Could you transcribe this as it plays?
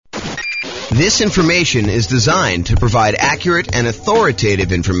This information is designed to provide accurate and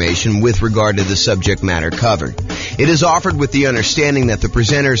authoritative information with regard to the subject matter covered. It is offered with the understanding that the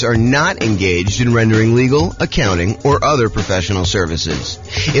presenters are not engaged in rendering legal, accounting, or other professional services.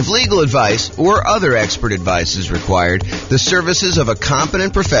 If legal advice or other expert advice is required, the services of a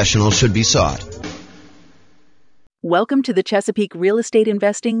competent professional should be sought. Welcome to the Chesapeake Real Estate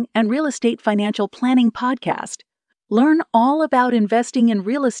Investing and Real Estate Financial Planning Podcast. Learn all about investing in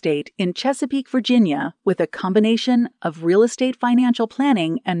real estate in Chesapeake, Virginia, with a combination of real estate financial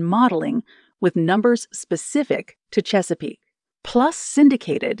planning and modeling with numbers specific to Chesapeake, plus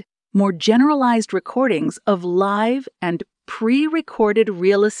syndicated, more generalized recordings of live and pre-recorded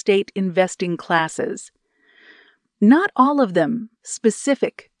real estate investing classes. Not all of them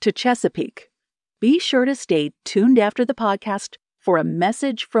specific to Chesapeake. Be sure to stay tuned after the podcast for a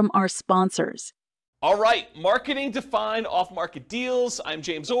message from our sponsors. All right, marketing to find off-market deals. I'm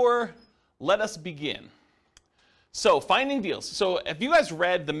James Orr. Let us begin. So, finding deals. So, have you guys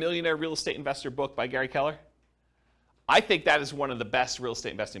read The Millionaire Real Estate Investor book by Gary Keller? I think that is one of the best real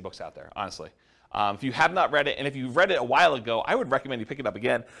estate investing books out there, honestly. If you have not read it, and if you read it a while ago, I would recommend you pick it up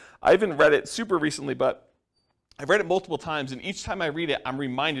again. I haven't read it super recently, but I've read it multiple times, and each time I read it, I'm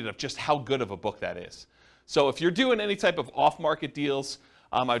reminded of just how good of a book that is. So, if you're doing any type of off-market deals,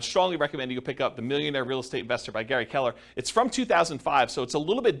 I would strongly recommend you go pick up The Millionaire Real Estate Investor by Gary Keller. It's from 2005, so it's a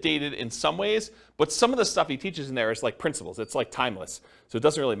little bit dated in some ways, but some of the stuff he teaches in there is like principles. It's like timeless, so it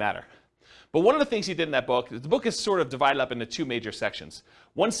doesn't really matter. But one of the things he did in that book, the book is sort of divided up into two major sections.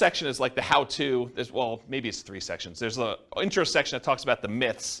 One section is like the how-to. Well, maybe it's three sections. There's an intro section that talks about the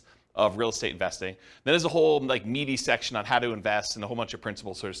myths of real estate investing. Then there's a whole like meaty section on how to invest and a whole bunch of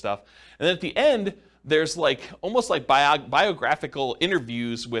principles sort of stuff. And then at the end, there's like almost like biographical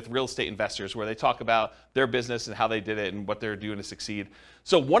interviews with real estate investors where they talk about their business and how they did it and what they're doing to succeed.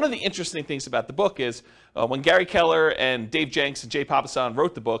 So one of the interesting things about the book is when Gary Keller and Dave Jenks and Jay Papasan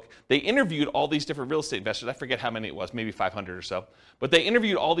wrote the book, they interviewed all these different real estate investors. I forget how many it was, maybe 500 or so. But they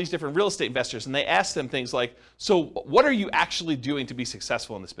interviewed all these different real estate investors and they asked them things like, so what are you actually doing to be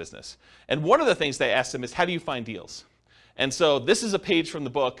successful in this business? And one of the things they asked them is, how do you find deals? And so this is a page from the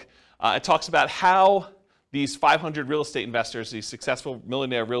book. It talks about how these 500 real estate investors, these successful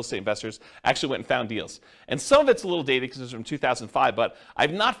millionaire real estate investors, actually went and found deals. And some of it's a little dated because it's from 2005, but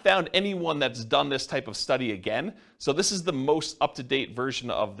I've not found anyone that's done this type of study again. So this is the most up-to-date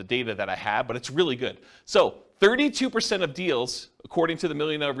version of the data that I have, but it's really good. So 32% of deals, according to the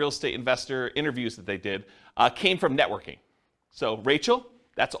Millionaire Real Estate Investor interviews that they did, came from networking. So Rachel,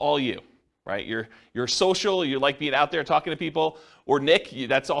 that's all you. Right? You're social, you like being out there talking to people, or Nick,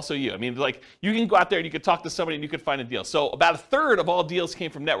 that's also you. I mean, like you can go out there and you could talk to somebody and you could find a deal. So about a third of all deals came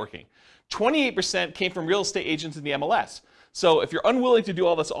from networking. 28% came from real estate agents in the MLS. So if you're unwilling to do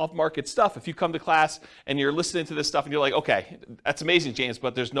all this off-market stuff, if you come to class and you're listening to this stuff and you're like, okay, that's amazing, James,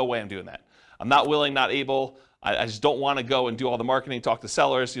 but there's no way I'm doing that. I'm not willing, not able. I just don't want to go and do all the marketing, talk to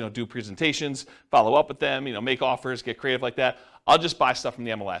sellers, do presentations, follow up with them, make offers, get creative like that. I'll just buy stuff from the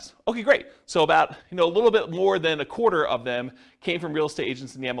MLS. Okay, great. So about, a little bit more than a quarter of them came from real estate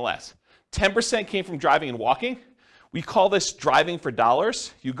agents in the MLS. 10% came from driving and walking. We call this driving for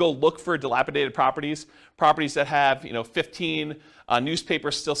dollars. You go look for dilapidated properties that have, 15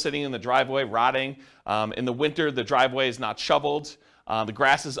 newspapers still sitting in the driveway, rotting. In the winter, the driveway is not shoveled. The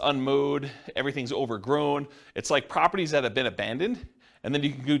grass is unmowed. Everything's overgrown. It's like properties that have been abandoned. And then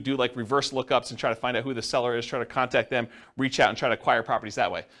you can go do like reverse lookups and try to find out who the seller is, try to contact them, reach out and try to acquire properties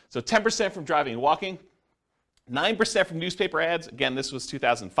that way. So 10% from driving and walking, 9% from newspaper ads. Again, this was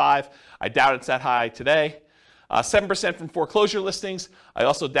 2005. I doubt it's that high today. 7% from foreclosure listings. I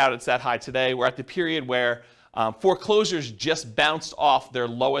also doubt it's that high today. We're at the period where foreclosures just bounced off their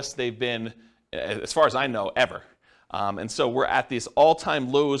lowest they've been, as far as I know, ever. And so we're at these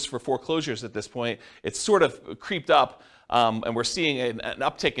all-time lows for foreclosures at this point. It's sort of creeped up. And we're seeing an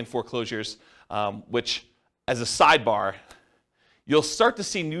uptick in foreclosures, which, as a sidebar, you'll start to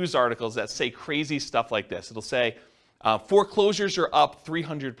see news articles that say crazy stuff like this. It'll say, foreclosures are up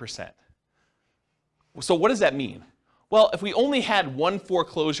 300%. So what does that mean? Well, if we only had one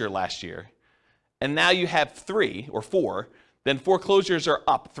foreclosure last year, and now you have 3 or 4, then foreclosures are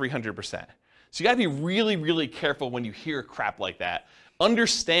up 300%. So you got to be really, really careful when you hear crap like that.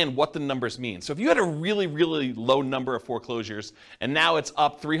 Understand what the numbers mean. So if you had a really, really low number of foreclosures and now it's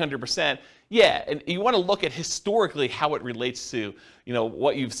up 300%, yeah, and you want to look at historically how it relates to,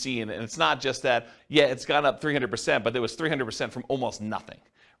 what you've seen. And it's not just that, yeah, it's gone up 300%, but there was 300% from almost nothing,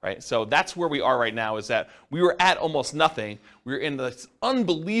 right? So that's where we are right now, is that we were at almost nothing. We were in this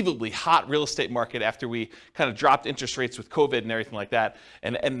unbelievably hot real estate market after we kind of dropped interest rates with COVID and everything like that.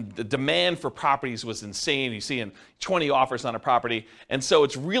 And the demand for properties was insane. You see 20 offers on a property. And so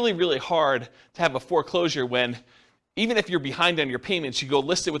it's really, really hard to have a foreclosure when, even if you're behind on your payments, you go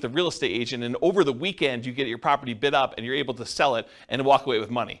list it with a real estate agent, and over the weekend you get your property bid up and you're able to sell it and walk away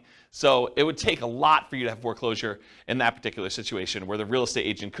with money. So it would take a lot for you to have foreclosure in that particular situation where the real estate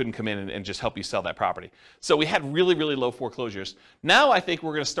agent couldn't come in and just help you sell that property. So we had really, really low foreclosures. Now I think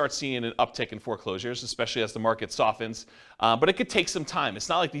we're going to start seeing an uptick in foreclosures, especially as the market softens. But it could take some time. It's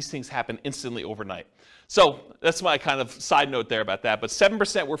not like these things happen instantly overnight. So that's my kind of side note there about that. But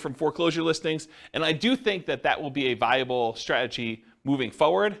 7% were from foreclosure listings. And I do think that that will be a viable strategy moving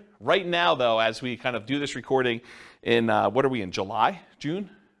forward. Right now, though, as we kind of do this recording in, what are we in, July? June?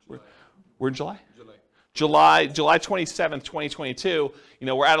 We're in July? July 27th, 2022,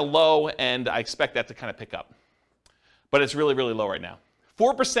 we're at a low, and I expect that to kind of pick up. But it's really, really low right now.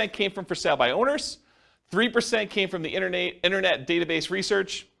 4% came from for sale by owners, 3% came from the internet database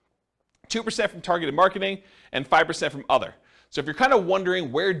research, 2% from targeted marketing, and 5% from other. So if you're kind of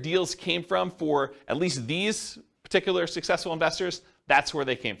wondering where deals came from for at least these particular successful investors, that's where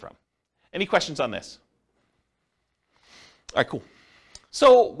they came from. Any questions on this? All right, cool.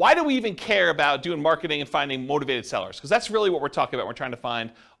 So why do we even care about doing marketing and finding motivated sellers? Because that's really what we're talking about. We're trying to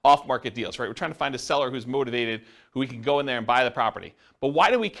find off-market deals, right? We're trying to find a seller who's motivated, who we can go in there and buy the property. But why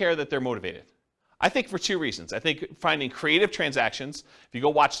do we care that they're motivated? I think for two reasons. I think finding creative transactions. If you go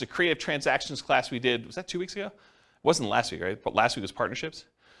watch the creative transactions class we did, was that 2 weeks ago? It wasn't last week, right? But last week was partnerships.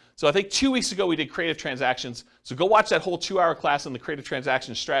 So I think 2 weeks ago we did creative transactions. So go watch that whole 2-hour class on the creative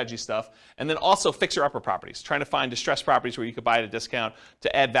transaction strategy stuff. And then also fixer-upper properties, trying to find distressed properties where you could buy at a discount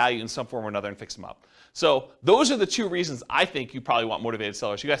to add value in some form or another and fix them up. So those are the two reasons I think you probably want motivated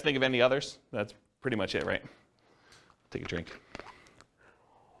sellers. You guys think of any others? That's pretty much it, right? Take a drink.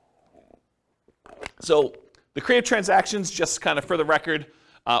 So the creative transactions, just kind of for the record,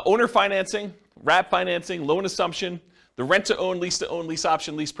 owner financing, wrap financing, loan assumption, the rent-to-own, lease-to-own, lease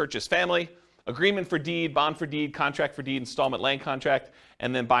option, lease purchase family, agreement for deed, bond for deed, contract for deed, installment land contract,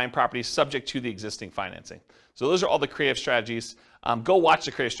 and then buying properties subject to the existing financing. So those are all the creative strategies. Go watch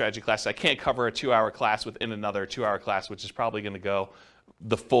the creative strategy class. I can't cover a 2-hour class within another 2-hour class, which is probably going to go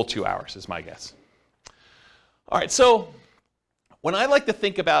the full 2 hours, is my guess. All right, so when I like to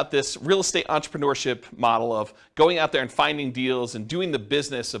think about this real estate entrepreneurship model of going out there and finding deals and doing the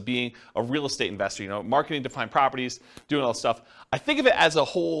business of being a real estate investor, marketing to find properties, doing all this stuff, I think of it as a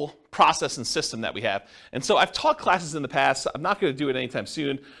whole process and system that we have. And so I've taught classes in the past. I'm not going to do it anytime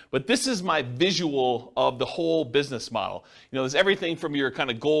soon, but this is my visual of the whole business model. There's everything from your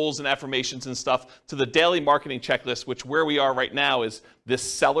kind of goals and affirmations and stuff to the daily marketing checklist, which where we are right now is this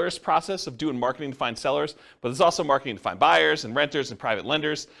seller's process of doing marketing to find sellers, but there's also marketing to find buyers and renters and private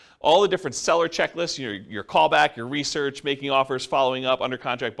lenders. All the different seller checklists, your callback, your research, making offers, following up, under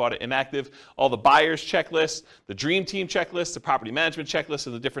contract, bought it, inactive, all the buyers checklist, the dream team checklist, the property management checklist,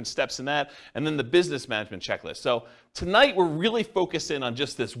 and the different steps in that, and then the business management checklist. So tonight we're really focused in on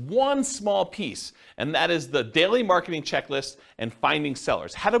just this one small piece, and that is the daily marketing checklist and finding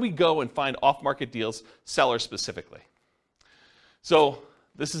sellers. How do we go and find off-market deals, sellers specifically? So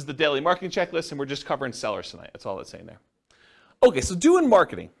this is the daily marketing checklist, and we're just covering sellers tonight. That's all it's saying there. Okay, so doing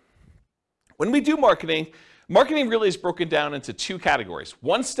marketing. When we do marketing, marketing really is broken down into two categories: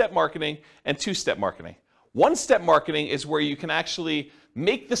 one-step marketing and two-step marketing. One-step marketing is where you can actually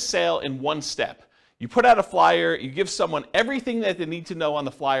make the sale in one step. You put out a flyer, you give someone everything that they need to know on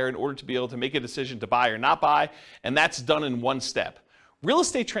the flyer in order to be able to make a decision to buy or not buy, and that's done in one step. Real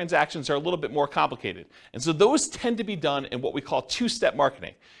estate transactions are a little bit more complicated, and so those tend to be done in what we call two-step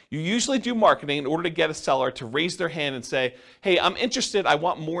marketing. You usually do marketing in order to get a seller to raise their hand and say, hey, I'm interested, I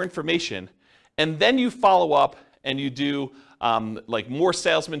want more information, and then you follow up and you do like more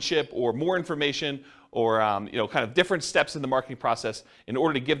salesmanship or more information or kind of different steps in the marketing process in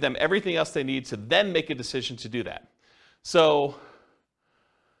order to give them everything else they need to then make a decision to do that. So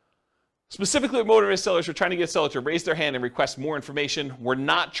specifically with motivated sellers, we're trying to get a seller to raise their hand and request more information. We're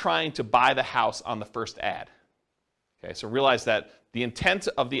not trying to buy the house on the first ad. Okay, so realize that the intent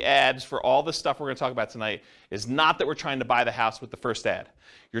of the ads for all the stuff we're going to talk about tonight is not that we're trying to buy the house with the first ad.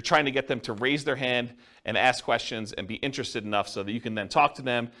 You're trying to get them to raise their hand and ask questions and be interested enough so that you can then talk to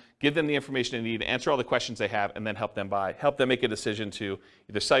them, give them the information they need, answer all the questions they have, and then help them buy, help them make a decision to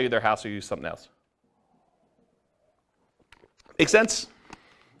either sell you their house or use something else. Make sense?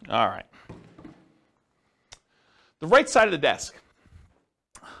 All right. The right side of the desk.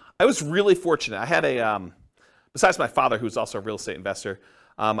 I was really fortunate. I had besides my father, who's also a real estate investor,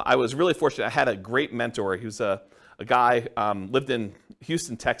 I was really fortunate. I had a great mentor. He was a guy, lived in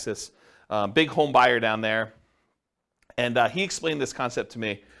Houston, Texas, big home buyer down there. And he explained this concept to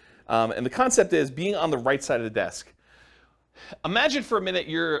me. And the concept is being on the right side of the desk. Imagine for a minute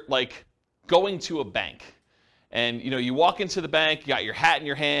you're like going to a bank. And you walk into the bank, you got your hat in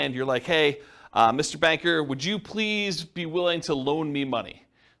your hand, you're like, hey, Mr. Banker, would you please be willing to loan me money?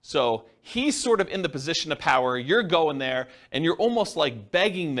 So he's sort of in the position of power, you're going there, and you're almost like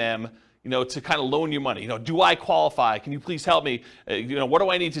begging them, to kind of loan you money. Do I qualify? Can you please help me? What do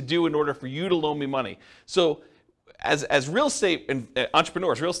I need to do in order for you to loan me money? So as real estate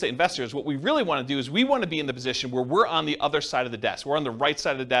entrepreneurs, real estate investors, what we really want to do is we want to be in the position where we're on the other side of the desk. We're on the right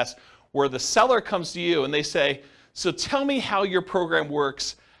side of the desk where the seller comes to you and they say, so tell me how your program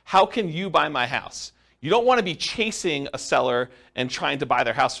works. How can you buy my house? You don't want to be chasing a seller and trying to buy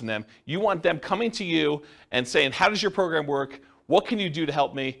their house from them. You want them coming to you and saying, how does your program work? What can you do to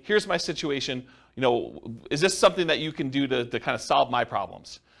help me? Here's my situation. Is this something that you can do to kind of solve my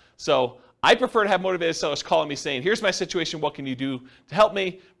problems? So I prefer to have motivated sellers calling me saying, here's my situation, what can you do to help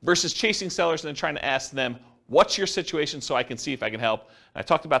me? Versus chasing sellers and then trying to ask them, what's your situation so I can see if I can help? And I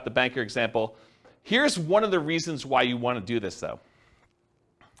talked about the banker example. Here's one of the reasons why you want to do this though.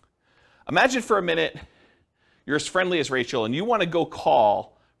 Imagine for a minute, you're as friendly as Rachel and you want to go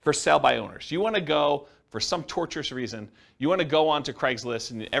call for sale by owners. You want to go, for some torturous reason, you want to go onto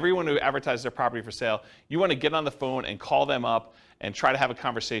Craigslist and everyone who advertises their property for sale, you want to get on the phone and call them up and try to have a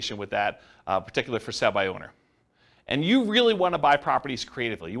conversation with that particular for sale by owner. And you really want to buy properties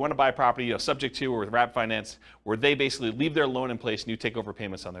creatively. You want to buy property, subject to or with wrap finance, where they basically leave their loan in place and you take over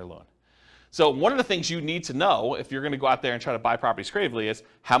payments on their loan. So one of the things you need to know if you're going to go out there and try to buy properties creatively is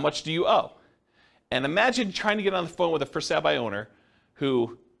how much do you owe? And imagine trying to get on the phone with a for sale by owner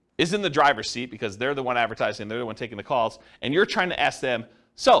who is in the driver's seat because they're the one advertising, they're the one taking the calls, and you're trying to ask them,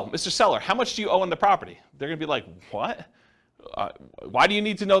 so, Mr. Seller, how much do you owe on the property? They're going to be like, what? Why do you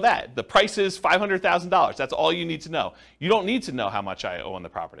need to know that? The price is $500,000. That's all you need to know. You don't need to know how much I owe on the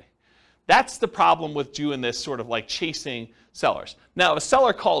property. That's the problem with doing this sort of like chasing sellers. Now, if a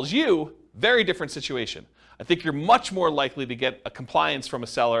seller calls you, very different situation. I think you're much more likely to get a compliance from a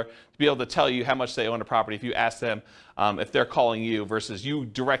seller to be able to tell you how much they own a property if you ask them if they're calling you versus you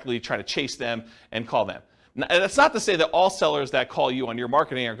directly try to chase them and call them. Now, that's not to say that all sellers that call you on your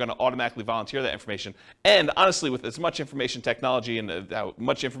marketing are going to automatically volunteer that information. And honestly, with as much information technology and how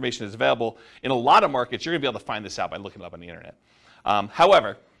much information is available in a lot of markets, you're going to be able to find this out by looking it up on the internet.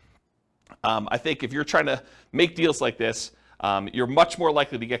 However, I think if you're trying to make deals like this, you're much more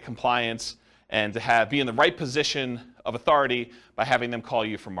likely to get compliance and to be in the right position of authority by having them call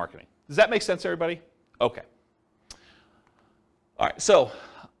you for marketing. Does that make sense, everybody? Okay. All right, so a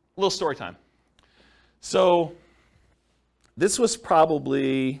little story time. So this was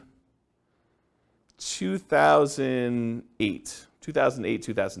probably 2008,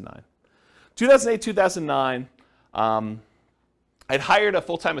 2009. 2009, I'd hired a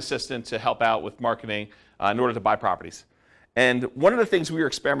full-time assistant to help out with marketing in order to buy properties. And one of the things we were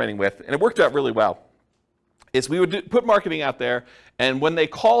experimenting with, and it worked out really well, is we would put marketing out there, and when they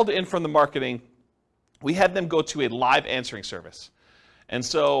called in from the marketing, we had them go to a live answering service. And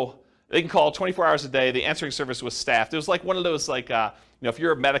so they can call 24 hours a day. The answering service was staffed. It was like one of those, like, if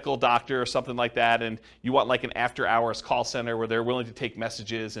you're a medical doctor or something like that, and you want like an after-hours call center where they're willing to take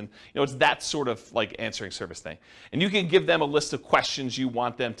messages, and it's that sort of like answering service thing. And you can give them a list of questions you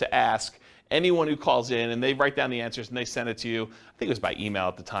want them to ask anyone who calls in, and they write down the answers and they send it to you. I think it was by email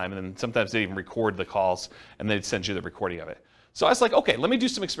at the time, and then sometimes they even record the calls and they'd send you the recording of it. So I was like, okay, let me do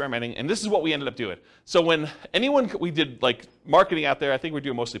some experimenting, and this is what we ended up doing. So when we did like marketing out there, I think we were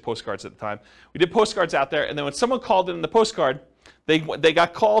doing mostly postcards at the time. We did postcards out there, and then when someone called in the postcard, they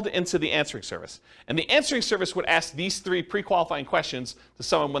got called into the answering service. And the answering service would ask these 3 pre-qualifying questions to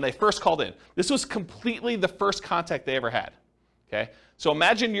someone when they first called in. This was completely the first contact they ever had. Okay? So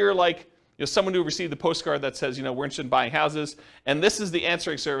imagine you're like, someone who received the postcard that says, we're interested in buying houses, and this is the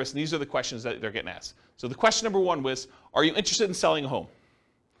answering service, and these are the questions that they're getting asked. So the question number 1 was, are you interested in selling a home?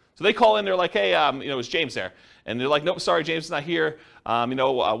 So they call in, they're like, hey, is James there? And they're like, nope, sorry, James is not here. Are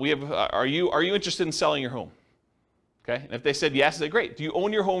you interested in selling your home? Okay, and if they said yes, they said, great. Do you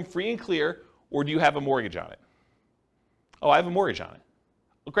own your home free and clear, or do you have a mortgage on it? Oh, I have a mortgage on it.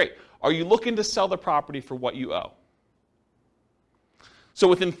 Well, great. Are you looking to sell the property for what you owe? So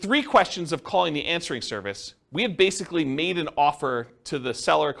within 3 questions of calling the answering service, we had basically made an offer to the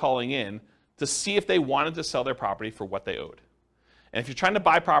seller calling in to see if they wanted to sell their property for what they owed. And if you're trying to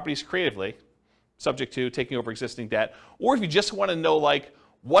buy properties creatively, subject to taking over existing debt, or if you just want to know like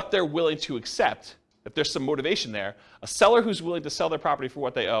what they're willing to accept, if there's some motivation there, a seller who's willing to sell their property for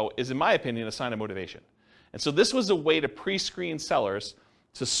what they owe is, in my opinion, a sign of motivation. And so this was a way to pre-screen sellers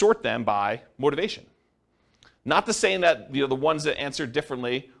to sort them by motivation. Not to say that the ones that answered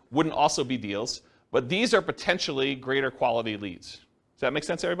differently wouldn't also be deals, but these are potentially greater quality leads. Does that make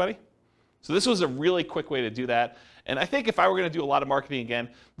sense, everybody? So this was a really quick way to do that. And I think if I were going to do a lot of marketing again,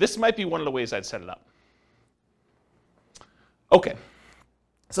 this might be one of the ways I'd set it up. Okay.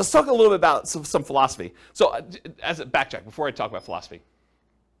 So let's talk a little bit about some philosophy. So as a backtrack, before I talk about philosophy,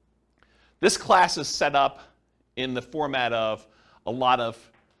 this class is set up in the format of a lot of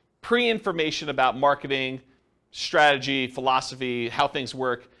pre-information about marketing, strategy, philosophy, how things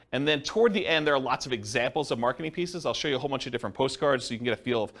work. And then toward the end, there are lots of examples of marketing pieces. I'll show you a whole bunch of different postcards so you can get a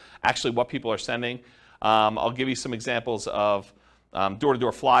feel of actually what people are sending. I'll give you some examples of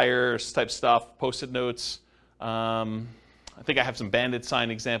door-to-door flyers type stuff, Post-it notes. I think I have some bandit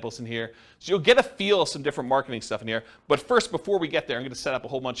sign examples in here. So you'll get a feel of some different marketing stuff in here. But first, before we get there, I'm going to set up a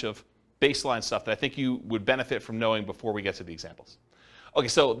whole bunch of baseline stuff that I think you would benefit from knowing before we get to the examples. Okay,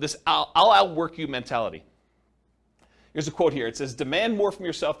 so this I'll outwork you mentality. Here's a quote here. It says, demand more from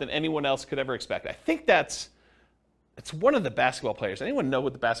yourself than anyone else could ever expect. I think it's one of the basketball players. Anyone know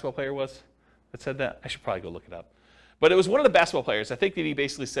what the basketball player was that said that? I should probably go look it up. But it was one of the basketball players. I think that he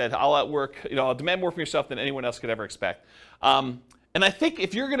basically said, I'll demand more from yourself than anyone else could ever expect. And I think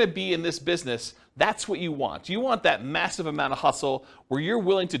if you're going to be in this business, that's what you want. You want that massive amount of hustle where you're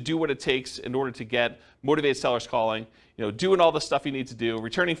willing to do what it takes in order to get motivated sellers calling, doing all the stuff you need to do,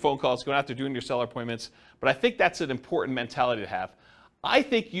 returning phone calls, going out there doing your seller appointments. But I think that's an important mentality to have. I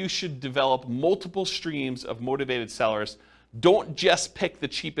think you should develop multiple streams of motivated sellers. Don't just pick the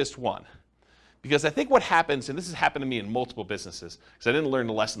cheapest one. Because I think what happens, and this has happened to me in multiple businesses, because I didn't learn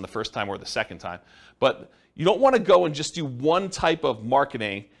the lesson the first time or the second time, but you don't want to go and just do one type of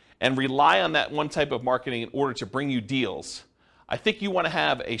marketing and rely on that one type of marketing in order to bring you deals. I think you want to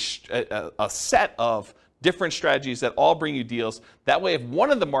have a set of different strategies that all bring you deals. That way, if one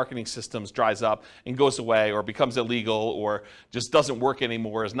of the marketing systems dries up and goes away or becomes illegal or just doesn't work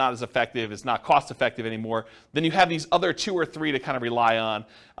anymore, is not as effective, is not cost effective anymore, then you have these other 2 or 3 to kind of rely on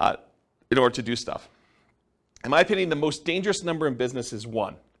in order to do stuff. In my opinion, the most dangerous number in business is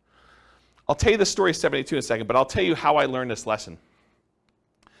 1. I'll tell you the story of 72 in a second, but I'll tell you how I learned this lesson.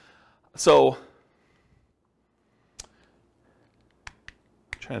 So,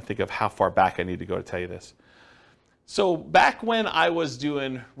 I'm trying to think of how far back I need to go to tell you this. So back when I was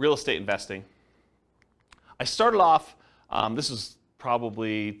doing real estate investing, I started off, this is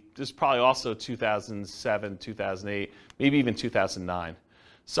probably also 2007, 2008, maybe even 2009.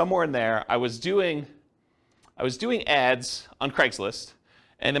 Somewhere in there, I was doing ads on Craigslist,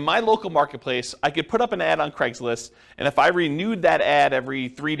 and in my local marketplace, I could put up an ad on Craigslist, and if I renewed that ad every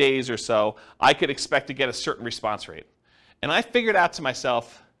 3 days or so, I could expect to get a certain response rate. And I figured out to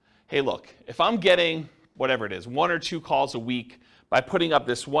myself, hey, look, if I'm getting whatever it is, 1 or 2 calls a week by putting up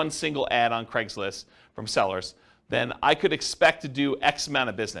this one single ad on Craigslist from sellers, then I could expect to do X amount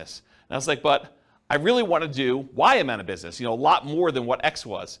of business. And I was like, but I really want to do Y amount of business, a lot more than what X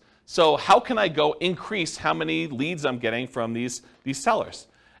was. So how can I go increase how many leads I'm getting from these sellers?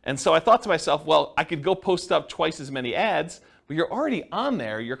 And so I thought to myself, well, I could go post up twice as many ads, but you're already on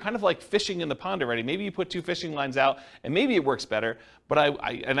there. You're kind of like fishing in the pond already. Maybe you put 2 fishing lines out, and maybe it works better. But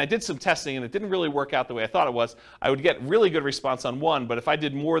I did some testing, and it didn't really work out the way I thought it was. I would get really good response on one, but if I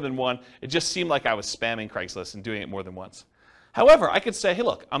did more than one, it just seemed like I was spamming Craigslist and doing it more than once. However, I could say, hey,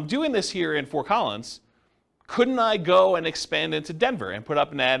 look, I'm doing this here in Fort Collins. Couldn't I go and expand into Denver and put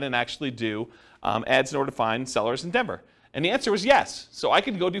up an ad and actually do ads in order to find sellers in Denver? And the answer was yes. So I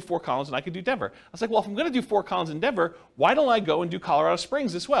could go do Fort Collins and I could do Denver. I was like, well, if I'm going to do Fort Collins and Denver, why don't I go and do Colorado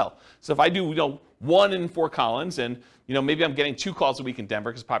Springs as well? So if I do 1 in Fort Collins and maybe I'm getting 2 calls a week in Denver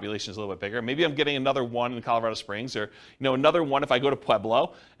because the population is a little bit bigger. Maybe I'm getting another 1 in Colorado Springs, or another 1 if I go to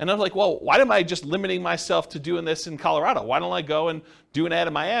Pueblo. And I was like, well, why am I just limiting myself to doing this in Colorado? Why don't I go and do an ad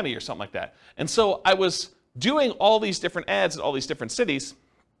in Miami or something like that? And so I was doing all these different ads in all these different cities.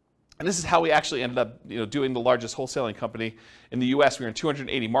 And this is how we actually ended up doing the largest wholesaling company in the US. We were in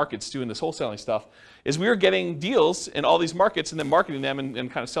 280 markets doing this wholesaling stuff. Is we were getting deals in all these markets and then marketing them and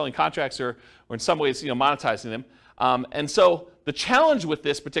kind of selling contracts or in some ways monetizing them. And so the challenge with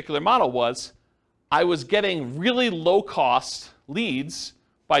this particular model was I was getting really low cost leads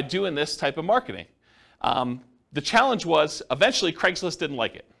by doing this type of marketing. The challenge was eventually Craigslist didn't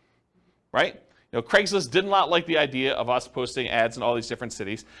like it, right? Craigslist did not like the idea of us posting ads in all these different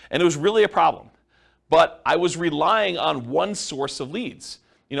cities, and it was really a problem. But I was relying on one source of leads.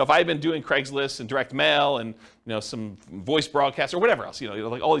 if I had been doing Craigslist and direct mail and some voice broadcasts or whatever else,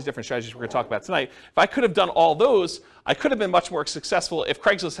 like all these different strategies we're going to talk about tonight, if I could have done all those, I could have been much more successful if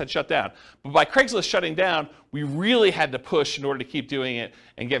Craigslist had shut down. But by Craigslist shutting down, we really had to push in order to keep doing it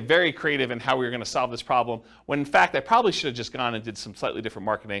and get very creative in how we were going to solve this problem, when in fact I probably should have just gone and did some slightly different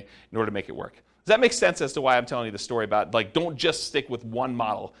marketing in order to make it work. Does that make sense as to why I'm telling you the story about, don't just stick with one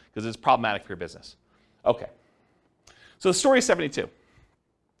model because it's problematic for your business? Okay. So the story is 72.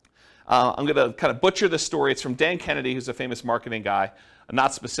 I'm going to kind of butcher this story. It's from Dan Kennedy, who's a famous marketing guy,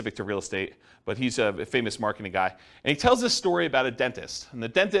 not specific to real estate, but he's a famous marketing guy. And he tells this story about a dentist. And the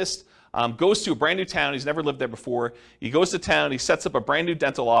dentist goes to a brand new town. He's never lived there before. He goes to town. He sets up a brand new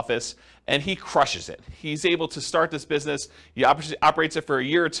dental office, and he crushes it. He's able to start this business. He operates it for a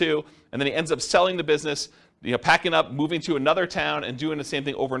year or two, and then he ends up selling the business, packing up, moving to another town, and doing the same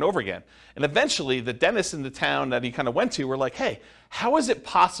thing over and over again. And eventually, the dentists in the town that he kind of went to were like, hey, how is it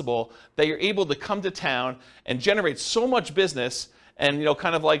possible that you're able to come to town and generate so much business and,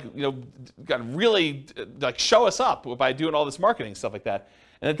 really show us up by doing all this marketing, stuff like that?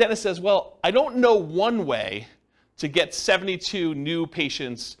 And the dentist says, well, I don't know one way to get 72 new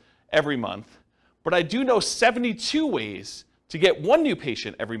patients every month, but I do know 72 ways to get one new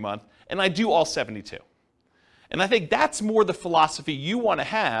patient every month, and I do all 72. And I think that's more the philosophy you want to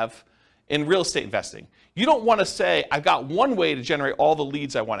have in real estate investing. You don't want to say, I've got one way to generate all the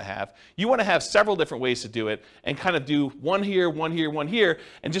leads I want to have. You want to have several different ways to do it and kind of do one here, one here, one here,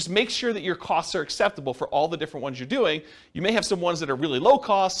 and just make sure that your costs are acceptable for all the different ones you're doing. You may have some ones that are really low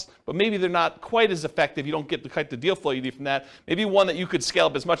cost, but maybe they're not quite as effective. You don't get the deal flow you need from that. Maybe one that you could scale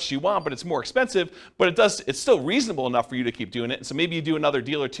up as much as you want, but it's more expensive, but it's still reasonable enough for you to keep doing it. And so maybe you do another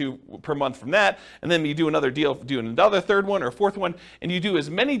deal or two per month from that, and then you do another deal, do another third one or a fourth one, and you do as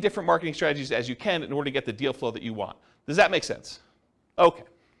many different marketing strategies as you can in order to get the deal flow that you want. Does that make sense? Okay.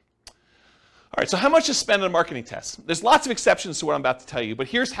 All right, so how much to spend on a marketing test? There's lots of exceptions to what I'm about to tell you, but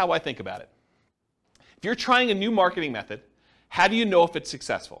here's how I think about it. If you're trying a new marketing method, how do you know if it's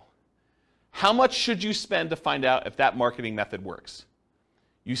successful? How much should you spend to find out if that marketing method works?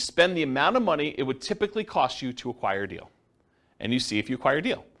 You spend the amount of money it would typically cost you to acquire a deal, and you see if you acquire a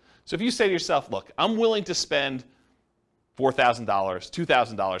deal. So if you say to yourself, look, I'm willing to spend $4,000,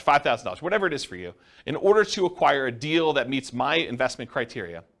 $2,000, $5,000, whatever it is for you, in order to acquire a deal that meets my investment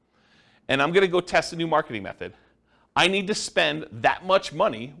criteria, and I'm going to go test a new marketing method, I need to spend that much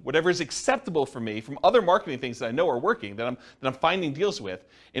money, whatever is acceptable for me from other marketing things that I know are working, that I'm finding deals with,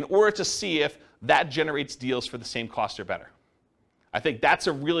 in order to see if that generates deals for the same cost or better. I think that's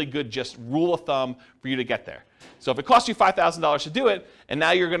a really good just rule of thumb for you to get there. So if it costs you $5,000 to do it, and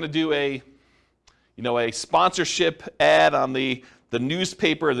now you're going to do a sponsorship ad on the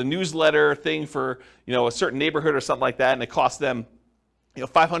newspaper, the newsletter thing for, a certain neighborhood or something like that, and it costs them,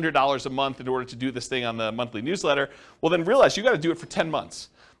 $500 a month in order to do this thing on the monthly newsletter, well, then realize you got to do it for 10 months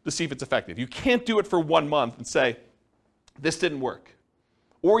to see if it's effective. You can't do it for 1 month and say, this didn't work.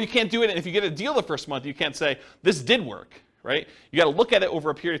 Or you can't do it, and if you get a deal the first month, you can't say, this did work, right? You got to look at it over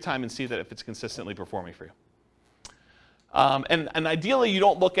a period of time and see that if it's consistently performing for you. And ideally, you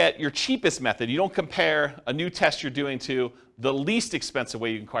don't look at your cheapest method. You don't compare a new test you're doing to the least expensive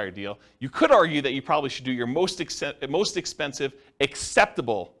way you can acquire a deal. You could argue that you probably should do your most expensive,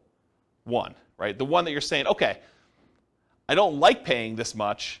 acceptable one, right? The one that you're saying, okay, I don't like paying this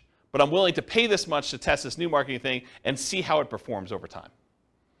much, but I'm willing to pay this much to test this new marketing thing and see how it performs over time.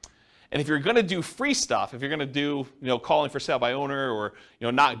 And if you're going to do free stuff, if you're going to do, calling for sale by owner or,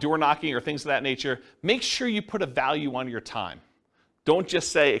 door knocking or things of that nature, make sure you put a value on your time. Don't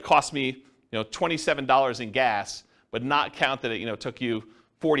just say it cost me, $27 in gas, but not count that it, took you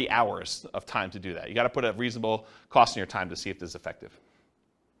 40 hours of time to do that. You got to put a reasonable cost on your time to see if this is effective.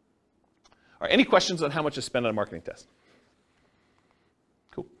 All right, any questions on how much to spend on a marketing test?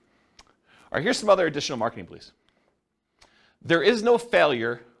 Cool. All right, here's some other additional marketing beliefs. There is no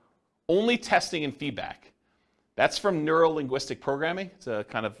failure, only testing and feedback. That's from neuro-linguistic programming. It's a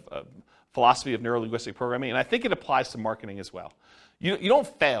kind of philosophy of neuro-linguistic programming, and I think it applies to marketing as well. You don't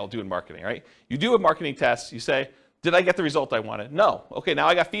fail doing marketing, right? You do a marketing test, you say, did I get the result I wanted? No. Okay, now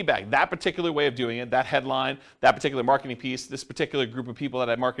I got feedback. That particular way of doing it, that headline, that particular marketing piece, this particular group of people that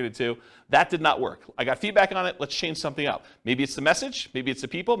I marketed to, that did not work. I got feedback on it, let's change something up. Maybe it's the message, maybe it's the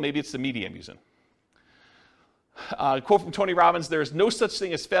people, maybe it's the media I'm using. Quote from Tony Robbins, there is no such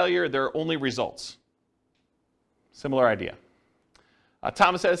thing as failure, there are only results. Similar idea.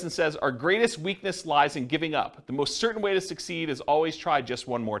 Thomas Edison says, our greatest weakness lies in giving up. The most certain way to succeed is always try just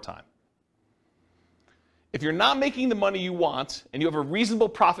one more time. If you're not making the money you want and you have a reasonable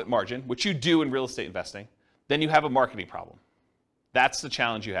profit margin, which you do in real estate investing, then you have a marketing problem. That's the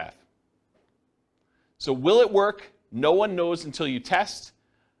challenge you have. So will it work? No one knows until you test.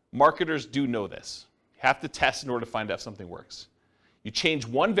 Marketers do know this. You have to test in order to find out if something works. You change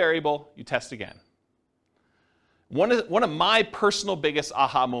one variable, you test again. One of my personal biggest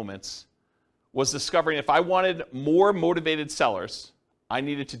aha moments was discovering if I wanted more motivated sellers, I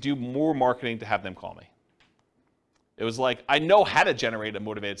needed to do more marketing to have them call me. It was like, I know how to generate a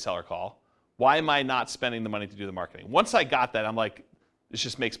motivated seller call. Why am I not spending the money to do the marketing? Once I got that, I'm like, this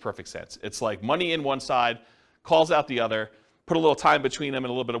just makes perfect sense. It's like money in one side, calls out the other, put a little time between them and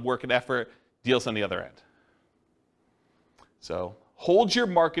a little bit of work and effort, deals on the other end. So hold your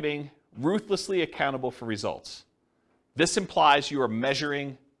marketing ruthlessly accountable for results. This implies you are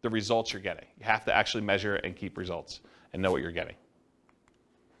measuring the results you're getting. You have to actually measure and keep results and know what you're getting.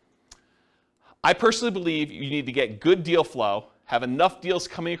 I personally believe you need to get good deal flow, have enough deals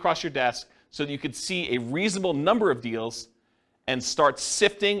coming across your desk so that you can see a reasonable number of deals and start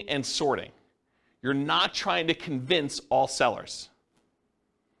sifting and sorting. You're not trying to convince all sellers.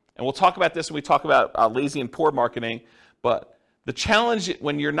 And we'll talk about this when we talk about lazy and poor marketing, but the challenge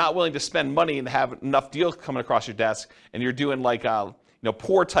when you're not willing to spend money and have enough deals coming across your desk and you're doing like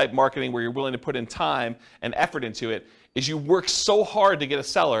poor type marketing where you're willing to put in time and effort into it is you work so hard to get a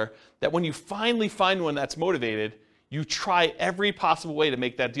seller that when you finally find one that's motivated, you try every possible way to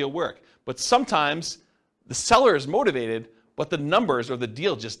make that deal work. But sometimes the seller is motivated, but the numbers or the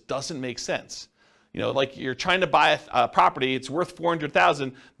deal just doesn't make sense. Like you're trying to buy a property, it's worth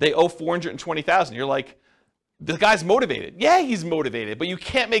 $400,000, they owe $420,000. You're like, the guy's motivated. Yeah, he's motivated, but you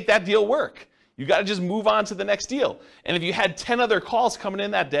can't make that deal work. You got to just move on to the next deal. And if you had 10 other calls coming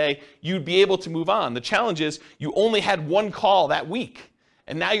in that day, you'd be able to move on. The challenge is you only had one call that week,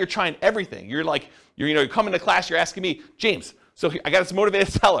 and now you're trying everything. You're like, you're coming to class, you're asking me, James, so I got this motivated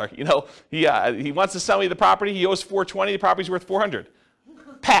seller. He wants to sell me the property. He owes $420. The property's worth $400.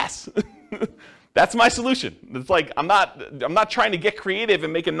 Pass. That's my solution. It's like I'm not trying to get creative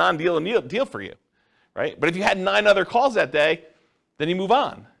and make a non-deal a deal for you, right? But if you had 9 other calls that day, then you move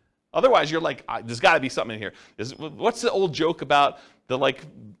on. Otherwise, you're like, there's got to be something in here. What's the old joke about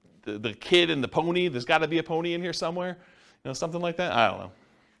the kid and the pony? There's got to be a pony in here somewhere, something like that. I don't know.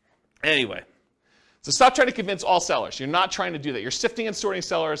 Anyway, so stop trying to convince all sellers. You're not trying to do that. You're sifting and sorting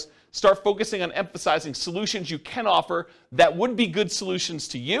sellers. Start focusing on emphasizing solutions you can offer that would be good solutions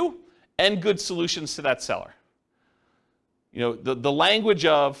to you and good solutions to that seller. The language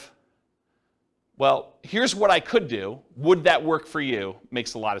of, well, here's what I could do. Would that work for you?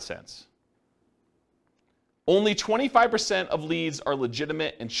 Makes a lot of sense. Only 25% of leads are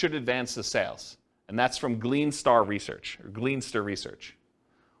legitimate and should advance to sales. And that's from Gleanstar Research, or Gleanster Research.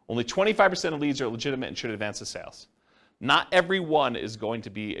 Only 25% of leads are legitimate and should advance to sales. Not every one is going to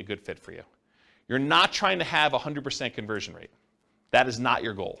be a good fit for you. You're not trying to have a 100% conversion rate. That is not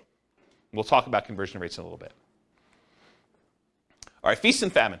your goal. We'll talk about conversion rates in a little bit. All right, feast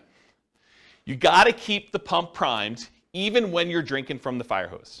and famine. You got to keep the pump primed even when you're drinking from the fire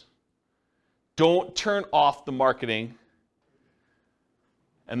hose. Don't turn off the marketing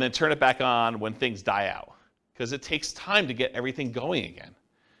and then turn it back on when things die out, because it takes time to get everything going again.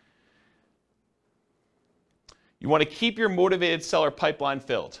 You want to keep your motivated seller pipeline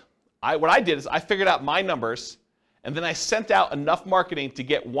filled. What I did is I figured out my numbers, and then I sent out enough marketing to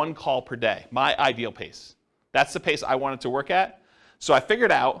get 1 call per day, my ideal pace. That's the pace I wanted to work at. So I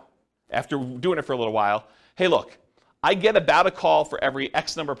figured out, after doing it for a little while, hey, look, I get about a call for every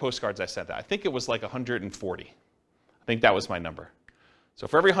X number of postcards I sent out. I think it was like 140. I think that was my number. So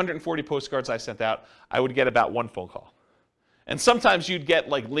for every 140 postcards I sent out, I would get about 1 phone call. And sometimes you'd get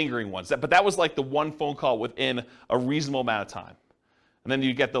like lingering ones, but that was like the 1 phone call within a reasonable amount of time. And then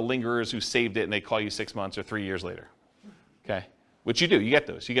you get the lingerers who saved it and they call you 6 months or 3 years later. Okay? Which you do, you get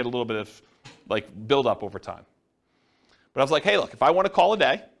those. You get a little bit of like build up over time. But I was like, hey, look, if I want to call a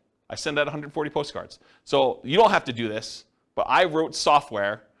day, I send out 140 postcards. So you don't have to do this, but I wrote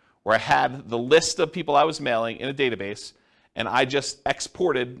software where I had the list of people I was mailing in a database, and I just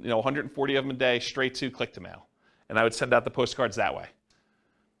exported 140 of them a day straight to Click-to-Mail. And I would send out the postcards that way.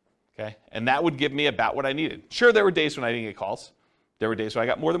 Okay? And that would give me about what I needed. Sure, there were days when I didn't get calls. There were days when I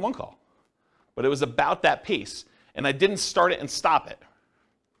got more than 1 call. But it was about that pace. And I didn't start it and stop it.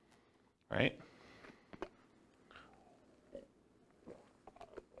 Right?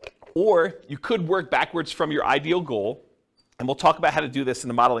 Or you could work backwards from your ideal goal, and we'll talk about how to do this in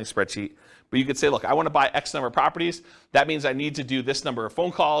the modeling spreadsheet, but you could say, look, I want to buy X number of properties. That means I need to do this number of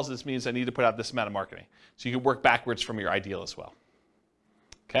phone calls. This means I need to put out this amount of marketing. So you can work backwards from your ideal as well.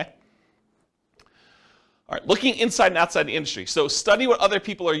 Okay? All right, looking inside and outside the industry. So study what other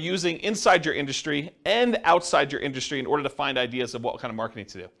people are using inside your industry and outside your industry in order to find ideas of what kind of marketing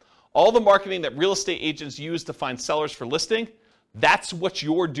to do. All the marketing that real estate agents use to find sellers for listing, that's what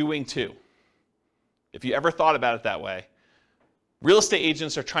you're doing too. If you ever thought about it that way, real estate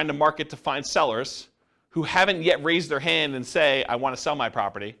agents are trying to market to find sellers who haven't yet raised their hand and say, I want to sell my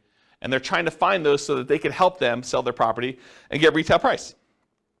property. And they're trying to find those so that they can help them sell their property and get retail price.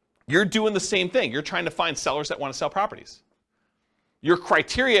 You're doing the same thing. You're trying to find sellers that want to sell properties. Your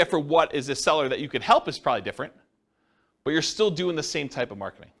criteria for what is a seller that you could help is probably different, but you're still doing the same type of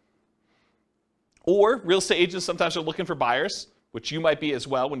marketing. Or real estate agents sometimes are looking for buyers, which you might be as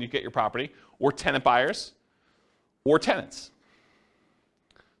well when you get your property, or tenant buyers, or tenants.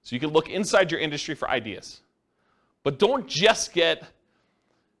 So you can look inside your industry for ideas. But don't just get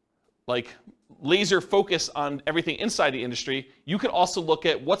laser focus on everything inside the industry. You can also look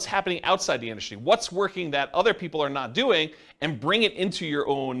at what's happening outside the industry, what's working that other people are not doing, and bring it into your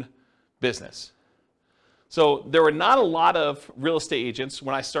own business. So there were not a lot of real estate agents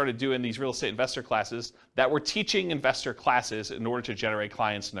when I started doing these real estate investor classes that were teaching investor classes in order to generate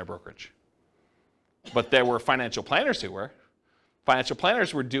clients in their brokerage. But there were financial planners who were. Financial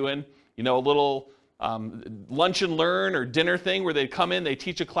planners were doing, a little lunch and learn or dinner thing where they'd come in, they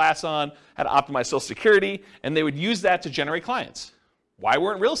teach a class on how to optimize Social Security, and they would use that to generate clients. Why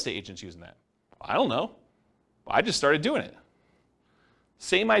weren't real estate agents using that? I don't know. I just started doing it.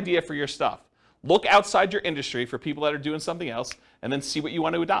 Same idea for your stuff. Look outside your industry for people that are doing something else, and then see what you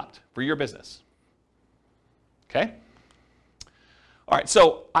want to adopt for your business. Okay? All right,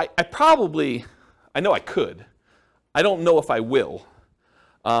 so I know I could. I don't know if I will,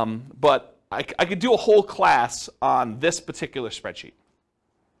 but I could do a whole class on this particular spreadsheet.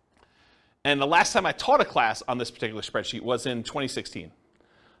 And the last time I taught a class on this particular spreadsheet was in 2016.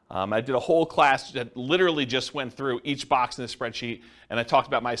 I did a whole class that literally just went through each box in the spreadsheet, and I talked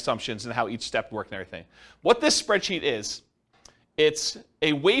about my assumptions and how each step worked and everything. What this spreadsheet is, it's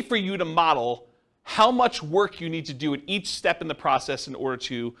a way for you to model how much work you need to do at each step in the process in order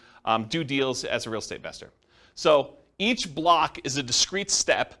to do deals as a real estate investor. So each block is a discrete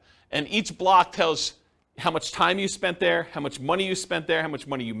step, and each block tells how much time you spent there, how much money you spent there, how much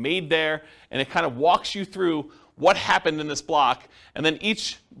money you made there, and it kind of walks you through what happened in this block, and then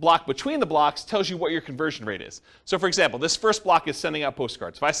each block between the blocks tells you what your conversion rate is. So for example, this first block is sending out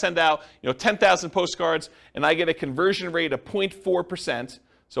postcards. If I send out 10,000 postcards and I get a conversion rate of 0.4%,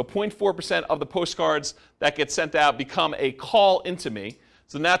 so 0.4% of the postcards that get sent out become a call into me.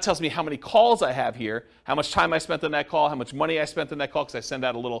 So now it tells me how many calls I have here, how much time I spent on that call, how much money I spent on that call, because I send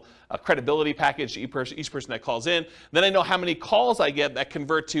out a little credibility package to each person that calls in. Then I know how many calls I get that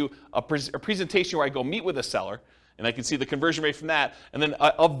convert to a presentation where I go meet with a seller, and I can see the conversion rate from that. And then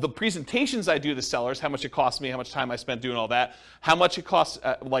of the presentations I do to sellers, how much it costs me, how much time I spent doing all that, how much it costs,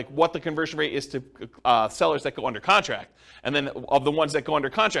 what the conversion rate is to sellers that go under contract. And then of the ones that go under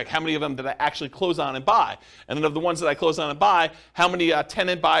contract, how many of them did I actually close on and buy? And then of the ones that I close on and buy, how many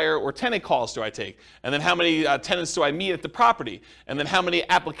tenant buyer or tenant calls do I take? And then how many tenants do I meet at the property? And then how many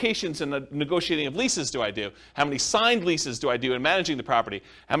applications and negotiating of leases do I do? How many signed leases do I do in managing the property?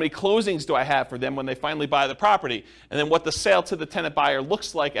 How many closings do I have for them when they finally buy the property? And then what the sale to the tenant buyer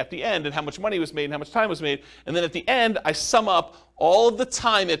looks like at the end, and how much money was made and how much time was made. And then at the end, I sum up all of the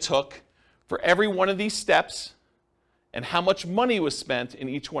time it took for every one of these steps, and how much money was spent in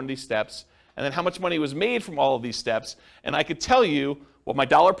each one of these steps, and then how much money was made from all of these steps. And I could tell you what my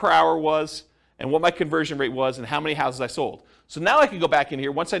dollar per hour was, and what my conversion rate was, and how many houses I sold. So now I can go back in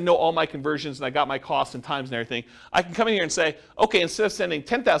here, once I know all my conversions and I got my costs and times and everything, I can come in here and say, okay, instead of sending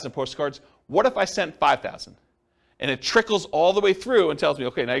 10,000 postcards, what if I sent 5,000? And it trickles all the way through and tells me,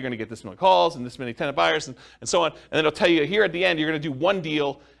 okay, now you're going to get this many calls and this many tenant buyers and so on. And then it'll tell you here at the end, you're going to do one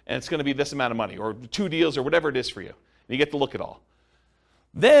deal and it's going to be this amount of money, or 2 deals, or whatever it is for you. And you get to look at all.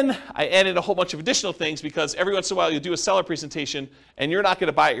 Then I added a whole bunch of additional things, because every once in a while you'll do a seller presentation and you're not going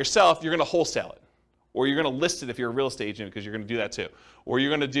to buy it yourself, you're going to wholesale it. Or you're going to list it if you're a real estate agent, because you're going to do that too. Or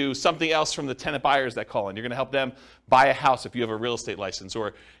you're going to do something else from the tenant buyers that call in. You're going to help them buy a house if you have a real estate license.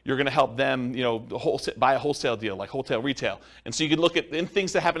 Or you're going to help them buy a wholesale deal, like wholesale retail. And so you can look at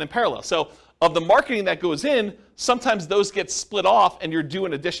things that happen in parallel. So of the marketing that goes in, sometimes those get split off and you're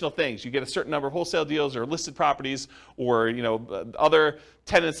doing additional things. You get a certain number of wholesale deals or listed properties, or other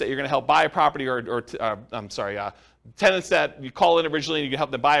tenants that you're going to help buy a property, tenants that you call in originally and you can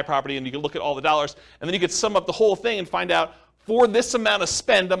help them buy a property, and you can look at all the dollars, and then you can sum up the whole thing and find out, for this amount of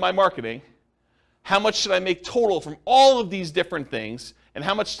spend on my marketing, how much should I make total from all of these different things, and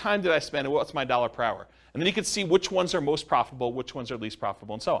how much time did I spend, and what's my dollar per hour? And then you can see which ones are most profitable, which ones are least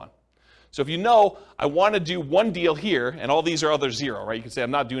profitable, and so on. So if you know, I want to do one deal here, and all these are other 0, right? You can say,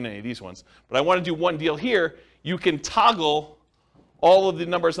 I'm not doing any of these ones, but I want to do one deal here. You can toggle all of the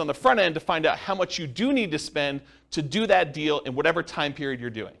numbers on the front end to find out how much you do need to spend to do that deal in whatever time period you're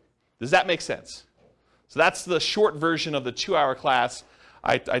doing. Does that make sense? So that's the short version of the 2-hour class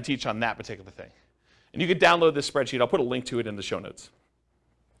I teach on that particular thing. And you can download this spreadsheet. I'll put a link to it in the show notes.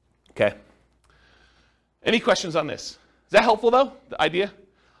 Okay. Any questions on this? Is that helpful, though, the idea?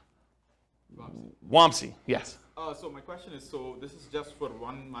 Wamsi, yes. So my question is, so this is just for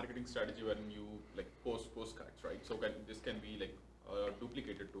one marketing strategy when you like post postcards, right? So this can be like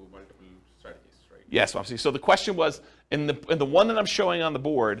duplicated to multiple strategies, right? Yes, Wamsi. So the question was, in the one that I'm showing on the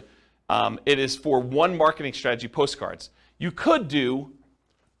board, it is for one marketing strategy, postcards. You could do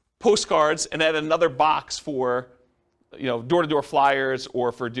postcards and add another box for door-to-door flyers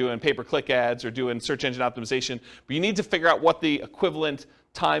or for doing pay-per-click ads or doing search engine optimization. But you need to figure out what the equivalent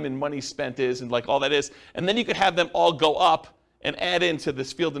time and money spent is and like all that is. And then you could have them all go up and add into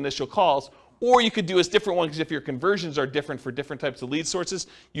this field initial calls. Or you could do a different one, because if your conversions are different for different types of lead sources,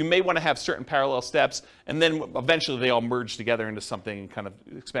 you may want to have certain parallel steps, and then eventually they all merge together into something and kind of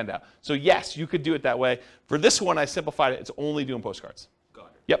expand out. So yes, you could do it that way. For this one, I simplified it. It's only doing postcards.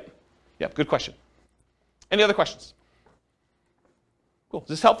 Got it. Yep, good question. Any other questions? Cool. Is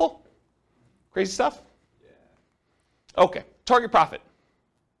this helpful? Crazy stuff? Yeah. Okay, target profit.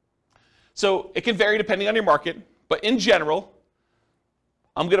 So it can vary depending on your market, but in general,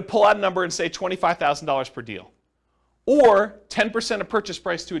 I'm going to pull out a number and say $25,000 per deal, or 10% of purchase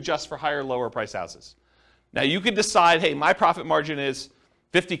price to adjust for higher, lower price houses. Now you could decide, hey, my profit margin is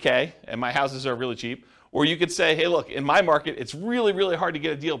 $50K and my houses are really cheap, or you could say, hey, look, in my market, it's really, really hard to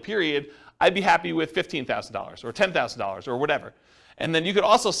get a deal, period. I'd be happy with $15,000 or $10,000 or whatever. And then you could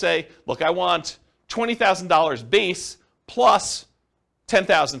also say, look, I want $20,000 base plus $10,000,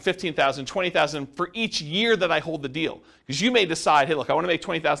 $15,000, $20,000 for each year that I hold the deal. Because you may decide, hey, look, I want to make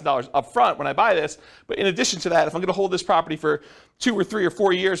 $20,000 up front when I buy this, but in addition to that, if I'm going to hold this property for 2 or 3 or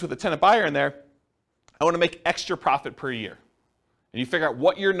 4 years with a tenant buyer in there, I want to make extra profit per year. And you figure out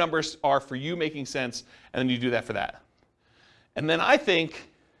what your numbers are for you making sense, and then you do that for that. And then I think,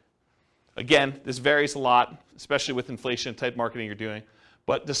 again, this varies a lot, especially with inflation type marketing you're doing,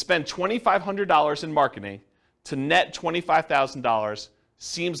 but to spend $2,500 in marketing to net $25,000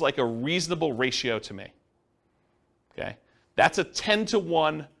 seems like a reasonable ratio to me. Okay? That's a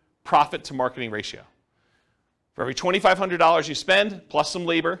 10-to-1 profit to marketing ratio. For every $2,500 you spend, plus some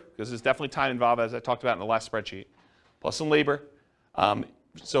labor, because there's definitely time involved, as I talked about in the last spreadsheet, plus some labor.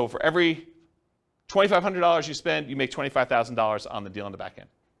 So for every $2,500 you spend, you make $25,000 on the deal on the back end.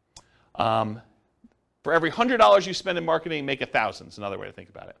 For every $100 you spend in marketing, make $1,000 is another way to think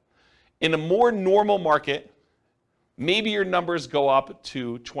about it. In a more normal market, maybe your numbers go up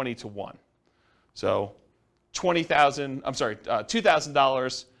to 20-to-1. So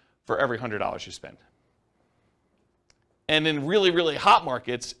 $2,000 for every $100 you spend. And in really, really hot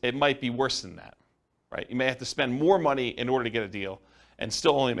markets, it might be worse than that, right? You may have to spend more money in order to get a deal and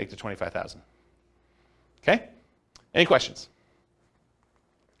still only make the $25,000. Okay? Any questions?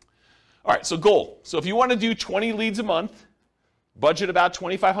 All right, so goal. So if you want to do 20 leads a month, budget about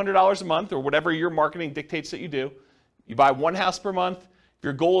 $2,500 a month or whatever your marketing dictates that you do. You buy one house per month. If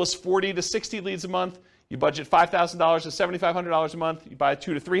your goal is 40 to 60 leads a month, you budget $5,000 to $7,500 a month. You buy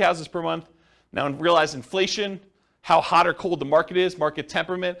 2 to 3 houses per month. Now realize inflation, how hot or cold the market is, market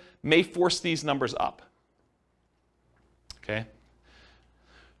temperament, may force these numbers up. Okay?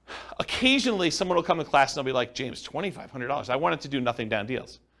 Occasionally, someone will come to class and they'll be like, James, $2,500. I wanted to do nothing down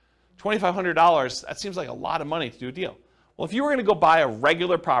deals. $2,500, that seems like a lot of money to do a deal. Well, if you were going to go buy a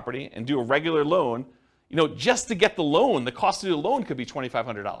regular property and do a regular loan, just to get the loan, the cost to do a loan could be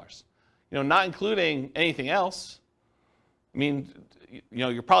 $2,500. Not including anything else. I mean,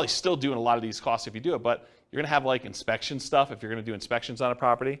 you're probably still doing a lot of these costs if you do it, but you're going to have like inspection stuff if you're going to do inspections on a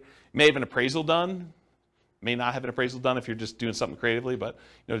property. You may have an appraisal done. May not have an appraisal done if you're just doing something creatively, but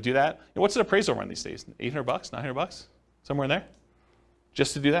to do that. What's an appraisal run these days? $800, $900, somewhere in there?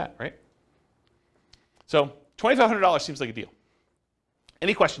 Just to do that, right? So $2,500 seems like a deal.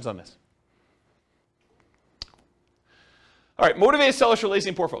 Any questions on this? All right, motivated sellers for lazy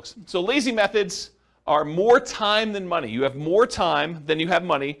and poor folks. So lazy methods are more time than money. You have more time than you have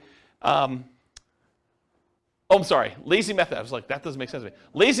money. I'm sorry, lazy method. I was like, that doesn't make sense to me.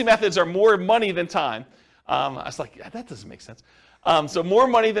 Lazy methods are more money than time. I was like, yeah, that doesn't make sense. So more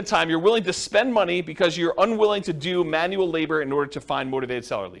money than time. You're willing to spend money because you're unwilling to do manual labor in order to find motivated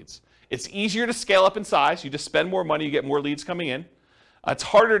seller leads. It's easier to scale up in size. You just spend more money, you get more leads coming in. It's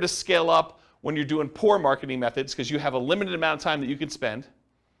harder to scale up when you're doing poor marketing methods because you have a limited amount of time that you can spend.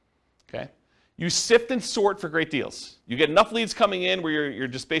 Okay? You sift and sort for great deals. You get enough leads coming in where you're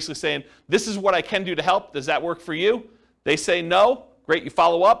just basically saying, this is what I can do to help. Does that work for you? They say no. Great, you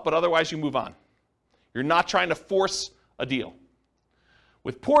follow up, but otherwise you move on. You're not trying to force a deal.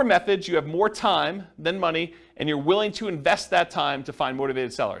 With poor methods, you have more time than money, and you're willing to invest that time to find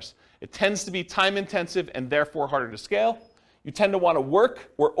motivated sellers. It tends to be time intensive and therefore harder to scale. You tend to want to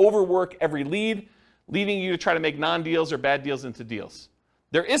work or overwork every lead, leading you to try to make non-deals or bad deals into deals.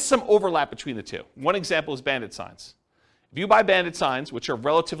 There is some overlap between the two. One example is bandit signs. If you buy bandit signs, which are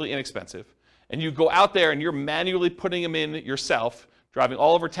relatively inexpensive, and you go out there and you're manually putting them in yourself, driving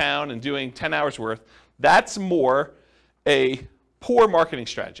all over town and doing 10 hours worth, that's more a poor marketing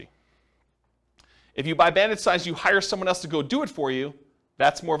strategy. If you buy bandit signs, you hire someone else to go do it for you,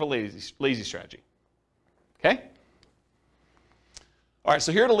 that's more of a lazy strategy. Okay? All right,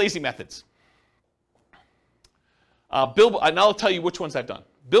 so here are the lazy methods. And I'll tell you which ones I've done.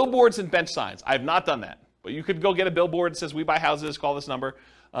 Billboards and bench signs. I have not done that. But you could go get a billboard that says, we buy houses, call this number.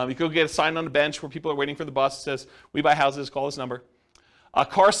 You could go get a sign on the bench where people are waiting for the bus that says, we buy houses, call this number.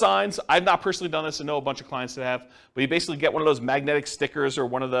 Car signs, I've not personally done this. I know a bunch of clients that have. But you basically get one of those magnetic stickers or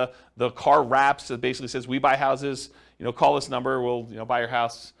one of the car wraps that basically says, we buy houses, call this number, we'll buy your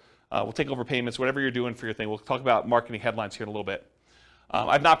house. We'll take over payments, whatever you're doing for your thing. We'll talk about marketing headlines here in a little bit.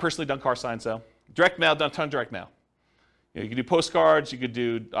 I've not personally done car signs, though. Direct mail, done a ton of direct mail. You can do postcards, you could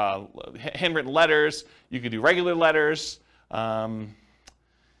do handwritten letters, you could do regular letters,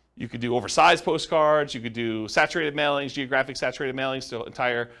 you could do oversized postcards, you could do saturated mailings, geographic saturated mailings to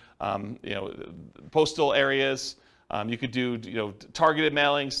entire postal areas. You could do targeted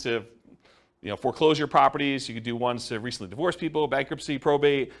mailings to foreclosure properties. You could do ones to recently divorced people, bankruptcy,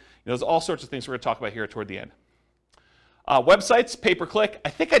 probate. There's all sorts of things we're going to talk about here toward the end. Websites, pay-per-click. I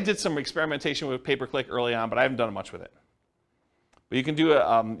think I did some experimentation with pay-per-click early on, but I haven't done much with it. But you can do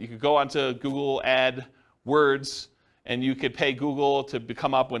you could go onto Google AdWords, and you could pay Google to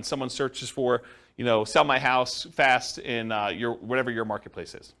come up when someone searches for, sell my house fast in whatever your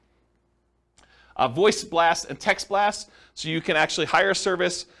marketplace is. Voice blast and text blast, so you can actually hire a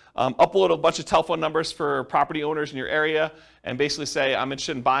service, upload a bunch of telephone numbers for property owners in your area, and basically say, I'm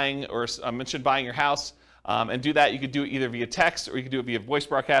interested in buying, or I'm interested in buying your house. And do that. You could do it either via text or you could do it via voice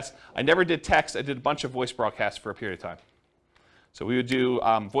broadcast. I never did text. I did a bunch of voice broadcasts for a period of time. So we would do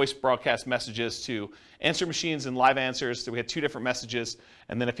voice broadcast messages to answer machines and live answers. So we had two different messages.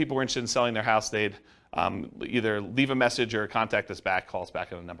 And then if people were interested in selling their house, they'd either leave a message or contact us back, call us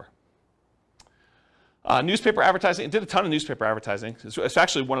back on a number. Newspaper advertising. I did a ton of newspaper advertising. It's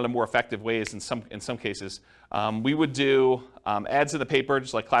actually one of the more effective ways in some cases. We would do ads in the paper,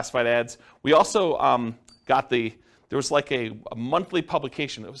 just like classified ads. We also there was like a monthly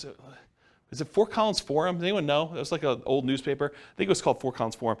publication. Was it Fort Collins Forum? Does anyone know? It was like an old newspaper. I think it was called Fort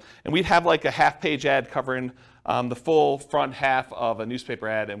Collins Forum. And we'd have like a half-page ad covering the full front half of a newspaper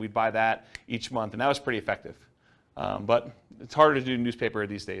ad, and we'd buy that each month. And that was pretty effective. But it's harder to do newspaper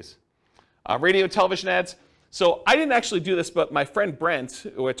these days. Radio and television ads. So I didn't actually do this, but my friend Brent,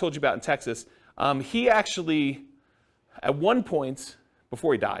 who I told you about in Texas, he actually, at one point,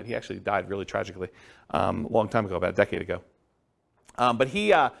 before he actually died really tragically, a long time ago, about a decade ago. But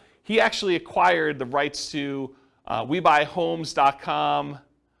he actually acquired the rights to WeBuyHomes.com.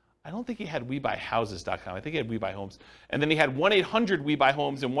 I don't think he had WeBuyHouses.com. I think he had WeBuyHomes. And then he had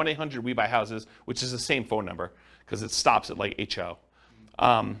 1-800-WeBuyHomes and 1-800-WeBuyHouses, which is the same phone number because it stops at like HO.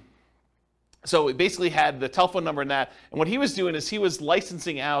 So it basically had the telephone number and that. And what he was doing is he was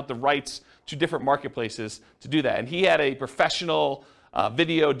licensing out the rights to different marketplaces to do that. And he had a professional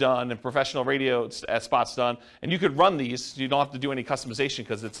video done and professional radio spots done. And you could run these. You don't have to do any customization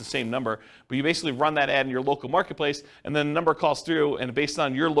because it's the same number. But you basically run that ad in your local marketplace, and then the number calls through. And based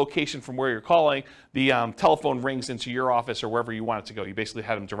on your location from where you're calling, the telephone rings into your office or wherever you want it to go. You basically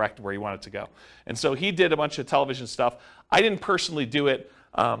had them direct where you want it to go. And so he did a bunch of television stuff. I didn't personally do it.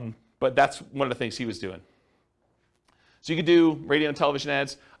 But that's one of the things he was doing. So you could do radio and television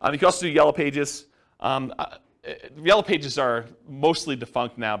ads. You can also do Yellow Pages. Yellow Pages are mostly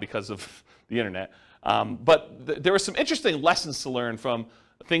defunct now because of the internet. But there were some interesting lessons to learn from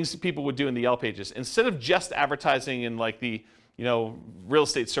things that people would do in the Yellow Pages. Instead of just advertising in like the real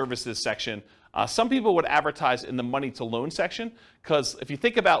estate services section, some people would advertise in the money to loan section. Because if you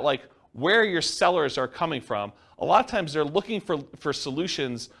think about like where your sellers are coming from, a lot of times they're looking for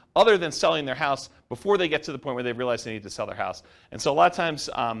solutions other than selling their house before they get to the point where they realize they need to sell their house. And so a lot of times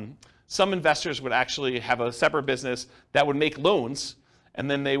some investors would actually have a separate business that would make loans, and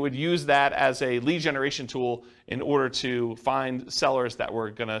then they would use that as a lead generation tool in order to find sellers that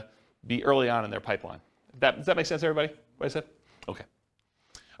were going to be early on in their pipeline. Does that make sense, everybody, what I said? Okay.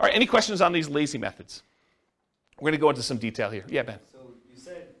 All right, any questions on these lazy methods? We're going to go into some detail here. Yeah, Ben. So you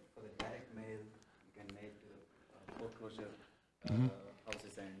said for the direct mail, you can make foreclosure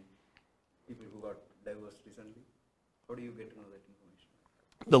houses and people who got divorced recently. How do you get to know that information?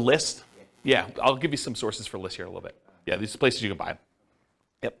 The list? Yeah, I'll give you some sources for lists here in a little bit. Yeah, these are places you can buy them.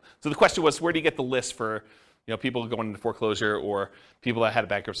 Yep. So the question was, where do you get the list for people going into foreclosure or people that had a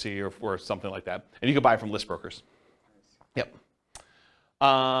bankruptcy or something like that? And you can buy it from list brokers. Yep.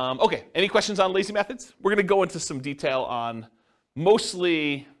 Okay, any questions on lazy methods? We're going to go into some detail on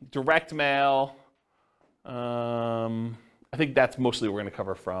mostly direct mail. I think that's mostly what we're going to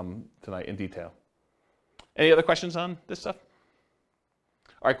cover from tonight in detail. Any other questions on this stuff?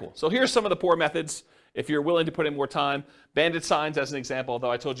 All right, cool. So here's some of the poor methods. If you're willing to put in more time, bandit signs as an example, although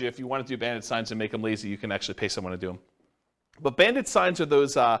I told you if you want to do bandit signs and make them lazy, you can actually pay someone to do them. But bandit signs are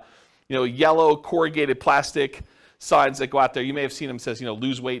those yellow corrugated plastic signs that go out there. You may have seen them, says,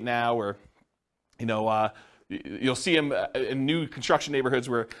 lose weight now, or, you'll see them in new construction neighborhoods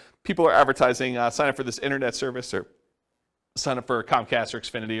where people are advertising, sign up for this internet service or sign up for Comcast or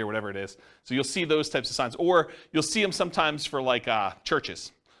Xfinity or whatever it is. So you'll see those types of signs, or you'll see them sometimes for like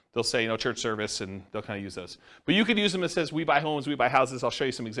churches. They'll say, church service, and they'll kind of use those. But you could use them that says, we buy homes, we buy houses. I'll show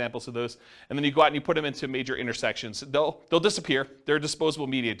you some examples of those. And then you go out and you put them into major intersections. They'll disappear. They're disposable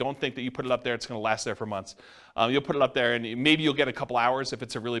media. Don't think that you put it up there, it's going to last there for months. You'll put it up there, and maybe you'll get a couple hours if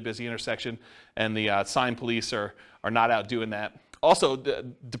it's a really busy intersection, and the sign police are not out doing that. Also,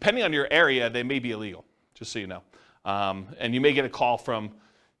 depending on your area, they may be illegal, just so you know. And you may get a call from,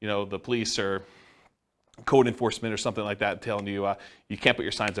 the police or code enforcement or something like that telling you you can't put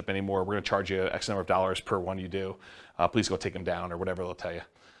your signs up anymore. We're going to charge you X number of dollars per one you do. Please go take them down or whatever they'll tell you.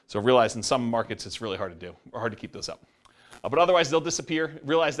 So realize in some markets it's really hard to do or hard to keep those up. But otherwise they'll disappear.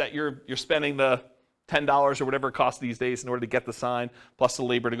 Realize that you're spending the $10 or whatever it costs these days in order to get the sign plus the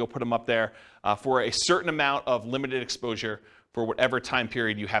labor to go put them up there for a certain amount of limited exposure for whatever time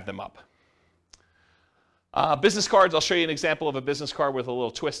period you have them up. Business cards, I'll show you an example of a business card with a little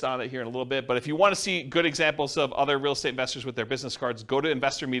twist on it here in a little bit. But if you want to see good examples of other real estate investors with their business cards, go to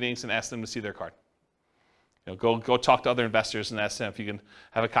investor meetings and ask them to see their card. Go talk to other investors and ask them if you can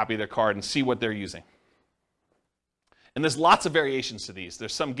have a copy of their card and see what they're using. And there's lots of variations to these.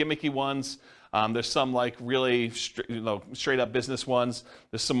 There's some gimmicky ones. There's some like really straight up business ones.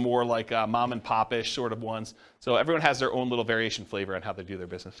 There's some more like mom and pop-ish sort of ones. So everyone has their own little variation flavor on how they do their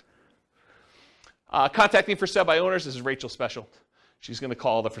business. Contacting for sale by owners, this is Rachel's special. She's going to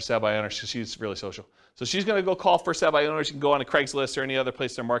call the for sale by owners because she's really social. So she's going to go call for sale by owners. You can go on a Craigslist or any other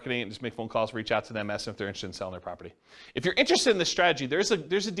place they're marketing and just make phone calls, reach out to them, ask them if they're interested in selling their property. If you're interested in this strategy, there's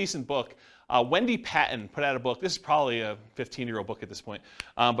a decent book. Wendy Patton put out a book. This is probably a 15-year-old book at this point.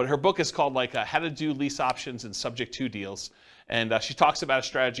 But her book is called How to Do Lease Options and Subject to Deals. And she talks about a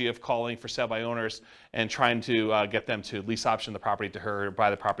strategy of calling for sale by owners and trying to get them to lease option the property to her or buy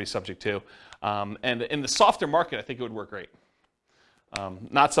the property subject to. And in the softer market, I think it would work great.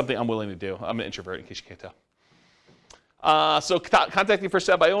 Not something I'm willing to do. I'm an introvert, in case you can't tell. So contacting for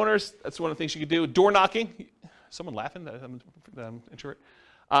sale by owners, that's one of the things you can do. Door knocking. Someone laughing that I'm an introvert?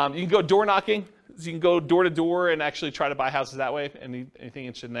 You can go door knocking. So you can go door to door and actually try to buy houses that way. Anything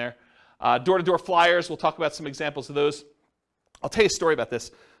interested in there? Door to door flyers. We'll talk about some examples of those. I'll tell you a story about this.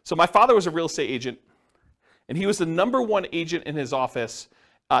 So my father was a real estate agent, and he was the #1 agent in his office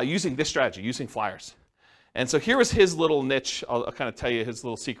using this strategy, using flyers. And so here was his little niche. I'll kind of tell you his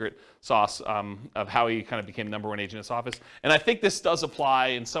little secret sauce of how he kind of became #1 agent in his office. And I think this does apply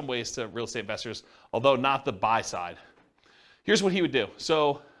in some ways to real estate investors, although not the buy side. Here's what he would do.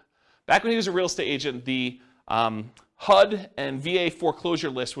 So back when he was a real estate agent, the HUD and VA foreclosure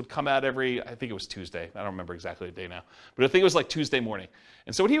list would come out every, I think it was Tuesday. I don't remember exactly the day now. But I think it was like Tuesday morning.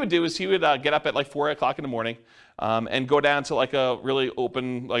 And so what he would do is he would get up at like 4 o'clock in the morning and go down to like a really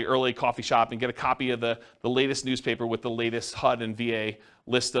open, like early coffee shop and get a copy of the latest newspaper with the latest HUD and VA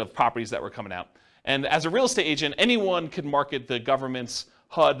list of properties that were coming out. And as a real estate agent, anyone could market the government's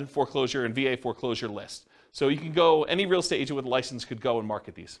HUD foreclosure and VA foreclosure list. So you can go, any real estate agent with a license could go and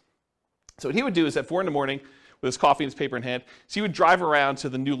market these. So what he would do is at 4 in the morning, with his coffee and his paper in hand, so he would drive around to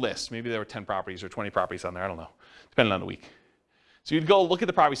the new list. Maybe there were 10 properties or 20 properties on there, I don't know, depending on the week. So you'd go look at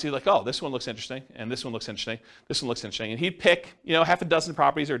the properties, see like, oh, this one looks interesting, and this one looks interesting, this one looks interesting. And he'd pick, half a dozen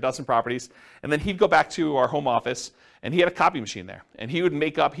properties or a dozen properties, and then he'd go back to our home office, and he had a copy machine there. And he would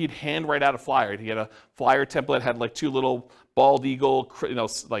he'd hand write out a flyer. He had a flyer template, had like 2 little bald eagle,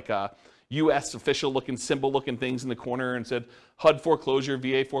 like U.S. official-looking, symbol-looking things in the corner and said, HUD foreclosure,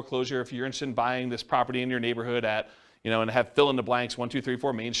 VA foreclosure, if you're interested in buying this property in your neighborhood at, and have fill in the blanks, 1, 2, 3,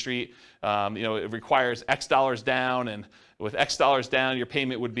 4 Main Street, it requires X dollars down and with X dollars down, your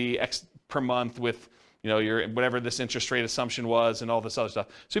payment would be X per month with your whatever this interest rate assumption was and all this other stuff.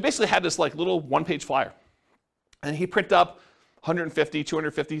 So he basically had this like little one-page flyer. And he'd print up 150,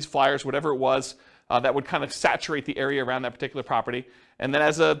 250 flyers, whatever it was, that would kind of saturate the area around that particular property. And then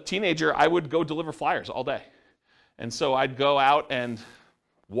as a teenager, I would go deliver flyers all day. And so I'd go out and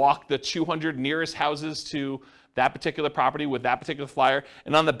walk the 200 nearest houses to that particular property with that particular flyer.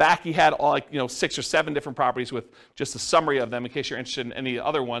 And on the back, he had all 6 or 7 different properties with just a summary of them in case you're interested in any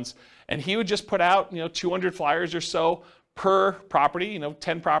other ones. And he would just put out 200 flyers or so per property,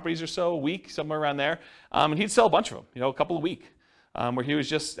 10 properties or so a week, somewhere around there. And he'd sell a bunch of them, a couple a week, where he was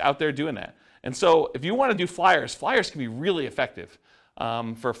just out there doing that. And so if you want to do flyers can be really effective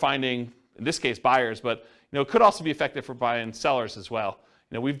for finding, in this case, buyers, but it could also be effective for buying sellers as well.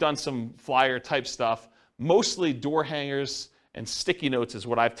 We've done some flyer type stuff. Mostly door hangers and sticky notes is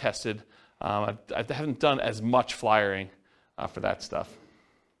what I've tested. I haven't done as much flyering for that stuff.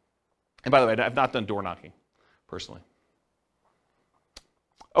 And by the way, I've not done door knocking, personally.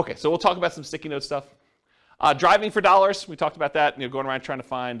 Okay, so we'll talk about some sticky note stuff. Driving for dollars, we talked about that, going around trying to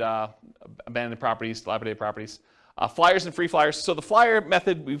find abandoned properties, dilapidated properties. Flyers and free flyers. So the flyer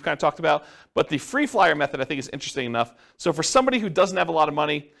method we've kind of talked about, but the free flyer method I think is interesting enough. So for somebody who doesn't have a lot of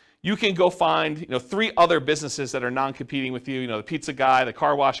money, you can go find 3 other businesses that are non-competing with you, the pizza guy, the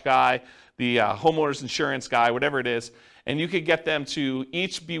car wash guy, the homeowner's insurance guy, whatever it is, and you could get them to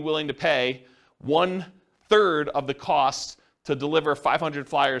each be willing to pay 1/3 of the cost to deliver 500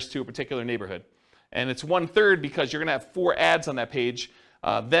 flyers to a particular neighborhood. And it's 1/3 because you're going to have 4 ads on that page,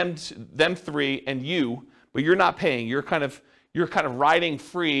 them 3 and you, but you're not paying. You're kind of riding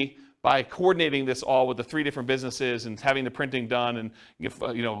free by coordinating this all with the 3 different businesses and having the printing done and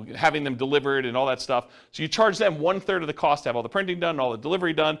having them delivered and all that stuff. So you charge them 1/3 of the cost to have all the printing done, all the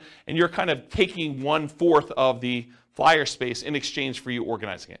delivery done, and you're kind of taking 1/4 of the flyer space in exchange for you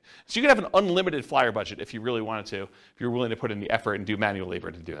organizing it. So you can have an unlimited flyer budget if you really wanted to, if you're willing to put in the effort and do manual labor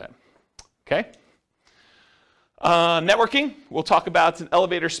to do that. Okay? Networking, we'll talk about an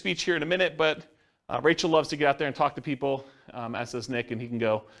elevator speech here in a minute, but Rachel loves to get out there and talk to people, as does Nick, and he can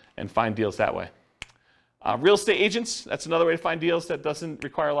go and find deals that way. Real estate agents, that's another way to find deals that doesn't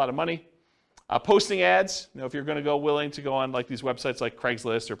require a lot of money. Posting ads, if you're going to willing to go on like these websites like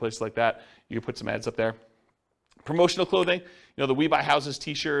Craigslist or places like that, you can put some ads up there. Promotional clothing, the We Buy Houses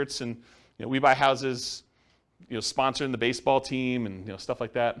t-shirts and We Buy Houses, sponsoring the baseball team and stuff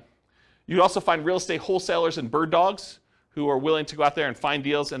like that. You can also find real estate wholesalers and bird dogs who are willing to go out there and find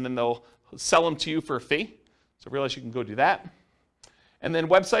deals, and then they'll sell them to you for a fee. So realize you can go do that. And then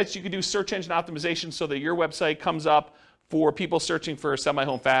websites, you can do search engine optimization so that your website comes up for people searching for Sell My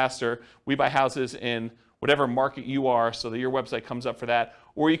Home Fast or We Buy Houses in whatever market you are, so that your website comes up for that.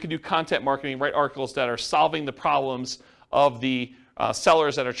 Or you can do content marketing, write articles that are solving the problems of the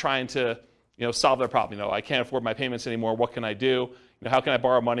sellers that are trying to solve their problem. I can't afford my payments anymore. What can I do? How can I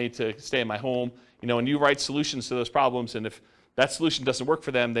borrow money to stay in my home? And you write solutions to those problems. And if that solution doesn't work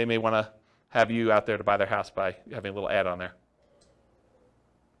for them, they may want to have you out there to buy their house by having a little ad on there.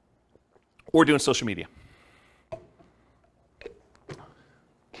 Or doing social media.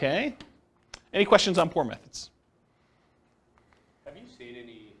 Okay. Any questions on poor methods? Have you seen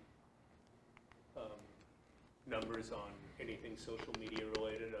any numbers on anything social media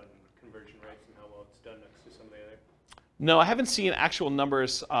related on conversion rates and how well it's done next to some of the other? No, I haven't seen actual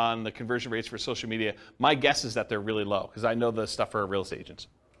numbers on the conversion rates for social media. My guess is that they're really low because I know the stuff for real estate agents.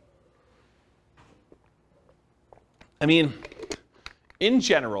 I mean, in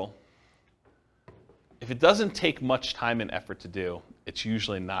general, if it doesn't take much time and effort to do, it's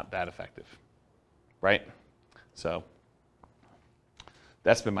usually not that effective, right? So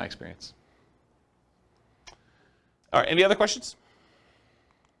that's been my experience. All right, any other questions?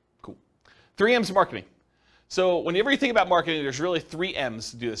 Cool. 3 M's marketing. So whenever you think about marketing, there's really 3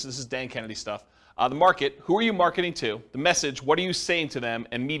 M's to do this. This is Dan Kennedy stuff. The market, who are you marketing to? The message, what are you saying to them?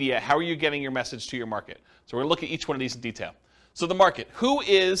 And media, how are you getting your message to your market? So we're going to look at each one of these in detail. So the market, who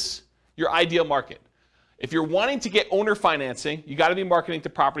is your ideal market? If you're wanting to get owner financing, you got to be marketing to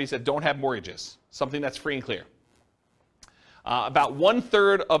properties that don't have mortgages, something that's free and clear. About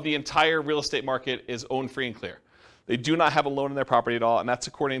 1/3 of the entire real estate market is owned free and clear. They do not have a loan in their property at all, and that's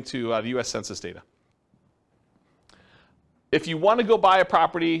according to the U.S. Census data. If you want to go buy a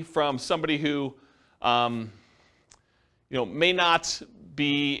property from somebody who may not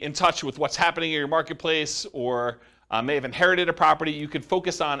be in touch with what's happening in your marketplace or may have inherited a property, you can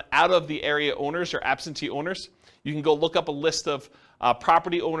focus on out-of-the-area owners or absentee owners. You can go look up a list of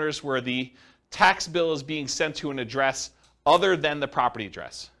property owners where the tax bill is being sent to an address other than the property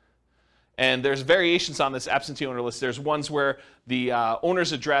address. And there's variations on this absentee owner list. There's ones where the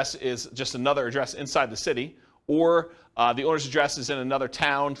owner's address is just another address inside the city, or the owner's address is in another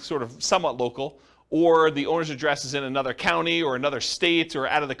town, sort of somewhat local, or the owner's address is in another county or another state or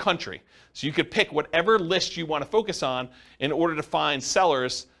out of the country. So you could pick whatever list you want to focus on in order to find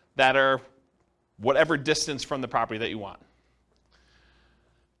sellers that are whatever distance from the property that you want.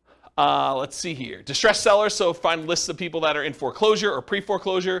 Let's see here. Distressed sellers, so find lists of people that are in foreclosure or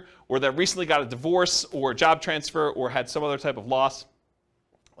pre-foreclosure, or that recently got a divorce or job transfer or had some other type of loss,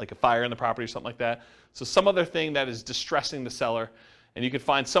 like a fire in the property or something like that. So some other thing that is distressing the seller, and you can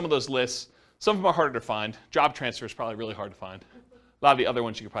find some of those lists. Some of them are harder to find. Job transfer is probably really hard to find. A lot of the other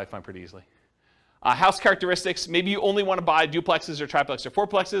ones you can probably find pretty easily. House characteristics, maybe you only want to buy duplexes or triplexes or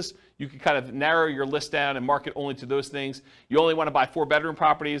fourplexes. You can kind of narrow your list down and market only to those things. You only want to buy 4-bedroom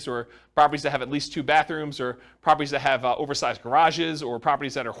properties, or properties that have at least 2 bathrooms, or properties that have oversized garages, or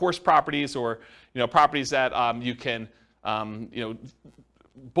properties that are horse properties, or properties that you can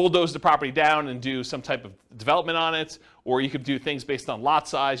bulldoze the property down and do some type of development on it, or you could do things based on lot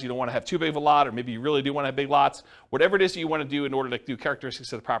size. You don't want to have too big of a lot, or maybe you really do want to have big lots. Whatever it is that you want to do in order to do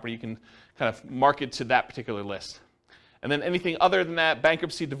characteristics of the property, you can kind of market to that particular list. And then anything other than that,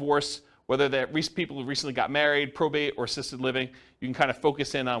 bankruptcy, divorce, whether they're people who recently got married, probate, or assisted living, you can kind of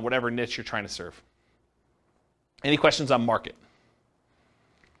focus in on whatever niche you're trying to serve. Any questions on market?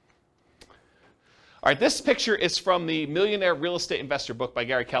 All right, this picture is from the Millionaire Real Estate Investor book by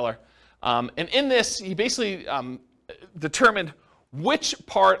Gary Keller. And in this, he basically determined which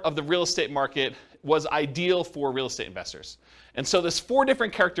part of the real estate market was ideal for real estate investors. And so there's 4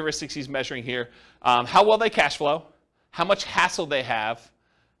 different characteristics he's measuring here. How well they cash flow, how much hassle they have,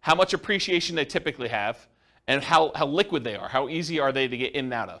 how much appreciation they typically have, and how liquid they are, how easy are they to get in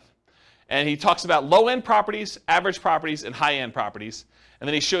and out of. And he talks about low-end properties, average properties, and high-end properties. And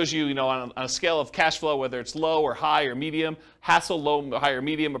then he shows you, on a scale of cash flow, whether it's low or high or medium, hassle, low, high or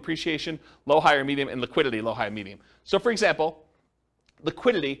medium, appreciation, low, high or medium, and liquidity, low, high, medium. So for example,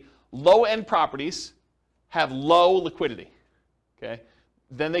 liquidity, low-end properties have low liquidity. Okay?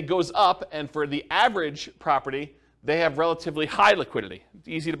 Then it goes up, and for the average property, they have relatively high liquidity. It's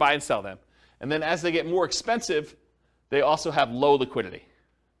easy to buy and sell them. And then as they get more expensive, they also have low liquidity.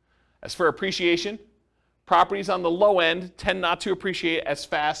 As for appreciation, properties on the low end tend not to appreciate as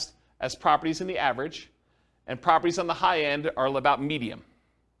fast as properties in the average, and properties on the high end are about medium.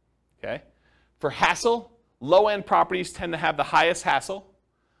 Okay? For hassle, low-end properties tend to have the highest hassle,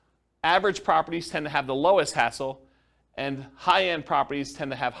 average properties tend to have the lowest hassle, and high-end properties tend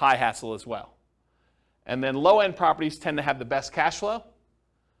to have high hassle as well. And then low-end properties tend to have the best cash flow,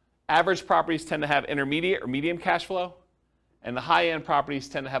 average properties tend to have intermediate or medium cash flow, and the high-end properties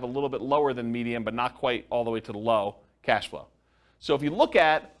tend to have a little bit lower than medium, but not quite all the way to the low cash flow. So if you look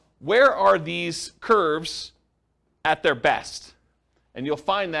at where are these curves at their best, and you'll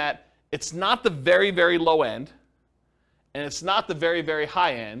find that it's not the very, very low end, and it's not the very, very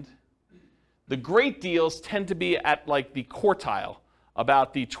high end. The great deals tend to be at like the quartile,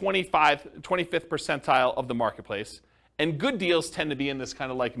 about the 25th percentile of the marketplace, and good deals tend to be in this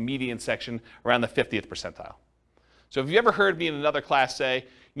kind of like median section around the 50th percentile. So if you ever heard me in another class say,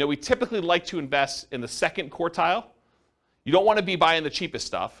 we typically like to invest in the second quartile. You don't want to be buying the cheapest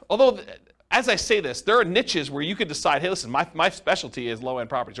stuff. Although, as I say this, there are niches where you could decide, hey, listen, my specialty is low-end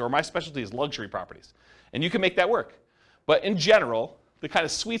properties, or my specialty is luxury properties. And you can make that work. But in general, the kind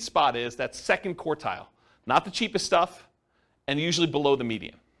of sweet spot is that second quartile. Not the cheapest stuff, and usually below the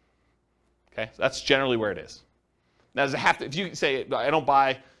median. Okay, so that's generally where it is. Now, does it have to, if you say, I don't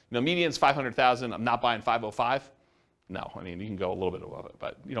buy, median's 500,000, I'm not buying 505. No, I mean, you can go a little bit above it,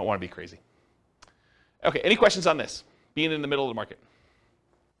 but you don't want to be crazy. Okay, any questions on this? Being in the middle of the market.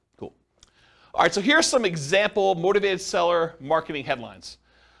 Cool. All right, so here's some example motivated seller marketing headlines.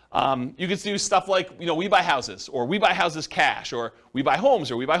 You can do stuff like, we buy houses, or we buy houses cash, or we buy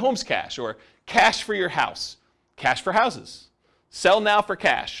homes, or we buy homes cash, or cash for your house, cash for houses. Sell now for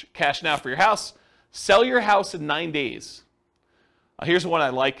cash, cash now for your house. Sell your house in 9 days. Here's one I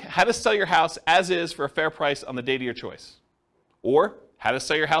like. How to sell your house as is for a fair price on the date of your choice. Or how to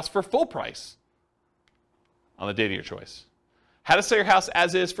sell your house for full price on the date of your choice. How to sell your house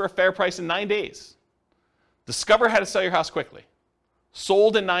as is for a fair price in 9 days. Discover how to sell your house quickly.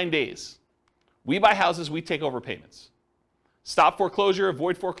 Sold in 9 days. We buy houses, we take over payments. Stop foreclosure,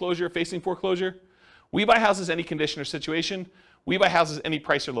 avoid foreclosure, facing foreclosure. We buy houses any condition or situation. We buy houses any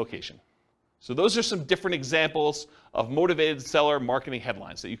price or location. So those are some different examples of motivated seller marketing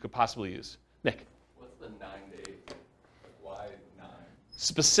headlines that you could possibly use. Nick? What's the 9 days? Like why 9?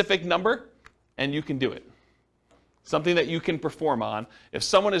 Specific number, and you can do it. something that you can perform on. If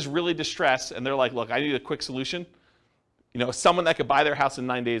someone is really distressed and they're like, look, I need a quick solution, someone that could buy their house in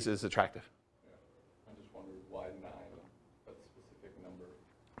 9 days is attractive. I just wondered why 9, a specific number.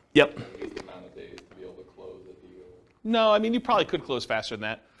 Yep. At least the amount of days to be able to close a deal. No, I mean, you probably could close faster than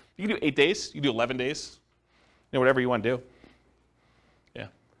that. You can do 8 days. You can do 11 days. Whatever you want to do. Yeah.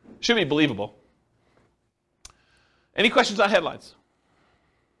 Should be believable. Any questions on headlines?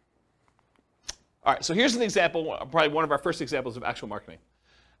 All right, so here's an example, probably one of our first examples of actual marketing.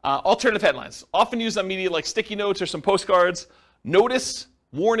 Alternative headlines, often used on media like sticky notes or some postcards. Notice,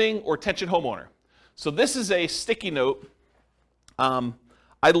 warning, or attention homeowner. So this is a sticky note.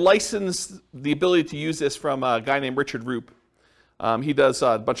 I licensed the ability to use this from a guy named Richard Roop. He does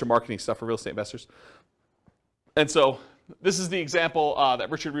a bunch of marketing stuff for real estate investors. And so this is the example that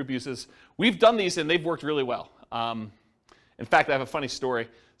Richard Roop uses. We've done these and they've worked really well. In fact, I have a funny story.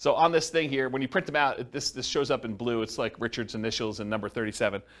 So on this thing here, when you print them out, this shows up in blue. It's like Richard's initials and number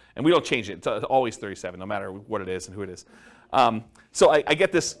 37. And we don't change it. It's always 37, no matter what it is and who it is. So I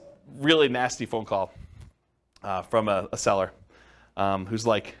get this really nasty phone call from a seller who's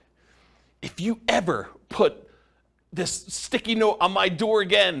like, if you ever put this sticky note on my door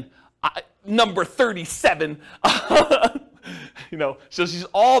again, number 37. So she's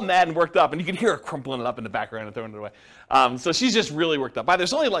all mad and worked up, and you can hear her crumpling it up in the background and throwing it away. So she's just really worked up.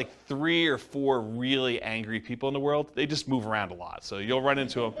 There's only like 3 or 4 really angry people in the world. They just move around a lot, so you'll run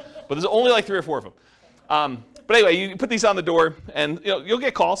into them. But there's only like 3 or 4 of them. But anyway, you put these on the door, and you'll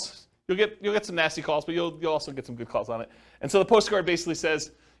get calls. You'll get some nasty calls, but you'll also get some good calls on it. And so the postcard basically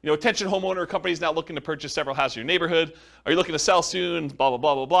says, attention homeowner, company's now looking to purchase several houses in your neighborhood. Are you looking to sell soon? Blah, blah,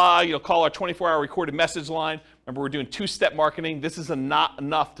 blah, blah, blah. Call our 24-hour recorded message line. Remember, we're doing 2-step marketing. This is not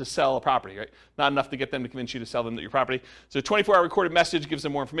enough to sell a property, right? Not enough to get them to convince you to sell them your property. So 24-hour recorded message gives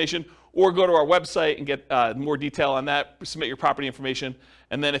them more information. Or go to our website and get more detail on that. Submit your property information.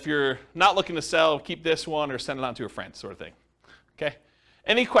 And then if you're not looking to sell, keep this one or send it on to a friend, sort of thing. Okay?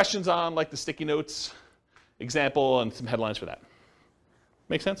 Any questions on like the sticky notes example and some headlines for that?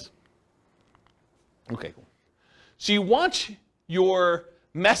 Make sense? Okay, cool. So you want your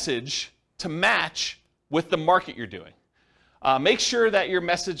message to match with the market you're doing. Make sure that your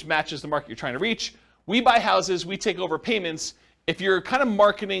message matches the market you're trying to reach. We buy houses, we take over payments. If you're kind of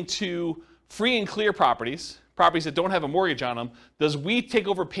marketing to free and clear properties that don't have a mortgage on them, does we take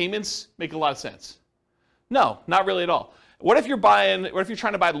over payments make a lot of sense? No, not really at all. What if you're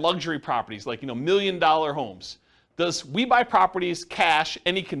trying to buy luxury properties like $1 million homes? Does we buy properties cash,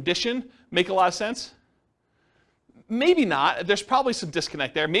 any condition, make a lot of sense? Maybe not. There's probably some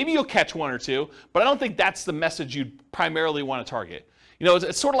disconnect there. Maybe you'll catch 1 or 2, but I don't think that's the message you'd primarily want to target.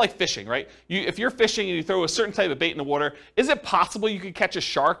 It's sort of like fishing, right? If you're fishing and you throw a certain type of bait in the water, is it possible you could catch a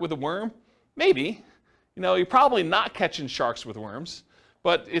shark with a worm? Maybe. You're probably not catching sharks with worms,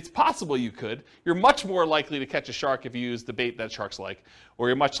 but it's possible you could. You're much more likely to catch a shark if you use the bait that sharks like, or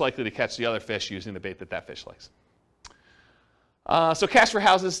you're much likely to catch the other fish using the bait that fish likes. So cash for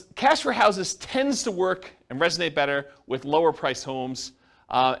houses. Cash for houses tends to work and resonate better with lower priced homes.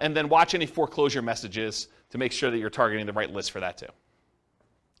 And then watch any foreclosure messages to make sure that you're targeting the right list for that too.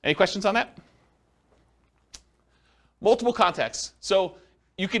 Any questions on that? Multiple contacts. So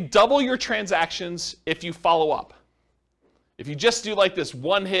you can double your transactions if you follow up. If you just do like this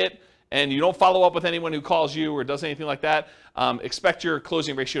one hit and you don't follow up with anyone who calls you or does anything like that, expect your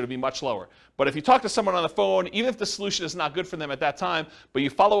closing ratio to be much lower. But if you talk to someone on the phone, even if the solution is not good for them at that time, but you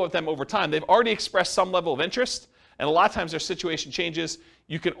follow up with them over time, they've already expressed some level of interest, and a lot of times their situation changes.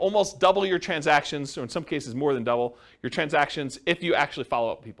 You can almost double your transactions, or in some cases more than double your transactions if you actually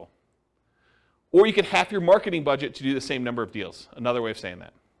follow up with people. Or you can half your marketing budget to do the same number of deals. Another way of saying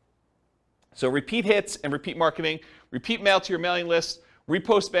that. So repeat hits and repeat marketing, repeat mail to your mailing list,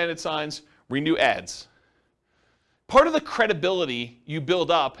 repost banded signs, renew ads. Part of the credibility you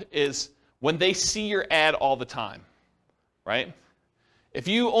build up is when they see your ad all the time, right? If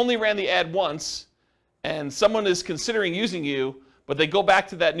you only ran the ad once and someone is considering using you, but they go back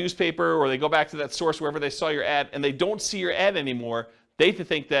to that newspaper or they go back to that source wherever they saw your ad and they don't see your ad anymore, they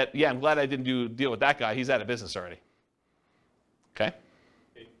think that, yeah, I'm glad I didn't deal with that guy. He's out of business already. Okay?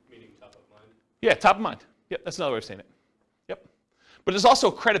 Meaning top of mind? Yeah, top of mind. Yep, that's another way of saying it. Yep. But there's also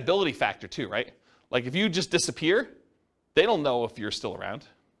a credibility factor too, right? Like if you just disappear, they don't know if you're still around.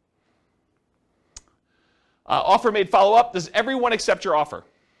 Offer made follow-up. Does everyone accept your offer?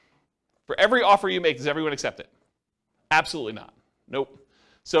 For every offer you make, does everyone accept it? Absolutely not. Nope.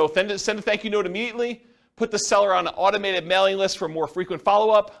 So send a thank you note immediately. Put the seller on an automated mailing list for more frequent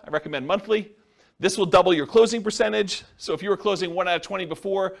follow-up. I recommend monthly. This will double your closing percentage. So if you were closing 1 out of 20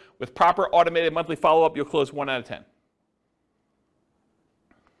 before, with proper automated monthly follow-up, you'll close 1 out of 10.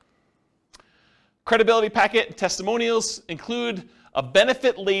 Credibility packet and testimonials include a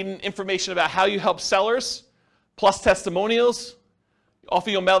benefit-laden information about how you help sellers, plus testimonials.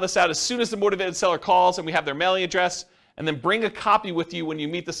 Often you'll mail this out as soon as the motivated seller calls and we have their mailing address, and then bring a copy with you when you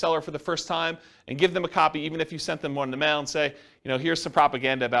meet the seller for the first time and give them a copy even if you sent them one in the mail and say, here's some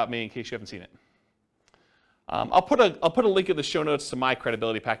propaganda about me in case you haven't seen it. I'll put a link in the show notes to my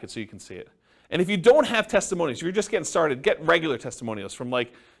credibility packet so you can see it. And if you don't have testimonials, if you're just getting started, get regular testimonials from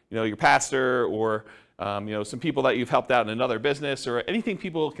your pastor or some people that you've helped out in another business or anything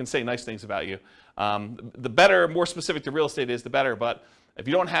people can say nice things about you. The better, more specific to real estate is, the better. But if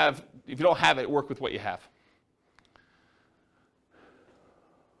you don't have it, work with what you have.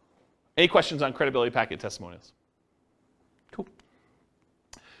 Any questions on credibility packet testimonials? Cool.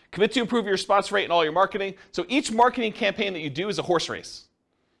 Commit to improve your response rate in all your marketing. So each marketing campaign that you do is a horse race.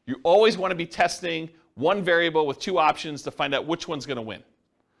 You always want to be testing one variable with 2 options to find out which one's going to win. It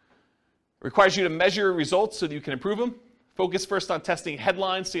requires you to measure results so that you can improve them. Focus first on testing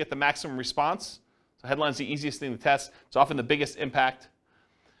headlines to get the maximum response. So headlines are the easiest thing to test. It's often the biggest impact.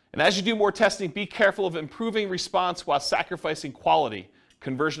 And as you do more testing, be careful of improving response while sacrificing quality,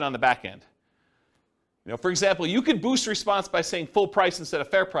 conversion on the back end. For example, you could boost response by saying full price instead of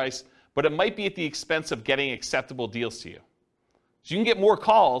fair price, but it might be at the expense of getting acceptable deals to you. So you can get more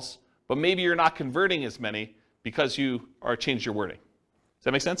calls, but maybe you're not converting as many because you changed your wording. Does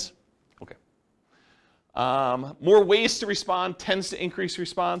that make sense? Okay. More ways to respond tends to increase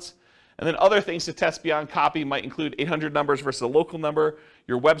response. And then other things to test beyond copy might include 800 numbers versus a local number,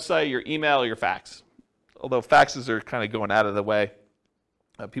 your website, your email, or your fax. Although faxes are kind of going out of the way,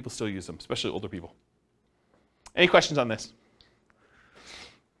 people still use them, especially older people. Any questions on this?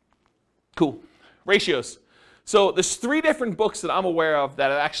 Cool. Ratios. So there's 3 different books that I'm aware of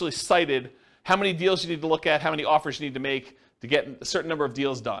that have actually cited how many deals you need to look at, how many offers you need to make to get a certain number of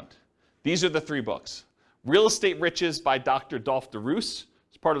deals done. These are the 3 books. Real Estate Riches by Dr. Dolph DeRoos.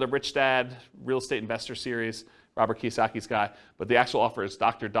 It's part of the Rich Dad Real Estate Investor series, Robert Kiyosaki's guy. But the actual author is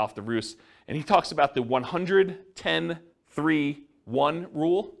Dr. Dolph DeRoos. And he talks about the 100-10-3-1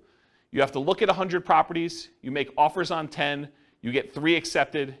 rule. You have to look at 100 properties, you make offers on 10, you get 3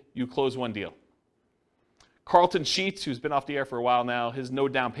 accepted, you close 1 deal. Carlton Sheets, who's been off the air for a while now, his no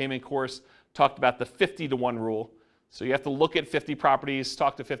down payment course talked about the 50-to-1 rule. So you have to look at 50 properties,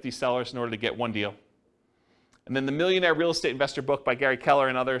 talk to 50 sellers in order to get 1 deal. And then the Millionaire Real Estate Investor book by Gary Keller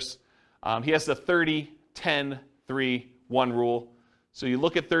and others, he has the 30-10-3-1 rule. So you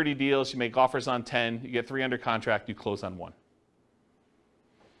look at 30 deals, you make offers on 10, you get 3 under contract, you close on 1.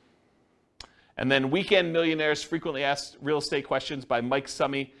 And then Weekend Millionaires, Frequently Asked Real Estate Questions by Mike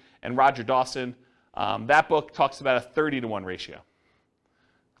Summey and Roger Dawson. That book talks about a 30-to-1 ratio.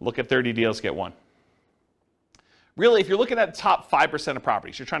 Look at 30 deals, get 1. Really, if you're looking at the top 5% of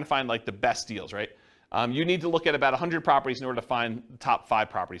properties, you're trying to find the best deals, right? You need to look at about 100 properties in order to find the top 5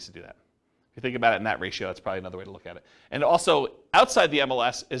 properties to do that. If you think about it in that ratio, that's probably another way to look at it. And also, outside the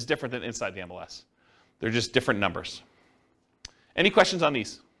MLS is different than inside the MLS. They're just different numbers. Any questions on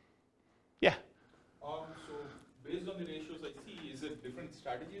these? Yeah. So based on the ratios I see, is it different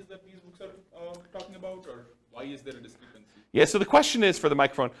strategies that these books are talking about, or why is there a discrepancy? Yeah, so the question is, for the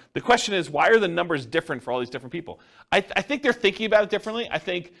microphone, the question is, why are the numbers different for all these different people? I think they're thinking about it differently. I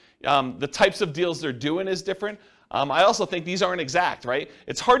think the types of deals they're doing is different. I also think these aren't exact, right?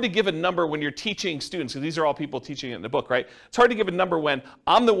 It's hard to give a number when you're teaching students, because these are all people teaching it in the book, right? It's hard to give a number when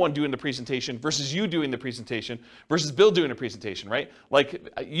I'm the one doing the presentation versus you doing the presentation versus Bill doing the presentation, right?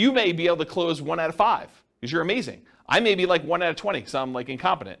 You may be able to close 1 out of 5 because you're amazing. I may be 1 out of 20 because I'm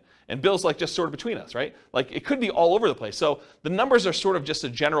incompetent. And Bill's just sort of between us, right? It could be all over the place. So the numbers are sort of just a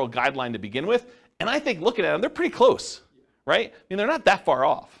general guideline to begin with. And I think looking at them, they're pretty close, right? They're not that far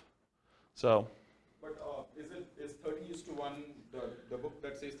off. So. But is 30:1, the book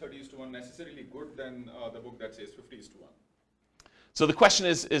that says 30:1 necessarily good than the book that says 50:1? So the question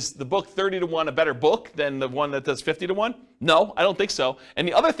is the book 30-to-1 a better book than the one that does 50-to-1? No, I don't think so. And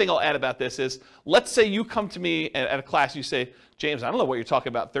the other thing I'll add about this is, let's say you come to me at a class, you say, James, I don't know what you're talking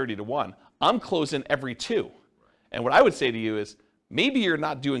about 30-to-1. I'm closing every 2. And what I would say to you is, maybe you're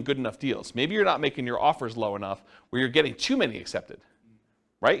not doing good enough deals. Maybe you're not making your offers low enough where you're getting too many accepted,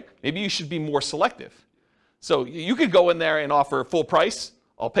 right? Maybe you should be more selective. So you could go in there and offer full price.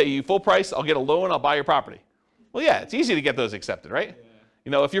 I'll pay you full price. I'll get a loan. I'll buy your property. Well, yeah, it's easy to get those accepted, right?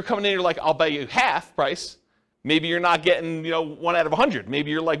 Yeah. If you're coming in, you're like, I'll pay you half price. Maybe you're not getting, 1 out of 100.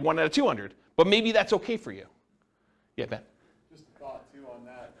 Maybe you're 1 out of 200. But maybe that's okay for you. Yeah, Ben. Just a thought too on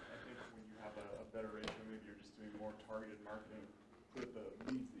that. I think when you have a better ratio. Maybe you're just doing more targeted marketing so that the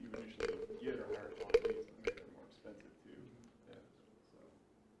leads that you initially get are higher quality leads and they're more expensive too. Yeah. So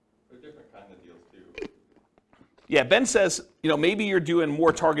they're different kind of deals too. Yeah, Ben says, maybe you're doing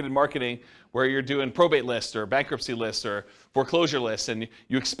more targeted marketing where you're doing probate lists or bankruptcy lists or foreclosure lists, and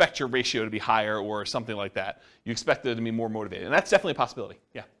you expect your ratio to be higher or something like that. You expect it to be more motivated, and that's definitely a possibility.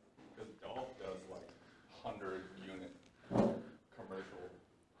 Yeah. Because Dolph does like 100-unit commercial,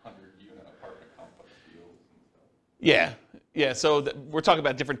 100-unit apartment complex deals and stuff. Yeah. So we're talking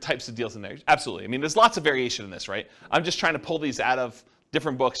about different types of deals in there. Absolutely. I mean, there's lots of variation in this, right? I'm just trying to pull these out of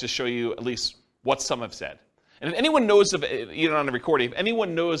different books to show you at least what some have said. And if anyone knows of, even on the recording, if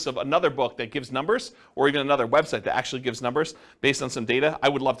anyone knows of another book that gives numbers, or even another website that actually gives numbers based on some data, I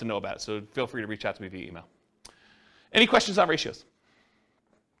would love to know about it. So feel free to reach out to me via email. Any questions on ratios?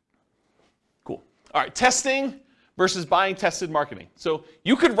 Cool. All right, testing versus buying tested marketing. So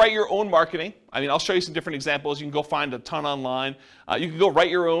you could write your own marketing. I mean, I'll show you some different examples. You can go find a ton online. You can go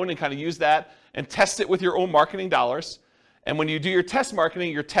write your own and kind of use that and test it with your own marketing dollars. And when you do your test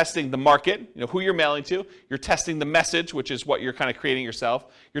marketing, you're testing the market, who you're mailing to. You're testing the message, which is what you're kind of creating yourself.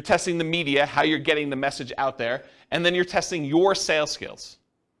 You're testing the media, how you're getting the message out there. And then you're testing your sales skills.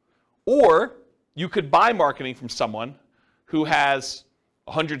 Or you could buy marketing from someone who has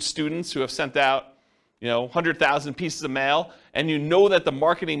 100 students who have sent out 100,000 pieces of mail, and you know that the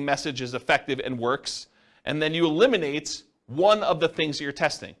marketing message is effective and works, and then you eliminate one of the things that you're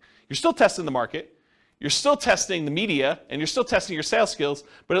testing. You're still testing the market. You're still testing the media, and you're still testing your sales skills,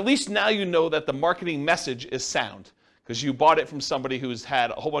 but at least now you know that the marketing message is sound because you bought it from somebody who's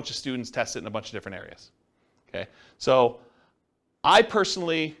had a whole bunch of students test it in a bunch of different areas. Okay, so I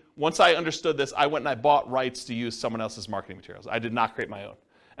personally, once I understood this, I went and I bought rights to use someone else's marketing materials. I did not create my own.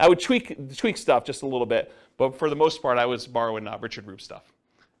 I would tweak stuff just a little bit, but for the most part, I was borrowing Richard Roop stuff.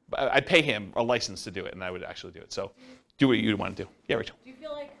 I'd pay him a license to do it, and I would actually do it. So do what you want to do. Yeah, Rachel. Do you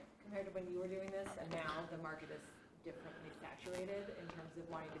feel like, compared to when you were doing this, and now the market is differently saturated in terms of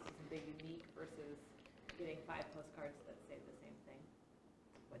wanting to see something unique versus getting 5 postcards that say the same thing?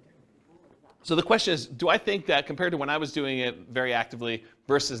 What different people is that? So the question is, do I think that compared to when I was doing it very actively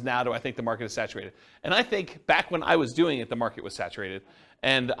versus now, do I think the market is saturated? And I think back when I was doing it, the market was saturated.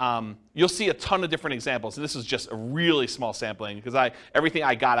 And you'll see a ton of different examples. And this is just a really small sampling because everything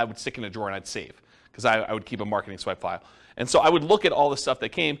I got, I would stick in a drawer and I'd save because I would keep a marketing swipe file. And so I would look at all the stuff that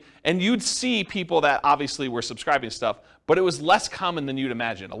came, and you'd see people that obviously were subscribing to stuff, but it was less common than you'd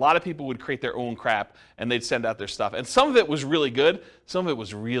imagine. A lot of people would create their own crap, and they'd send out their stuff. And some of it was really good, some of it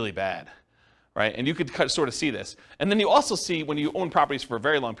was really bad, right? And you could sort of see this. And then you also see, when you own properties for a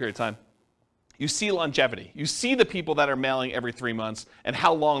very long period of time, you see longevity. You see the people that are mailing every 3 months and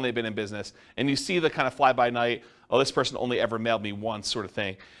how long they've been in business. And you see the kind of fly-by-night, oh, this person only ever mailed me once sort of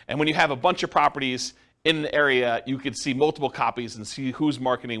thing. And when you have a bunch of properties in the area, you could see multiple copies and see who's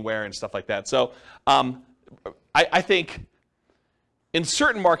marketing where and stuff like that. So I think in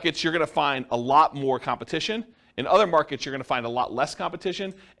certain markets, you're going to find a lot more competition. In other markets, you're going to find a lot less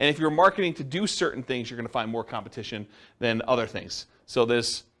competition. And if you're marketing to do certain things, you're going to find more competition than other things. So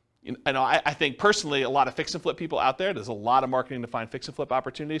there's, I think personally, a lot of fix and flip people out there. There's a lot of marketing to find fix and flip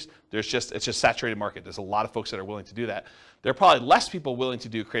opportunities. It's just saturated market. There's a lot of folks that are willing to do that. There are probably less people willing to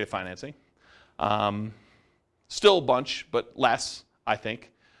do creative financing. Still a bunch, but less, I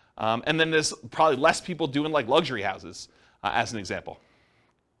think. And then there's probably less people doing like luxury houses, as an example.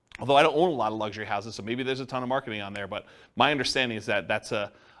 Although I don't own a lot of luxury houses, so maybe there's a ton of marketing on there, but my understanding is that that's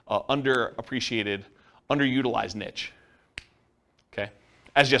a underappreciated, underutilized niche. Okay?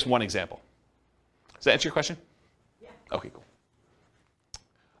 As just one example. Does that answer your question? Yeah. Okay, cool.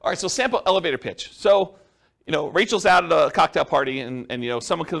 All right, so sample elevator pitch. So, Rachel's out at a cocktail party, and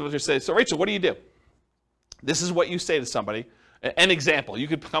someone comes up and say, so Rachel, what do you do? This is what you say to somebody. An example. You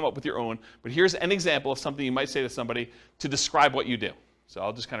could come up with your own, but here's an example of something you might say to somebody to describe what you do. So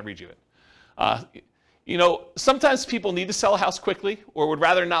I'll just kind of read you it. Sometimes people need to sell a house quickly or would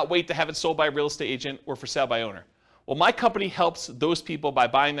rather not wait to have it sold by a real estate agent or for sale by owner. Well, my company helps those people by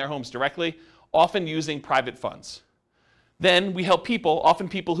buying their homes directly, often using private funds. Then we help people, often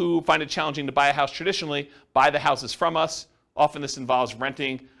people who find it challenging to buy a house traditionally, buy the houses from us. Often this involves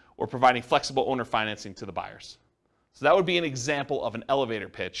renting or providing flexible owner financing to the buyers. So that would be an example of an elevator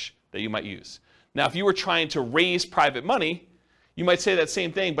pitch that you might use. Now, if you were trying to raise private money, you might say that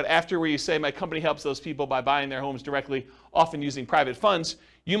same thing, but after where you say my company helps those people by buying their homes directly, often using private funds,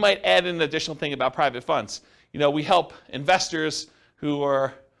 you might add in an additional thing about private funds. We help investors who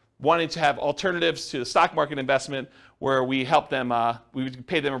are wanting to have alternatives to the stock market investment where we help them, we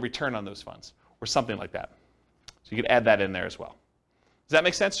pay them a return on those funds or something like that. So you could add that in there as well. Does that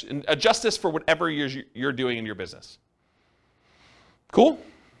make sense? And adjust this for whatever you're doing in your business. Cool?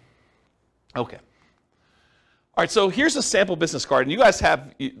 Okay. All right, so here's a sample business card, and you guys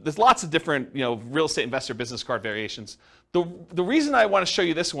there's lots of different, real estate investor business card variations. The reason I want to show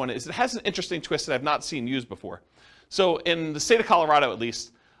you this one is it has an interesting twist that I've not seen used before. So in the state of Colorado, at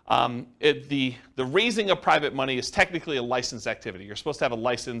least, the raising of private money is technically a licensed activity. You're supposed to have a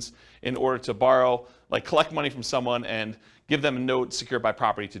license in order to borrow, like collect money from someone and give them a note secured by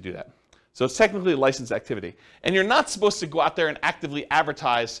property to do that. So it's technically a licensed activity. And you're not supposed to go out there and actively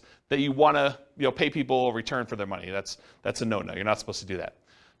advertise that you want to pay people a return for their money. That's a no-no. You're not supposed to do that.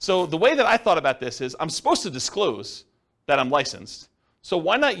 So the way that I thought about this is I'm supposed to disclose that I'm licensed. So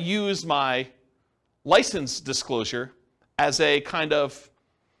why not use my license disclosure as a kind of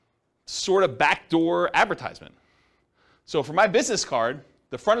sort of backdoor advertisement? So for my business card,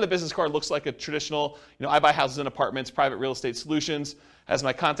 the front of the business card looks like a traditional, I buy houses and apartments, private real estate solutions, has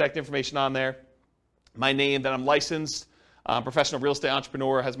my contact information on there, my name, that I'm licensed, professional real estate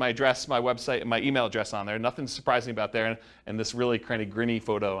entrepreneur, has my address, my website, and my email address on there. Nothing surprising about there, and this really kind of grinny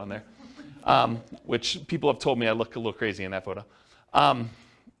photo on there, which people have told me I look a little crazy in that photo,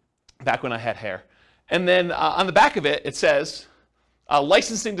 back when I had hair. And then on the back of it, it says,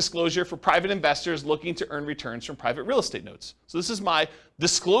 licensing disclosure for private investors looking to earn returns from private real estate notes. So this is my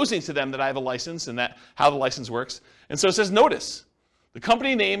disclosing to them that I have a license and how the license works. And so it says, notice, the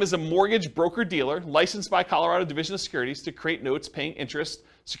company name is a mortgage broker-dealer licensed by Colorado Division of Securities to create notes paying interest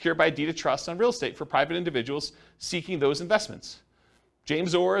secured by a deed of trust on real estate for private individuals seeking those investments.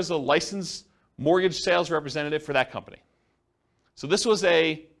 James Orr is a licensed mortgage sales representative for that company. So this was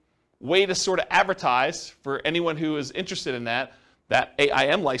a way to sort of advertise for anyone who is interested in that I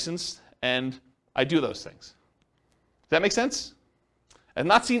am licensed and I do those things. Does that make sense? I've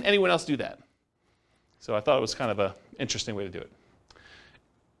not seen anyone else do that. So I thought it was kind of an interesting way to do it.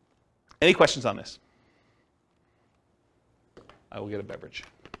 Any questions on this? I will get a beverage.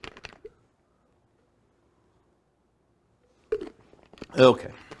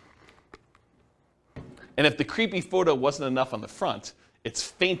 Okay. And if the creepy photo wasn't enough on the front, it's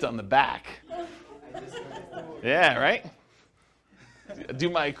faint on the back. Yeah, right?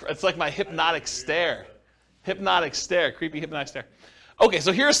 It's like my hypnotic stare. Hypnotic stare, creepy hypnotic stare. Okay,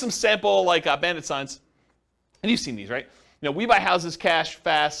 so here are some sample bandit signs. And you've seen these, right? We buy houses cash,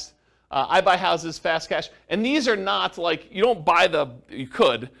 fast. I buy houses, fast cash. And these are not you don't buy you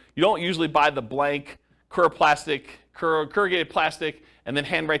don't usually buy the blank corrugated plastic and then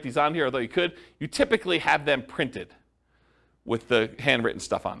handwrite these on here, although you could. You typically have them printed with the handwritten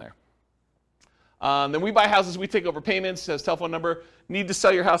stuff on there. Then we buy houses, we take over payments, says telephone number. Need to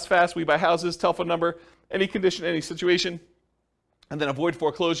sell your house fast, we buy houses, telephone number, any condition, any situation. And then avoid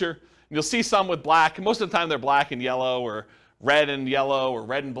foreclosure. And you'll see some with black. Most of the time they're black and yellow or red and yellow or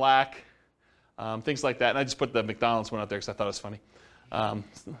red and black, things like that. And I just put the McDonald's one out there because I thought it was funny.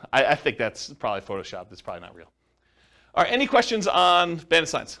 I think that's probably Photoshop. That's probably not real. All right, any questions on bandit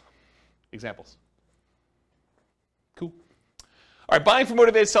signs? Examples? Cool. All right, buying for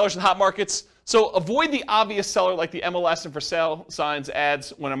motivated sellers in hot markets. So avoid the obvious seller like the MLS and for sale signs ads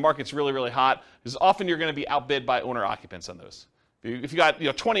when a market's really, really hot, because often you're going to be outbid by owner occupants on those. If you got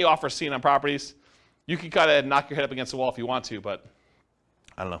 20 offers seen on properties, you can kind of knock your head up against the wall if you want to, but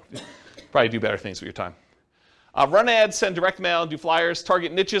I don't know. Probably do better things with your time. Run ads, send direct mail, do flyers,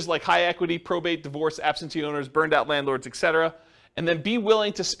 target niches like high equity, probate, divorce, absentee owners, burned out landlords, etc. And then be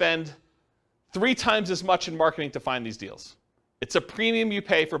willing to spend 3 times as much in marketing to find these deals. It's a premium you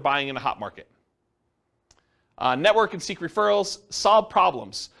pay for buying in a hot market. Network and seek referrals, solve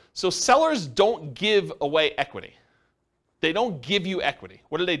problems. So sellers don't give away equity. They don't give you equity.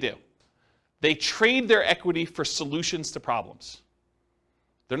 What do? They trade their equity for solutions to problems.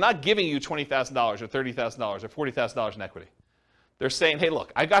 They're not giving you $20,000 or $30,000 or $40,000 in equity. They're saying, hey,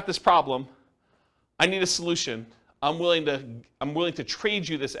 look, I got this problem. I need a solution. I'm willing to trade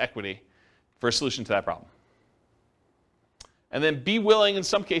you this equity for a solution to that problem. And then be willing, in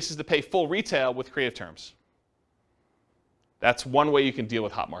some cases, to pay full retail with creative terms. That's one way you can deal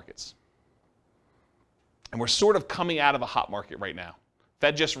with hot markets. And we're sort of coming out of a hot market right now.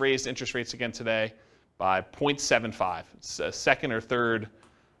 Fed just raised interest rates again today by 0.75. It's a second or third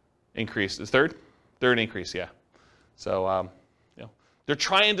increase. Is third? Third increase, yeah. So, they're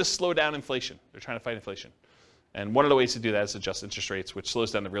trying to slow down inflation. They're trying to fight inflation. And one of the ways to do that is adjust interest rates, which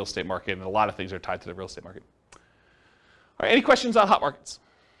slows down the real estate market, and a lot of things are tied to the real estate market. All right, any questions on hot markets?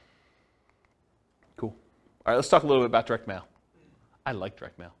 Cool. All right, let's talk a little bit about direct mail. I like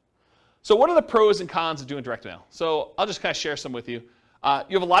direct mail. So what are the pros and cons of doing direct mail? So I'll just kind of share some with you.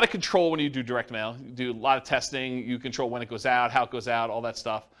 You have a lot of control when you do direct mail. You do a lot of testing. You control when it goes out, how it goes out, all that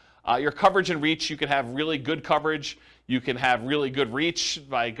stuff. Your coverage and reach, you can have really good coverage. You can have really good reach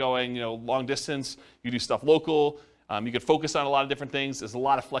by going, long distance. You do stuff local. You can focus on a lot of different things. There's a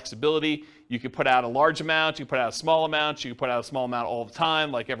lot of flexibility. You can put out a large amount. You can put out a small amount. You can put out a small amount all the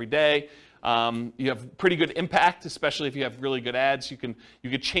time, like every day. You have pretty good impact, especially if you have really good ads. You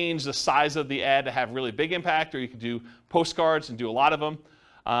could change the size of the ad to have really big impact, or you could do postcards and do a lot of them.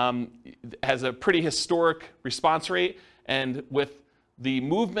 It has a pretty historic response rate, and with the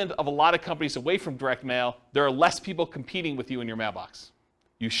movement of a lot of companies away from direct mail, there are less people competing with you in your mailbox.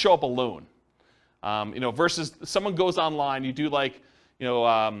 You show up alone. Versus someone goes online, you do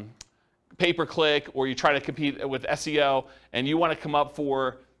pay-per-click, or you try to compete with SEO, and you want to come up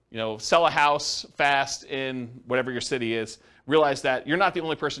for, sell a house fast in whatever your city is. Realize that you're not the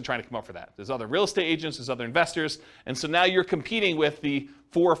only person trying to come up for that. There's other real estate agents, there's other investors, and so now you're competing with the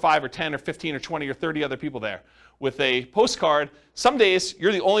 4 or 5 or 10 or 15 or 20 or 30 other people there. With a postcard, some days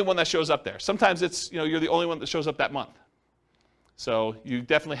you're the only one that shows up there. Sometimes it's, you're the only one that shows up that month. So you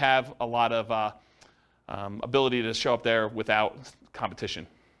definitely have a lot of ability to show up there without competition.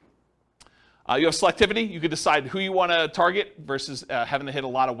 You have selectivity. You can decide who you want to target versus having to hit a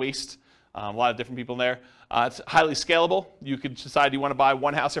lot of waste, a lot of different people in there. It's highly scalable. You could decide you want to buy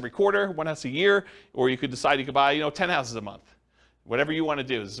one house every quarter, one house a year, or you could decide you could buy 10 houses a month. Whatever you want to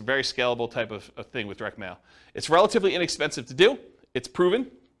do. It's a very scalable type of thing with direct mail. It's relatively inexpensive to do. It's proven.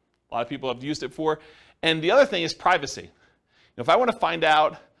 A lot of people have used it before. And the other thing is privacy. If I want to find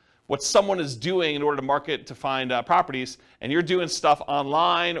out what someone is doing in order to market to find properties, and you're doing stuff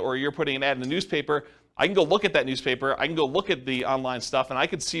online or you're putting an ad in the newspaper, I can go look at that newspaper, I can go look at the online stuff, and I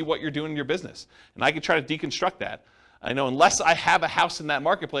can see what you're doing in your business. And I can try to deconstruct that. I know unless I have a house in that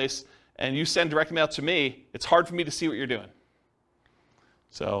marketplace and you send direct mail to me, it's hard for me to see what you're doing.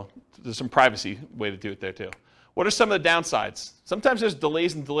 So there's some privacy way to do it there too. What are some of the downsides? Sometimes there's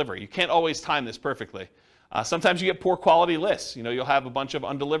delays in delivery. You can't always time this perfectly. Sometimes you get poor quality lists. You'll have a bunch of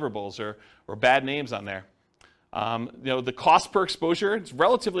undeliverables or bad names on there. The cost per exposure, it's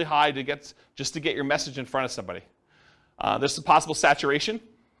relatively high to get your message in front of somebody. There's some possible saturation.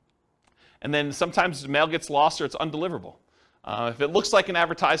 And then sometimes the mail gets lost or it's undeliverable. If it looks like an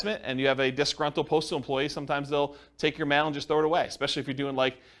advertisement and you have a disgruntled postal employee, sometimes they'll take your mail and just throw it away, especially if you're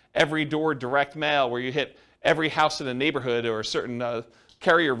doing every door direct mail where you hit every house in a neighborhood or a certain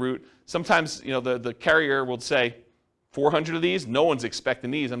carrier route. Sometimes the carrier will say, 400 of these, no one's expecting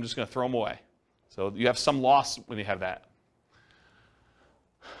these, I'm just going to throw them away. So you have some loss when you have that.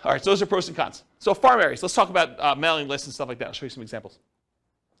 All right, so those are pros and cons. So farm areas, let's talk about mailing lists and stuff like that. I'll show you some examples.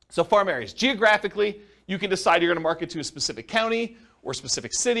 So farm areas, geographically, you can decide you're going to market to a specific county or a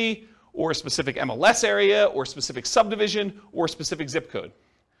specific city or a specific MLS area or a specific subdivision or a specific zip code.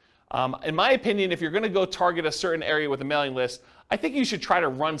 In my opinion, if you're going to go target a certain area with a mailing list, I think you should try to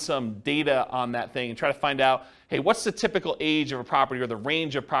run some data on that thing and try to find out, hey, what's the typical age of a property or the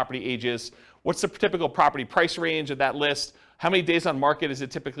range of property ages? What's the typical property price range of that list? How many days on market is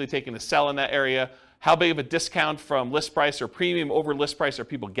it typically taking to sell in that area? How big of a discount from list price or premium over list price are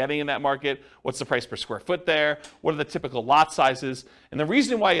people getting in that market? What's the price per square foot there? What are the typical lot sizes? And the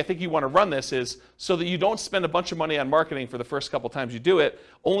reason why I think you want to run this is so that you don't spend a bunch of money on marketing for the first couple times you do it,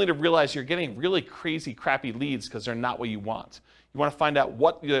 only to realize you're getting really crazy, crappy leads because they're not what you want. You want to find out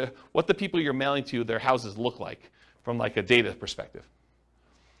what the people you're mailing to, their houses look like from a data perspective.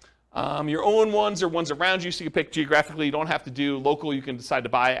 Your own ones or ones around you, so you can pick geographically. You don't have to do local. You can decide to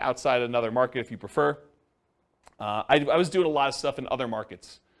buy outside another market if you prefer. I was doing a lot of stuff in other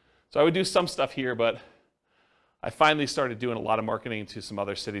markets. So I would do some stuff here, but I finally started doing a lot of marketing to some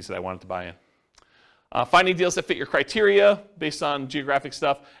other cities that I wanted to buy in. Finding deals that fit your criteria based on geographic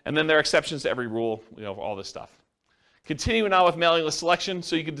stuff, and then there are exceptions to every rule, all this stuff. Continuing on with mailing list selection,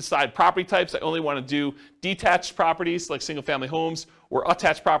 so you can decide property types. I only want to do detached properties like single-family homes or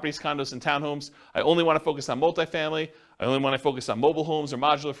attached properties, condos and townhomes. I only want to focus on multifamily. I only want to focus on mobile homes or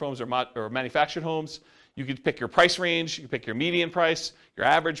modular homes or manufactured homes. You can pick your price range. You can pick your median price, your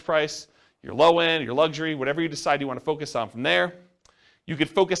average price, your low end, your luxury, whatever you decide you want to focus on from there. You could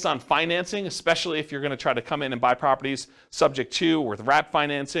focus on financing, especially if you're going to try to come in and buy properties subject to or with wrap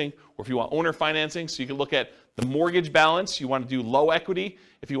financing, or if you want owner financing. So you can look at the mortgage balance. You want to do low equity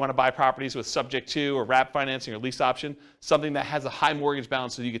if you want to buy properties with subject to or wrap financing or lease option, something that has a high mortgage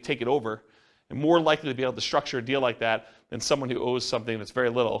balance so you could take it over, and more likely to be able to structure a deal like that than someone who owes something that's very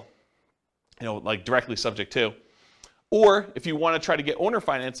little, directly subject to. Or if you want to try to get owner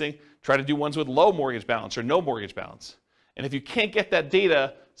financing, try to do ones with low mortgage balance or no mortgage balance. And if you can't get that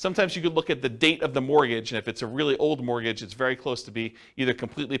data Sometimes you could look at the date of the mortgage, and if it's a really old mortgage, it's very close to be either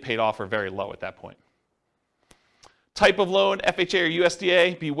completely paid off or very low at that point. Type of loan, FHA or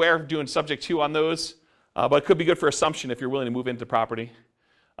USDA, beware of doing subject to on those, but it could be good for assumption if you're willing to move into property.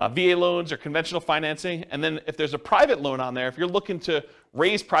 VA loans or conventional financing, and then if there's a private loan on there, if you're looking to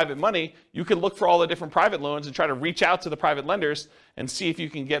raise private money, you can look for all the different private loans and try to reach out to the private lenders and see if you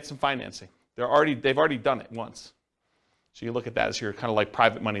can get some financing. They've already done it once. So you look at that as your kind of like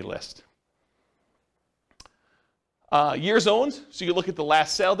private money list. Years owned, so you look at the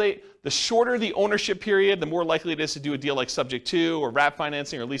last sale date. The shorter the ownership period, the more likely it is to do a deal like subject to or wrap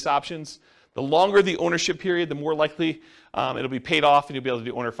financing or lease options. The longer the ownership period, the more likely it'll be paid off and you'll be able to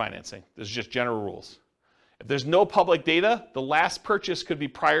do owner financing. There's just general rules. If there's no public data, the last purchase could be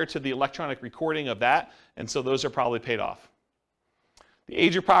prior to the electronic recording of that, and so those are probably paid off. The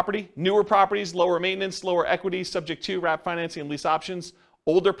age of property, newer properties, lower maintenance, lower equity, subject to wrap financing and lease options.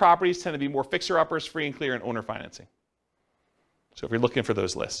 Older properties tend to be more fixer-uppers, free and clear, and owner financing. So if you're looking for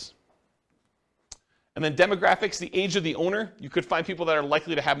those lists. And then demographics, the age of the owner. You could find people that are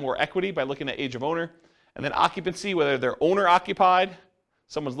likely to have more equity by looking at age of owner. And then occupancy, whether they're owner occupied,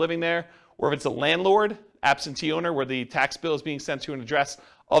 someone's living there, or if it's a landlord, absentee owner, where the tax bill is being sent to an address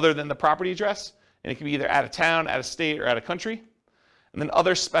other than the property address. And it can be either out of town, out of state, or out of country. And then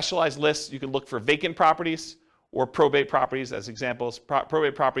other specialized lists, you can look for vacant properties or probate properties as examples.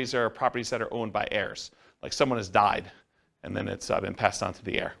 Probate properties are properties that are owned by heirs, like someone has died and then it's been passed on to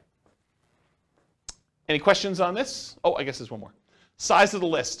the heir. Any questions on this? Oh, I guess there's one more. Size of the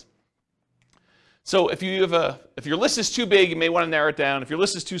list. So if your list is too big, you may want to narrow it down. If your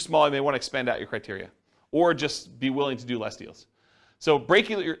list is too small, you may want to expand out your criteria or just be willing to do less deals. So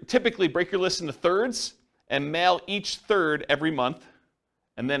typically break your list into thirds and mail each third every month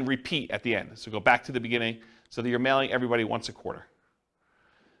and then repeat at the end. So go back to the beginning so that you're mailing everybody once a quarter.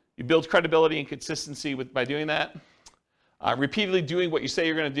 You build credibility and consistency by doing that. Repeatedly doing what you say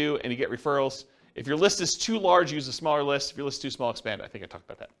you're going to do, and you get referrals. If your list is too large, use a smaller list. If your list is too small, expand it. I think I talked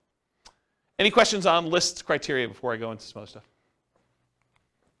about that. Any questions on list criteria before I go into some other stuff?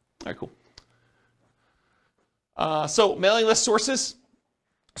 All right, cool. So mailing list sources.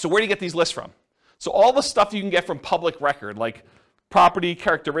 So where do you get these lists from? So all the stuff you can get from public record, like property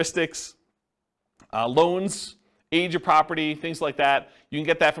characteristics, loans, age of property, things like that. You can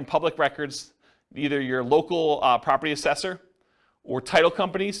get that from public records, either your local property assessor or title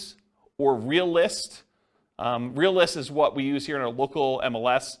companies or RealList. RealList is what we use here in our local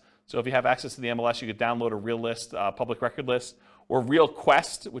MLS. So if you have access to the MLS, you could download a RealList public record list, or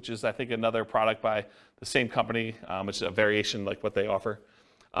RealQuest, which is, I think, another product by the same company, which is a variation like what they offer.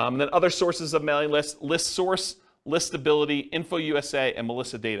 And then other sources of mailing lists: ListSource, Listability, InfoUSA, and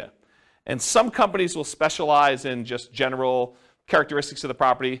Melissa Data. And some companies will specialize in just general characteristics of the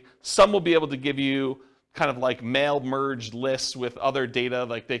property. Some will be able to give you kind of like mail merged lists with other data,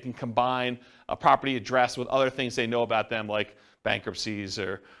 like they can combine a property address with other things they know about them, like bankruptcies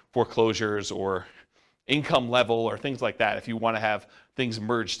or foreclosures or income level or things like that, if you want to have things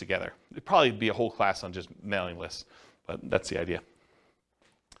merged together. It'd probably be a whole class on just mailing lists, but that's the idea.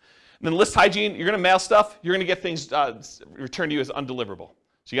 And then list hygiene, you're going to mail stuff, you're going to get things returned to you as undeliverable.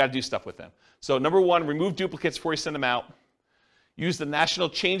 So you got to do stuff with them. So number one, remove duplicates before you send them out. Use the National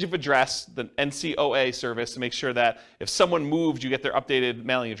Change of Address, the NCOA service, to make sure that if someone moved, you get their updated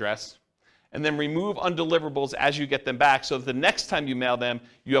mailing address. And then remove undeliverables as you get them back so that the next time you mail them,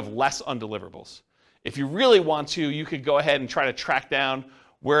 you have less undeliverables. If you really want to, you could go ahead and try to track down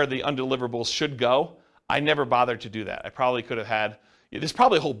where the undeliverables should go. I never bothered to do that. I probably could have had, there's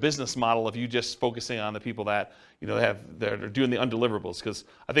probably a whole business model of you just focusing on the people that that are doing the undeliverables, because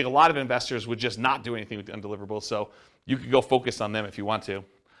I think a lot of investors would just not do anything with the undeliverables, so you could go focus on them if you want to.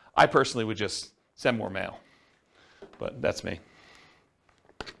 I personally would just send more mail, but that's me.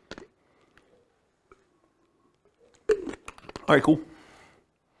 All right, cool.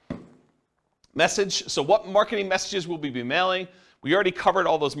 Message. So what marketing messages will we be mailing? We already covered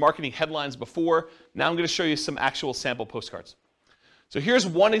all those marketing headlines before. Now I'm going to show you some actual sample postcards. So here's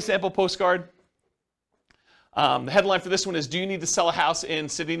one example postcard. The headline for this one is, do you need to sell a house in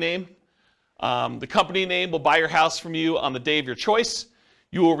city name? The company name will buy your house from you on the day of your choice.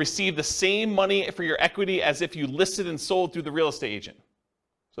 You will receive the same money for your equity as if you listed and sold through the real estate agent.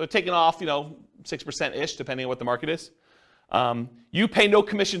 So they're taking off, 6%-ish, depending on what the market is. You pay no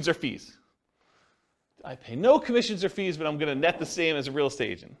commissions or fees. I pay no commissions or fees, but I'm going to net the same as a real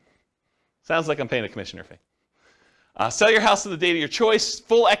estate agent. Sounds like I'm paying a commission or fee. Sell your house on the date of your choice,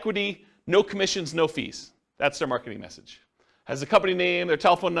 full equity, no commissions, no fees. That's their marketing message. Has the company name, their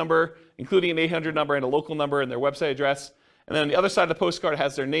telephone number, including an 800 number and a local number and their website address. And then on the other side of the postcard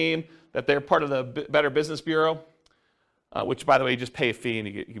has their name, that they're part of the Better Business Bureau, which, by the way, you just pay a fee and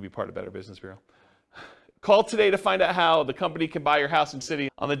you can be part of Better Business Bureau. Call today to find out how the company can buy your house and city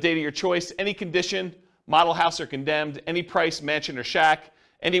on the date of your choice. Any condition, model house or condemned, any price, mansion or shack,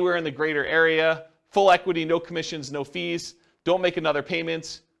 anywhere in the greater area, full equity, no commissions, no fees. Don't make another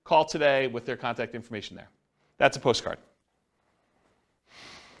payment. Call today with their contact information there. That's a postcard.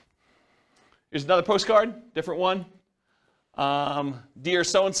 Here's another postcard, different one. Dear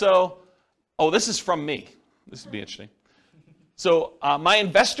so-and-so. Oh, this is from me. This would be interesting. So my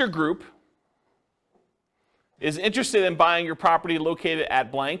investor group is interested in buying your property located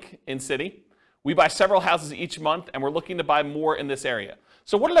at blank in city. We buy several houses each month, and we're looking to buy more in this area.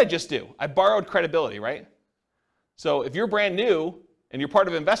 So what did I just do? I borrowed credibility, right? So if you're brand new and you're part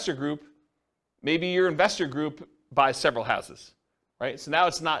of an investor group, maybe your investor group buys several houses, right? So now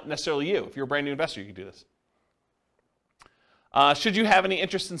it's not necessarily you. If you're a brand new investor, you can do this. Should you have any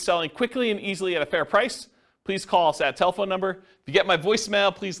interest in selling quickly and easily at a fair price, please call us at telephone number. If you get my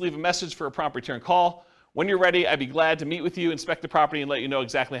voicemail, please leave a message for a prompt return call. When you're ready, I'd be glad to meet with you, inspect the property, and let you know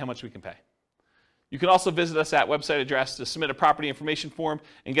exactly how much we can pay. You can also visit us at website address to submit a property information form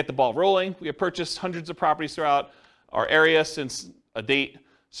and get the ball rolling. We have purchased hundreds of properties throughout our area since a date,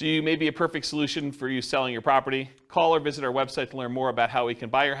 so you may be a perfect solution for you selling your property. Call or visit our website to learn more about how we can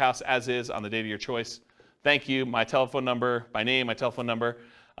buy your house as is on the date of your choice. Thank you. My telephone number, my name, my telephone number.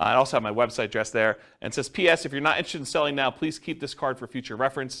 I also have my website address there. And it says, P.S. If you're not interested in selling now, please keep this card for future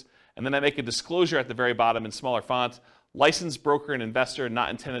reference. And then I make a disclosure at the very bottom in smaller font. Licensed broker and investor not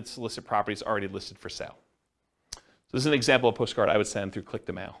intended to solicit properties already listed for sale. So this is an example of a postcard I would send through Click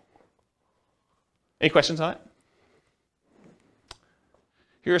to Mail. Any questions on it?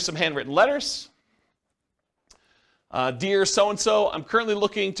 Here are some handwritten letters. Dear so-and-so, I'm currently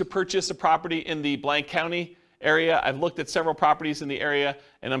looking to purchase a property in the blank county area. I've looked at several properties in the area,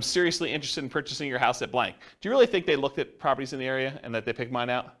 and I'm seriously interested in purchasing your house at blank. Do you really think they looked at properties in the area and that they picked mine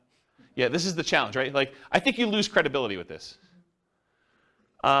out? Yeah, this is the challenge, right? Like, I think you lose credibility with this.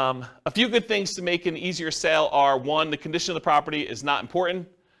 A few good things to make an easier sale are, 1, the condition of the property is not important.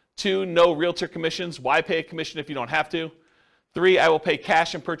 2, no realtor commissions. Why pay a commission if you don't have to? 3, I will pay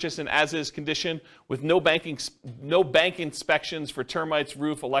cash and purchase in as-is condition with no bank inspections for termites,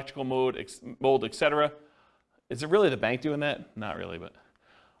 roof, electrical mold, etc. Is it really the bank doing that? Not really, but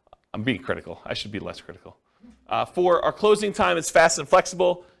I'm being critical. I should be less critical. 4, our closing time is fast and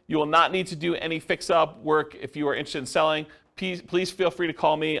flexible. You will not need to do any fix-up work if you are interested in selling. Please feel free to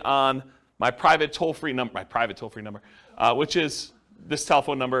call me on my private toll-free number, which is this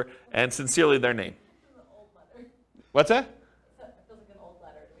telephone number, and sincerely their name. What's that? It feels like an old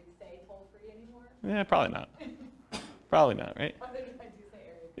letter. Do we say toll-free anymore? Yeah, probably not. Probably not, right? I think I do say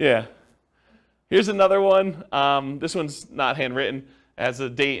area. Yeah. Here's another one. This one's not handwritten. It has a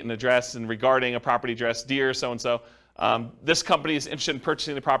date and address and regarding a property address. Dear so-and-so, this company is interested in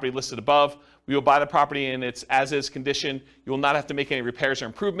purchasing the property listed above. We will buy the property in its as-is condition. You will not have to make any repairs or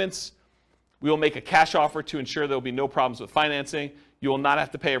improvements. We will make a cash offer to ensure there will be no problems with financing. You will not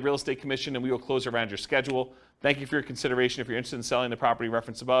have to pay a real estate commission, and we will close around your schedule. Thank you for your consideration. If you're interested in selling the property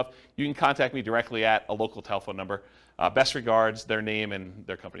referenced above, you can contact me directly at a local telephone number. Best regards, their name and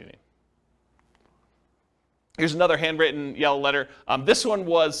their company name. Here's another handwritten yellow letter. This one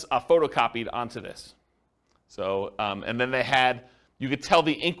was photocopied onto this. So, and then they had, you could tell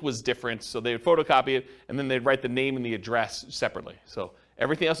the ink was different, so they would photocopy it, and then they'd write the name and the address separately. So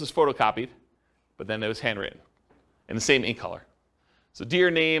everything else was photocopied, but then it was handwritten in the same ink color. So dear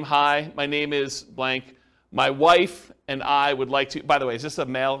name, hi, my name is blank. My wife and I would like to, by the way, is this a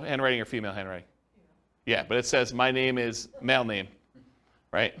male handwriting or female handwriting? Yeah, but it says my name is male name,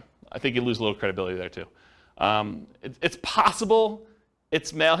 right? I think you lose a little credibility there too. It's possible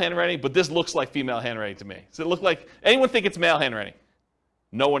it's male handwriting, but this looks like female handwriting to me. Does it look like, anyone think it's male handwriting?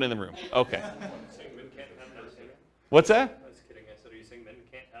 No one in the room. Okay. What's that? I was kidding. I said, are you saying men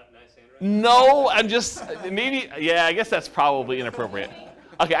can't have nice handwriting? No, I'm just, maybe, yeah, I guess that's probably inappropriate.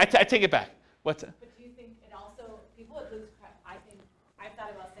 Okay, I take it back. What's that? But do you think it also, people would lose, I think, I've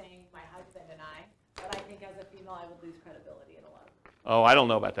thought about saying my husband and I, but I think as a female I would lose credibility in a lot of ways. Oh, I don't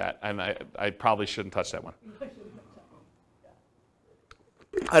know about that, and I probably shouldn't touch that one.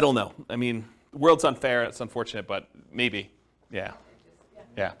 I don't know. I mean, the world's unfair. It's unfortunate, but maybe. Yeah.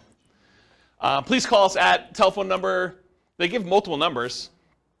 Yeah. Please call us at telephone number. They give multiple numbers.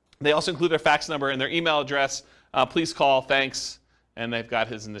 They also include their fax number and their email address. Please call. Thanks. And they've got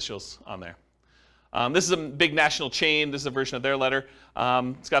his initials on there. This is a big national chain. This is a version of their letter.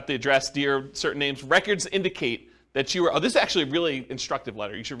 It's got the address, dear, certain names. Records indicate that you are, this is actually a really instructive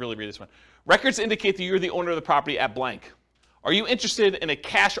letter. You should really read this one. Records indicate that you're the owner of the property at blank. Are you interested in a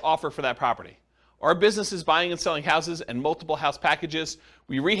cash offer for that property? Our business is buying and selling houses and multiple house packages.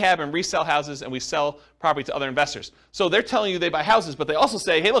 We rehab and resell houses, and we sell property to other investors. So they're telling you they buy houses, but they also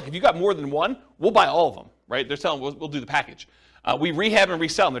say, hey, look, if you got more than one, we'll buy all of them, right? They're telling we'll do the package. We rehab and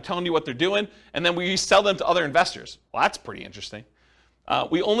resell them. They're telling you what they're doing, and then we sell them to other investors. Well, that's pretty interesting.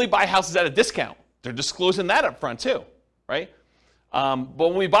 We only buy houses at a discount. They're disclosing that up front too, right? But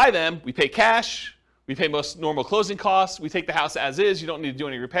when we buy them, we pay cash. We pay most normal closing costs. We take the house as is. You don't need to do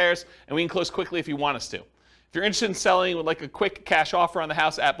any repairs. And we can close quickly if you want us to. If you're interested in selling with like a quick cash offer on the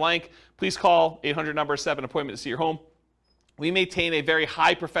house at blank, please call 800 number 7 appointment to see your home. We maintain a very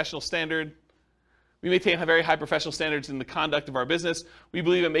high professional standard. We maintain very high professional standards in the conduct of our business. We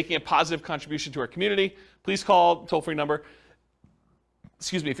believe in making a positive contribution to our community. Please call toll-free number.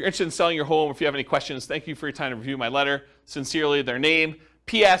 Excuse me, if you're interested in selling your home, or if you have any questions, thank you for your time to review my letter. Sincerely, their name.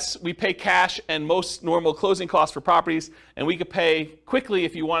 P.S. We pay cash and most normal closing costs for properties, and we could pay quickly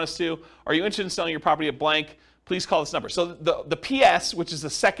if you want us to. Are you interested in selling your property at blank? Please call this number. So the P.S., which is the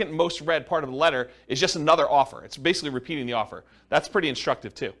second most read part of the letter, is just another offer. It's basically repeating the offer. That's pretty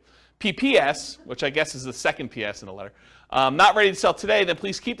instructive too. P.P.S., which I guess is the second P.S. in the letter, not ready to sell today, then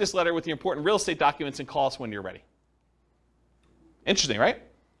please keep this letter with the important real estate documents and call us when you're ready. Interesting, right?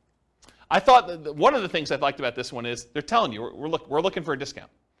 I thought that one of the things I liked about this one is they're telling you we're looking for a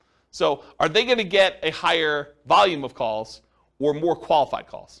discount. So are they going to get a higher volume of calls or more qualified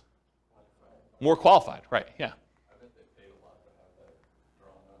calls? More qualified, right? Yeah. I bet they paid a lot to have that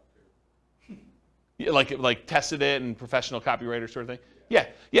drawn up too. Yeah, like tested it and professional copywriter sort of thing. Yeah.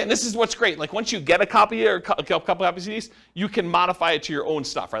 And this is what's great. Like once you get a copy or a couple copies of these, you can modify it to your own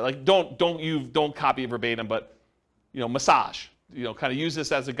stuff, right? Like don't copy it verbatim, but massage. Kind of use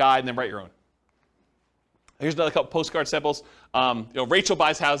this as a guide and then write your own. Here's another couple postcard samples. Rachel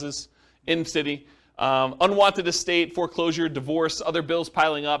buys houses in city. Unwanted estate, foreclosure, divorce, other bills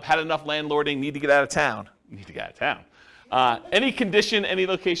piling up, had enough landlording, need to get out of town. Any condition, any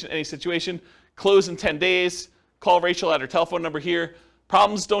location, any situation, close in 10 days. Call Rachel at her telephone number here.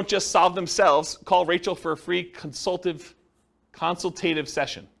 Problems don't just solve themselves. Call Rachel for a free consultative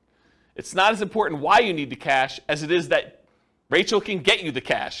session. It's not as important why you need the cash as it is that Rachel can get you the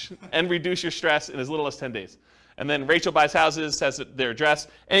cash and reduce your stress in as little as 10 days. And then Rachel buys houses, has their address,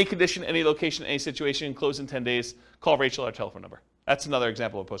 any condition, any location, any situation, close in 10 days. Call Rachel at our telephone number. That's another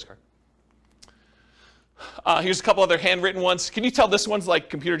example of a postcard. Here's a couple other handwritten ones. Can you tell this one's like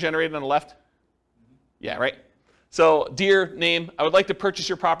computer generated on the left? Yeah, right? So, dear name, I would like to purchase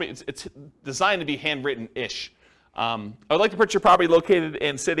your property. It's designed to be handwritten-ish. I would like to purchase your property located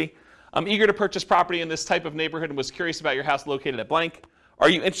in city. I'm eager to purchase property in this type of neighborhood and was curious about your house located at blank. Are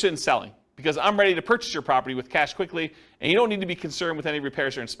you interested in selling? Because I'm ready to purchase your property with cash quickly, and you don't need to be concerned with any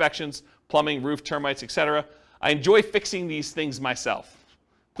repairs or inspections, plumbing, roof, termites, etc. I enjoy fixing these things myself.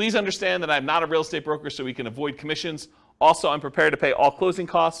 Please understand that I'm not a real estate broker, so we can avoid commissions. Also, I'm prepared to pay all closing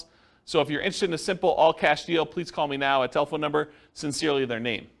costs. So if you're interested in a simple all-cash deal, please call me now at telephone number. Sincerely, their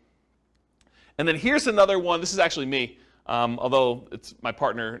name. And then here's another one. This is actually me. Although it's my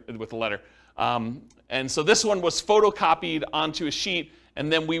partner with the letter. And so this one was photocopied onto a sheet,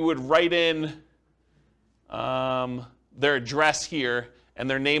 and then we would write in their address here and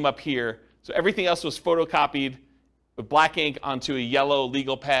their name up here. So everything else was photocopied with black ink onto a yellow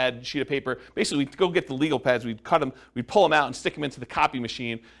legal pad sheet of paper. Basically, we'd go get the legal pads, we'd cut them, we'd pull them out and stick them into the copy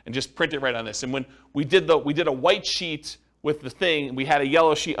machine and just print it right on this. And when we did a white sheet with the thing, we had a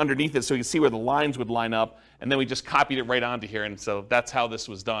yellow sheet underneath it so you could see where the lines would line up, and then we just copied it right onto here, and so that's how this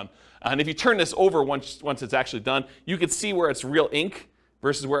was done. And if you turn this over once it's actually done, you could see where it's real ink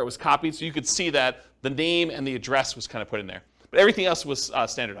versus where it was copied, so you could see that the name and the address was kind of put in there. But everything else was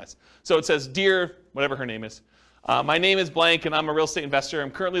standardized. So it says, dear, whatever her name is, my name is blank, and I'm a real estate investor. I'm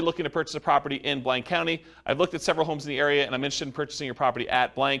currently looking to purchase a property in blank county. I've looked at several homes in the area, and I'm interested in purchasing your property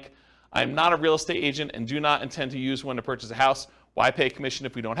at blank. I'm not a real estate agent and do not intend to use one to purchase a house. Why pay a commission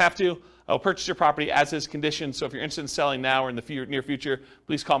if we don't have to? I will purchase your property as is conditioned, so if you're interested in selling now or in the near future,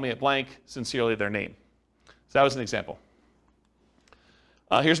 please call me at blank. Sincerely, their name. So that was an example.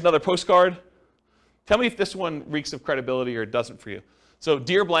 Here's another postcard. Tell me if this one reeks of credibility or it doesn't for you. So,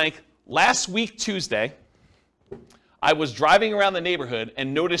 dear blank, last week Tuesday, I was driving around the neighborhood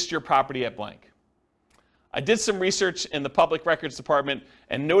and noticed your property at blank. I did some research in the public records department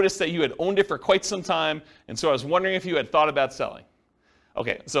and noticed that you had owned it for quite some time, and so I was wondering if you had thought about selling.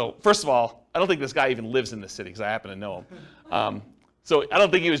 Okay, so first of all, I don't think this guy even lives in this city because I happen to know him. So I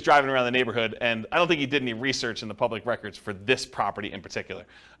don't think he was driving around the neighborhood, and I don't think he did any research in the public records for this property in particular.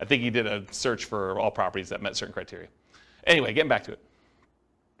 I think he did a search for all properties that met certain criteria. Anyway, getting back to it.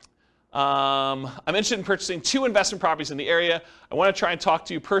 I'm interested in purchasing 2 investment properties in the area. I want to try and talk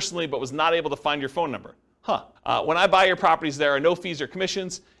to you personally, but was not able to find your phone number. When I buy your properties, there are no fees or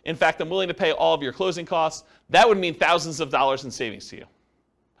commissions. In fact, I'm willing to pay all of your closing costs. That would mean thousands of dollars in savings to you.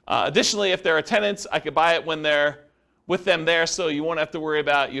 Additionally, if there are tenants, I could buy it when they're with them there, so you won't have to worry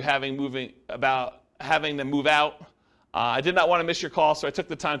about you having them move out. I did not want to miss your call, so I took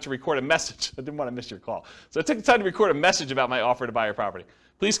the time to record a message. I didn't want to miss your call. So I took the time to record a message about my offer to buy your property.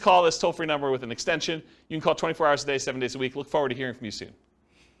 Please call this toll-free number with an extension. You can call 24 hours a day, 7 days a week. Look forward to hearing from you soon.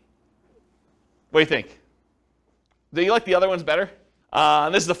 What do you think? Do you like the other ones better?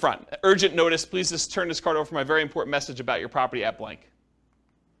 This is the front. Urgent notice. Please just turn this card over for my very important message about your property at blank.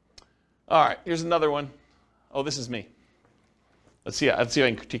 All right, here's another one. Oh, this is me. Let's see if I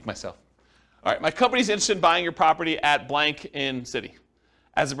can critique myself. All right, my company's interested in buying your property at blank in city.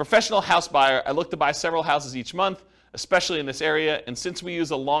 As a professional house buyer, I look to buy several houses each month, especially in this area, and since we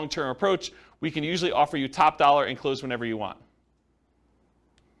use a long-term approach, we can usually offer you top dollar and close whenever you want.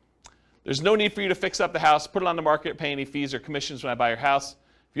 There's no need for you to fix up the house, put it on the market, pay any fees or commissions when I buy your house.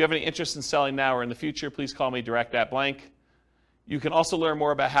 If you have any interest in selling now or in the future, please call me direct at blank. You can also learn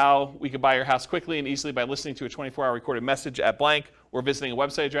more about how we can buy your house quickly and easily by listening to a 24-hour recorded message at blank or visiting a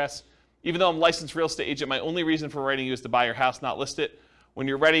website address. Even though I'm a licensed real estate agent, my only reason for writing you is to buy your house, not list it. When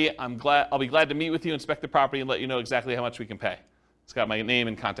you're ready, I'll be glad to meet with you, inspect the property, and let you know exactly how much we can pay. It's got my name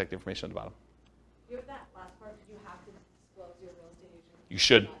and contact information on the bottom. With that last part, did you have to disclose your real estate agent? You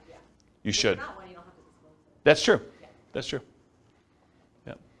should. Yeah. You should. If not one, you don't have to disclose it. That's true. Yeah. That's true.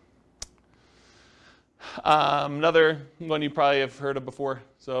 Yep. Another one you probably have heard of before.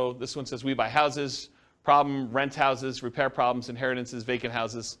 So this one says, we buy houses, problem, rent houses, repair problems, inheritances, vacant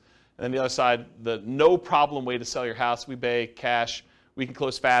houses. And then the other side, the no problem way to sell your house. We pay cash. We can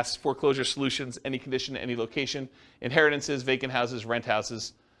close fast. Foreclosure solutions, any condition, any location. Inheritances, vacant houses, rent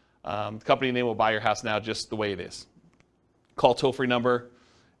houses. The company name will buy your house now just the way it is. Call toll-free number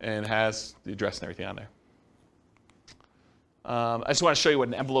and has the address and everything on there. I just want to show you what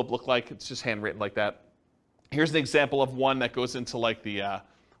an envelope looked like. It's just handwritten like that. Here's an example of one that goes into like the, what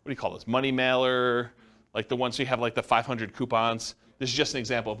do you call this, money mailer, like the ones you have like the 500 coupons. This is just an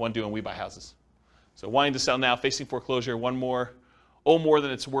example of one doing We Buy Houses. So wanting to sell now, facing foreclosure, one more, owe more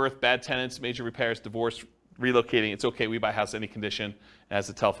than it's worth, bad tenants, major repairs, divorce, relocating. It's okay, We Buy House, any condition. It has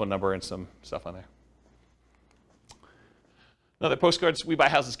a telephone number and some stuff on there. Another postcards, We Buy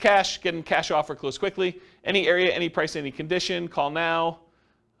Houses cash, getting cash offer, close quickly. Any area, any price, any condition, call now.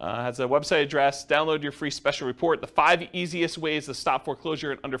 Has a website address, download your free special report, the 5 easiest ways to stop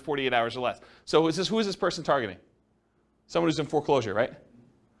foreclosure in under 48 hours or less. So who is this person targeting? Someone who's in foreclosure, right?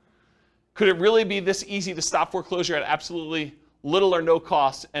 Could it really be this easy to stop foreclosure at absolutely little or no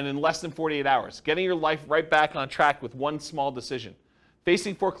cost and in less than 48 hours? Getting your life right back on track with one small decision.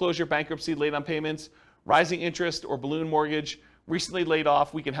 Facing foreclosure, bankruptcy, late on payments, rising interest, or balloon mortgage, recently laid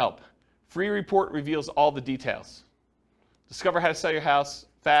off, we can help. Free report reveals all the details. Discover how to sell your house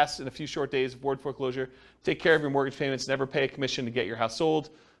fast in a few short days, avoid foreclosure, take care of your mortgage payments, never pay a commission to get your house sold.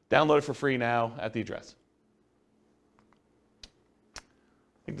 Download it for free now at the address. I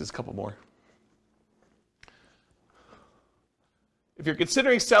think there's a couple more. If you're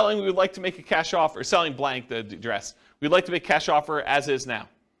considering selling, we would like to make a cash offer, selling blank, the address. We'd like to make a cash offer as is now.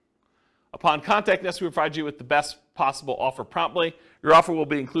 Upon contacting us, we provide you with the best possible offer promptly. Your offer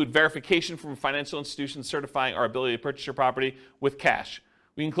will include verification from a financial institution certifying our ability to purchase your property with cash.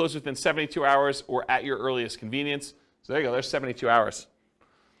 We can close within 72 hours or at your earliest convenience. So there you go, there's 72 hours.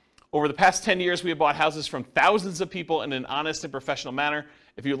 Over the past 10 years, we have bought houses from thousands of people in an honest and professional manner.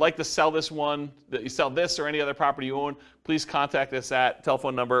 If you'd like to sell this one, that you sell this or any other property you own, please contact us at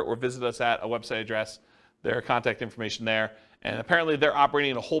telephone number or visit us at a website address. There are contact information there. And apparently they're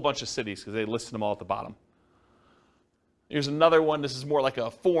operating in a whole bunch of cities because they listed them all at the bottom. Here's another one. This is more like a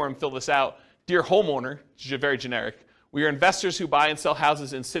form. Fill this out. Dear homeowner, which is very generic. We are investors who buy and sell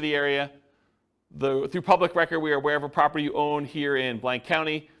houses in city area. Through public record, we are aware of a property you own here in blank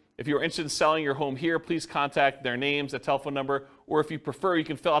county. If you are interested in selling your home here, please contact their names, a telephone number, or if you prefer, you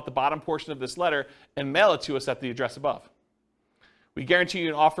can fill out the bottom portion of this letter and mail it to us at the address above. We guarantee you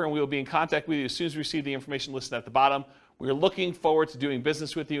an offer and we will be in contact with you as soon as we receive the information listed at the bottom. We are looking forward to doing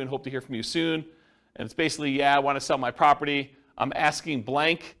business with you and hope to hear from you soon. And it's basically, yeah, I want to sell my property. I'm asking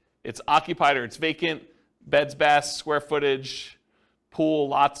blank. It's occupied or it's vacant. Beds, baths, square footage, pool,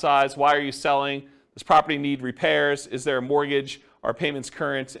 lot size. Why are you selling? Does property need repairs? Is there a mortgage? Are payments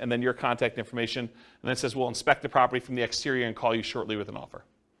current? And then your contact information. And then it says, we'll inspect the property from the exterior and call you shortly with an offer.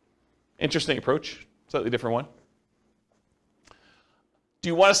 Interesting approach. Slightly different one. Do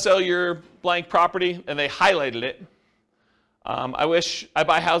you want to sell your blank property? And they highlighted it. I wish I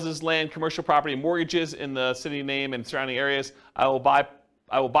buy houses, land, commercial property, and mortgages in the city name and surrounding areas. I will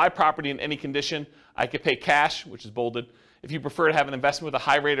buy property in any condition. I could pay cash, which is bolded. If you prefer to have an investment with a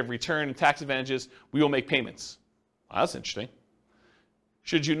high rate of return and tax advantages, we will make payments. Wow, that's interesting.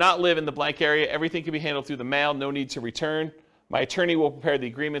 Should you not live in the blank area, everything can be handled through the mail, no need to return. My attorney will prepare the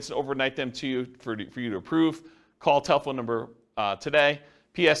agreements and overnight them to you for you to approve. Call telephone number today.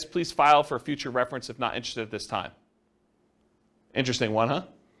 P.S. Please file for future reference if not interested at this time. Interesting one, huh?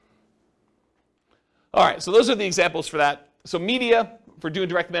 All right, so those are the examples for that. So media, for doing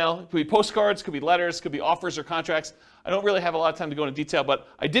direct mail, it could be postcards, could be letters, could be offers or contracts. I don't really have a lot of time to go into detail, but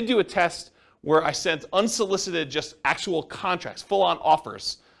I did do a test where I sent unsolicited, just actual contracts, full-on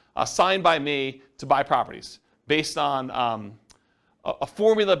offers, signed by me to buy properties based on a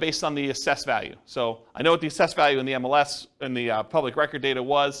formula based on the assessed value. So I know what the assessed value in the MLS and the public record data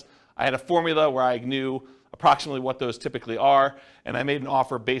was. I had a formula where I knew approximately what those typically are, and I made an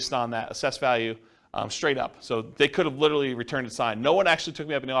offer based on that assessed value straight up. So they could have literally returned it signed. No one actually took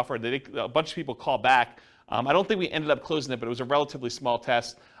me up on the offer. A bunch of people called back. I don't think we ended up closing it, but it was a relatively small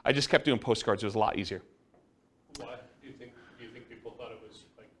test. I just kept doing postcards. It was a lot easier. Why? Do you think people thought it was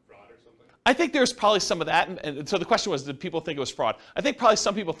like fraud or something? I think there's probably some of that. And so the question was, did people think it was fraud? I think probably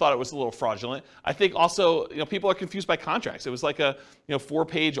some people thought it was a little fraudulent. I think also, people are confused by contracts. It was like a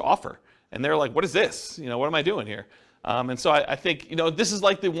 4-page offer. And they're like, what is this? What am I doing here? And so I think, this is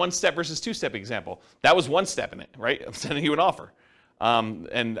like the 1-step versus 2-step example. That was 1 step in it, right? I'm sending you an offer.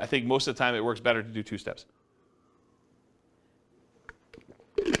 And I think most of the time it works better to do 2 steps.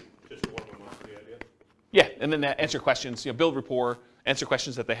 Just warm them up to the idea. Yeah, and then answer questions, build rapport, answer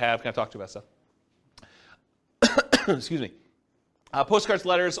questions that they have, kind of talk to about stuff. Excuse me. Postcards,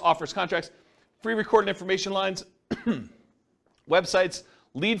 letters, offers, contracts, free recorded information lines, websites,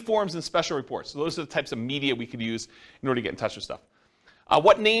 lead forms, and special reports. So those are the types of media we could use in order to get in touch with stuff.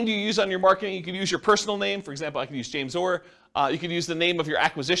 What name do you use on your marketing? You could use your personal name. For example, I could use James Orr. You could use the name of your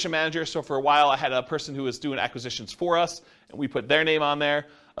acquisition manager. So for a while, I had a person who was doing acquisitions for us, and we put their name on there.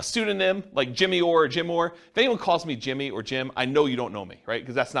 A pseudonym, like Jimmy Orr or Jim Orr. If anyone calls me Jimmy or Jim, I know you don't know me, right?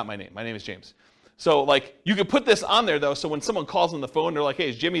 Because that's not my name. My name is James. So you could put this on there, though, so when someone calls on the phone, they're like, hey,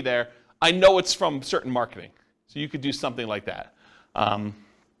 is Jimmy there? I know it's from certain marketing. So you could do something like that.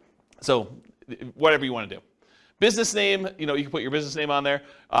 So whatever you want to do. Business name, you can put your business name on there.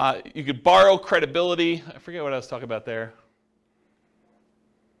 You could borrow credibility. I forget what I was talking about there.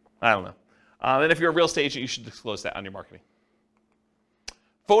 I don't know. And if you're a real estate agent, you should disclose that on your marketing.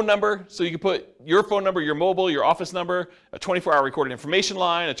 Phone number, so you can put your phone number, your mobile, your office number, a 24-hour recorded information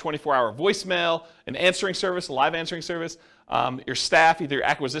line, a 24-hour voicemail, an answering service, a live answering service, your staff, either your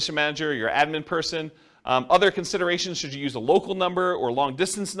acquisition manager, your admin person. Other considerations, should you use a local number or a long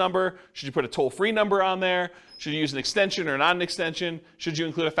distance number? Should you put a toll-free number on there? Should you use an extension or not an extension? Should you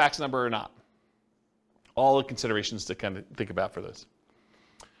include a fax number or not? All the considerations to kind of think about for this.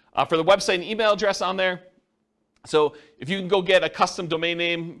 For the website and email address on there, so if you can go get a custom domain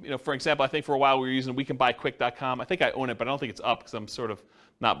name, for example, I think for a while we were using wecanbuyquick.com. I think I own it, but I don't think it's up because I'm sort of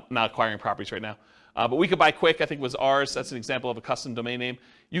not acquiring properties right now. But We Can Buy Quick, I think, was ours. That's an example of a custom domain name.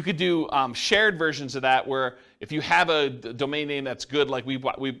 You could do shared versions of that where if you have a domain name that's good, like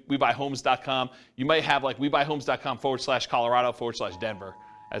WeBuyHomes.com, you might have like WeBuyHomes.com/Colorado/Denver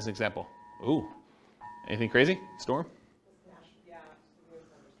as an example. Ooh, anything crazy? Storm?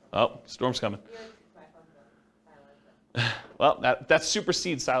 Oh, storm's coming. Well, that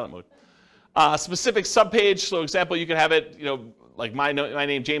supersedes silent mode. Specific subpage, so example, you could have it, like my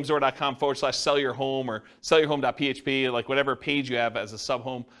name, jamesorr.com/sell your home or sellyourhome.php, like whatever page you have as a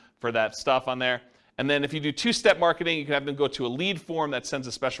sub-home for that stuff on there. And then if you do 2-step marketing, you can have them go to a lead form that sends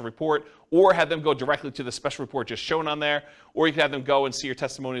a special report, or have them go directly to the special report just shown on there, or you can have them go and see your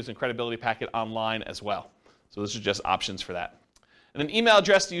testimonials and credibility packet online as well. So those are just options for that. And an email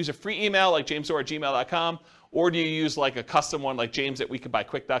address, to use a free email like jamesorr@gmail.com, or do you use like a custom one like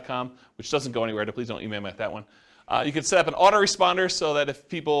james@wecanbuyquick.com, which doesn't go anywhere, so please don't email me at that one. You can set up an autoresponder so that if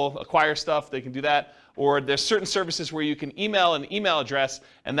people acquire stuff, they can do that. Or there's certain services where you can email an email address,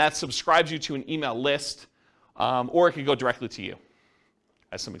 and that subscribes you to an email list, or it can go directly to you,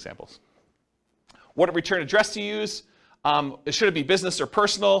 as some examples. What return address to use? Should it be business or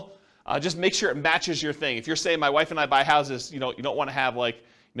personal? Just make sure it matches your thing. If you're saying my wife and I buy houses, you don't want to have like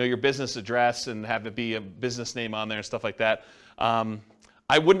your business address and have it be a business name on there and stuff like that.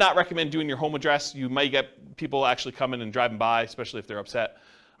 I would not recommend doing your home address. You might get people actually coming and driving by, especially if they're upset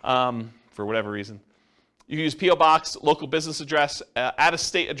for whatever reason. You can use P.O. Box, local business address,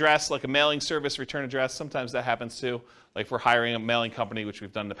 out-of-state address, like a mailing service return address. Sometimes that happens too, like if we're hiring a mailing company, which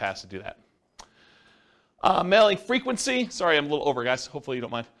we've done in the past to do that. Mailing frequency. Sorry, I'm a little over, guys. Hopefully you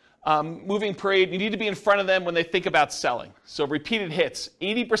don't mind. Moving parade. You need to be in front of them when they think about selling. So repeated hits.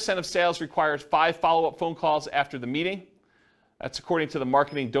 80% of sales requires 5 follow-up phone calls after the meeting. That's according to the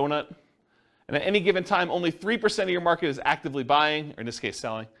Marketing Donut. And at any given time, only 3% of your market is actively buying, or in this case,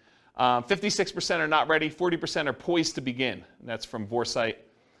 selling. 56% are not ready. 40% are poised to begin. And that's from Vorsight.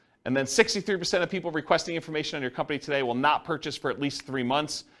 And then 63% of people requesting information on your company today will not purchase for at least 3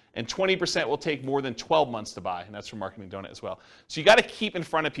 months. And 20% will take more than 12 months to buy, and that's from Marketing Donut as well. So you got to keep in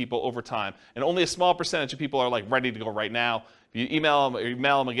front of people over time, and only a small percentage of people are like ready to go right now. If you email them or you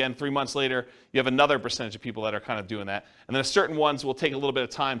mail them again 3 months later, you have another percentage of people that are kind of doing that. And then certain ones will take a little bit of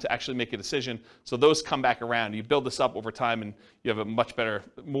time to actually make a decision, so those come back around. You build this up over time, and you have a much better,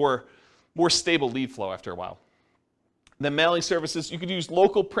 more stable lead flow after a while. And then mailing services, you could use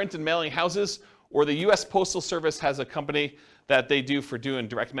local print and mailing houses, or the U.S. Postal Service has a company that they do for doing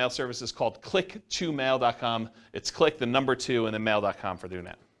direct mail services called click2mail.com. It's click the number 2 and then mail.com for doing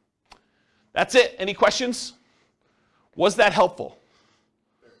that. That's it. Any questions? Was that helpful?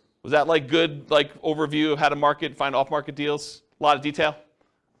 Was that like good overview of how to market, find off-market deals? A lot of detail?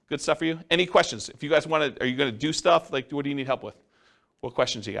 Good stuff for you? Any questions? If you guys want to, are you going to do stuff? Like, what do you need help with? What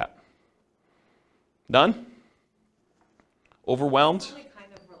questions you got? None? Overwhelmed? It's only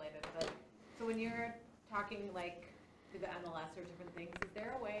kind of related, but so when you're talking like to the MLS or different things, is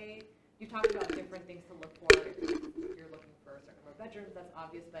there a way, you talked about different things to look for if you're looking for a certain number of bedrooms, that's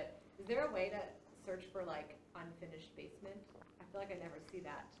obvious, but is there a way to search for like unfinished basement? I feel like I never see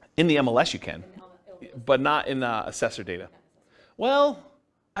that. In the MLS you can, but not in assessor data. Well,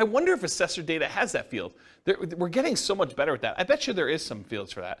 I wonder if assessor data has that field. We're getting so much better at that. I bet you there is some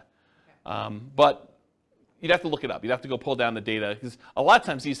fields for that. Okay. But you'd have to look it up. You'd have to go pull down the data, because a lot of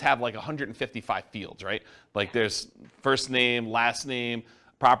times these have like 155 fields, right? Like there's first name, last name,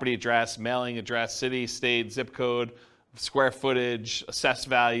 property address, mailing address, city, state, zip code, square footage, assessed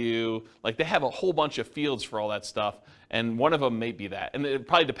value. Like they have a whole bunch of fields for all that stuff, and one of them may be that. And it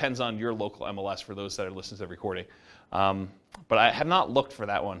probably depends on your local MLS for those that are listening to the recording. But I have not looked for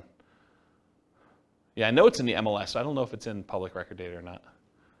that one. Yeah, I know it's in the MLS, so I don't know if it's in public record data or not.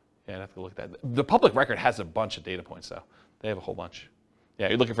 Yeah, I'd have to look at that. The public record has a bunch of data points, though. They have a whole bunch. Yeah,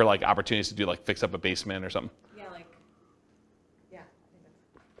 you're looking for like opportunities to do like fix up a basement or something. Yeah, like, yeah.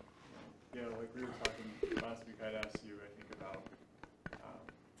 Yeah, like we were talking last week, I'd asked you, I think, about,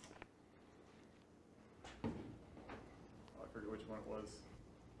 I forget which one it was,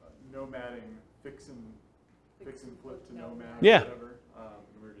 nomading, fix and flip to nomad, yeah. Or whatever.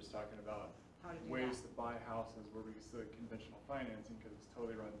 We were just talking about ways to buy houses where we use the conventional financing because it's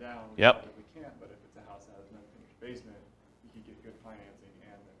totally run down. Yep. We can't, but if it's a house that has an unfinished basement, you can get good financing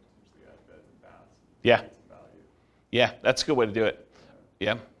and then potentially add beds and baths. Yeah. Some value. Yeah, that's a good way to do it.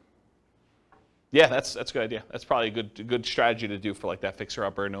 Yeah. Yeah, that's a good idea. That's probably a good strategy to do for like that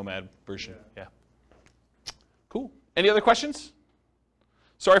fixer-upper nomad version. Yeah. Cool. Any other questions?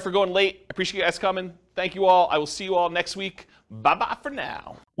 Sorry for going late. I appreciate you guys coming. Thank you all. I will see you all next week. Bye-bye for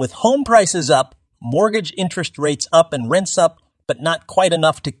now. With home prices up, mortgage interest rates up, and rents up, but not quite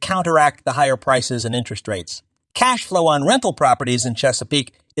enough to counteract the higher prices and interest rates, cash flow on rental properties in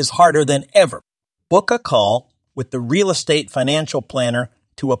Chesapeake is harder than ever. Book a call with the Real Estate Financial Planner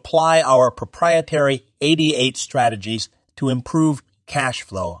to apply our proprietary 88 strategies to improve cash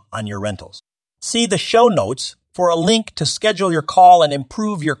flow on your rentals. See the show notes for a link to schedule your call and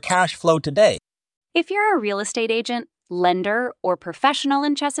improve your cash flow today. If you're a real estate agent, lender, or professional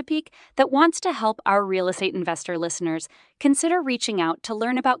in Chesapeake that wants to help our real estate investor listeners, consider reaching out to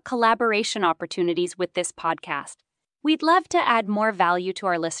learn about collaboration opportunities with this podcast. We'd love to add more value to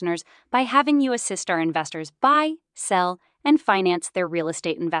our listeners by having you assist our investors buy, sell, and finance their real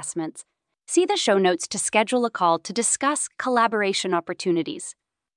estate investments. See the show notes to schedule a call to discuss collaboration opportunities.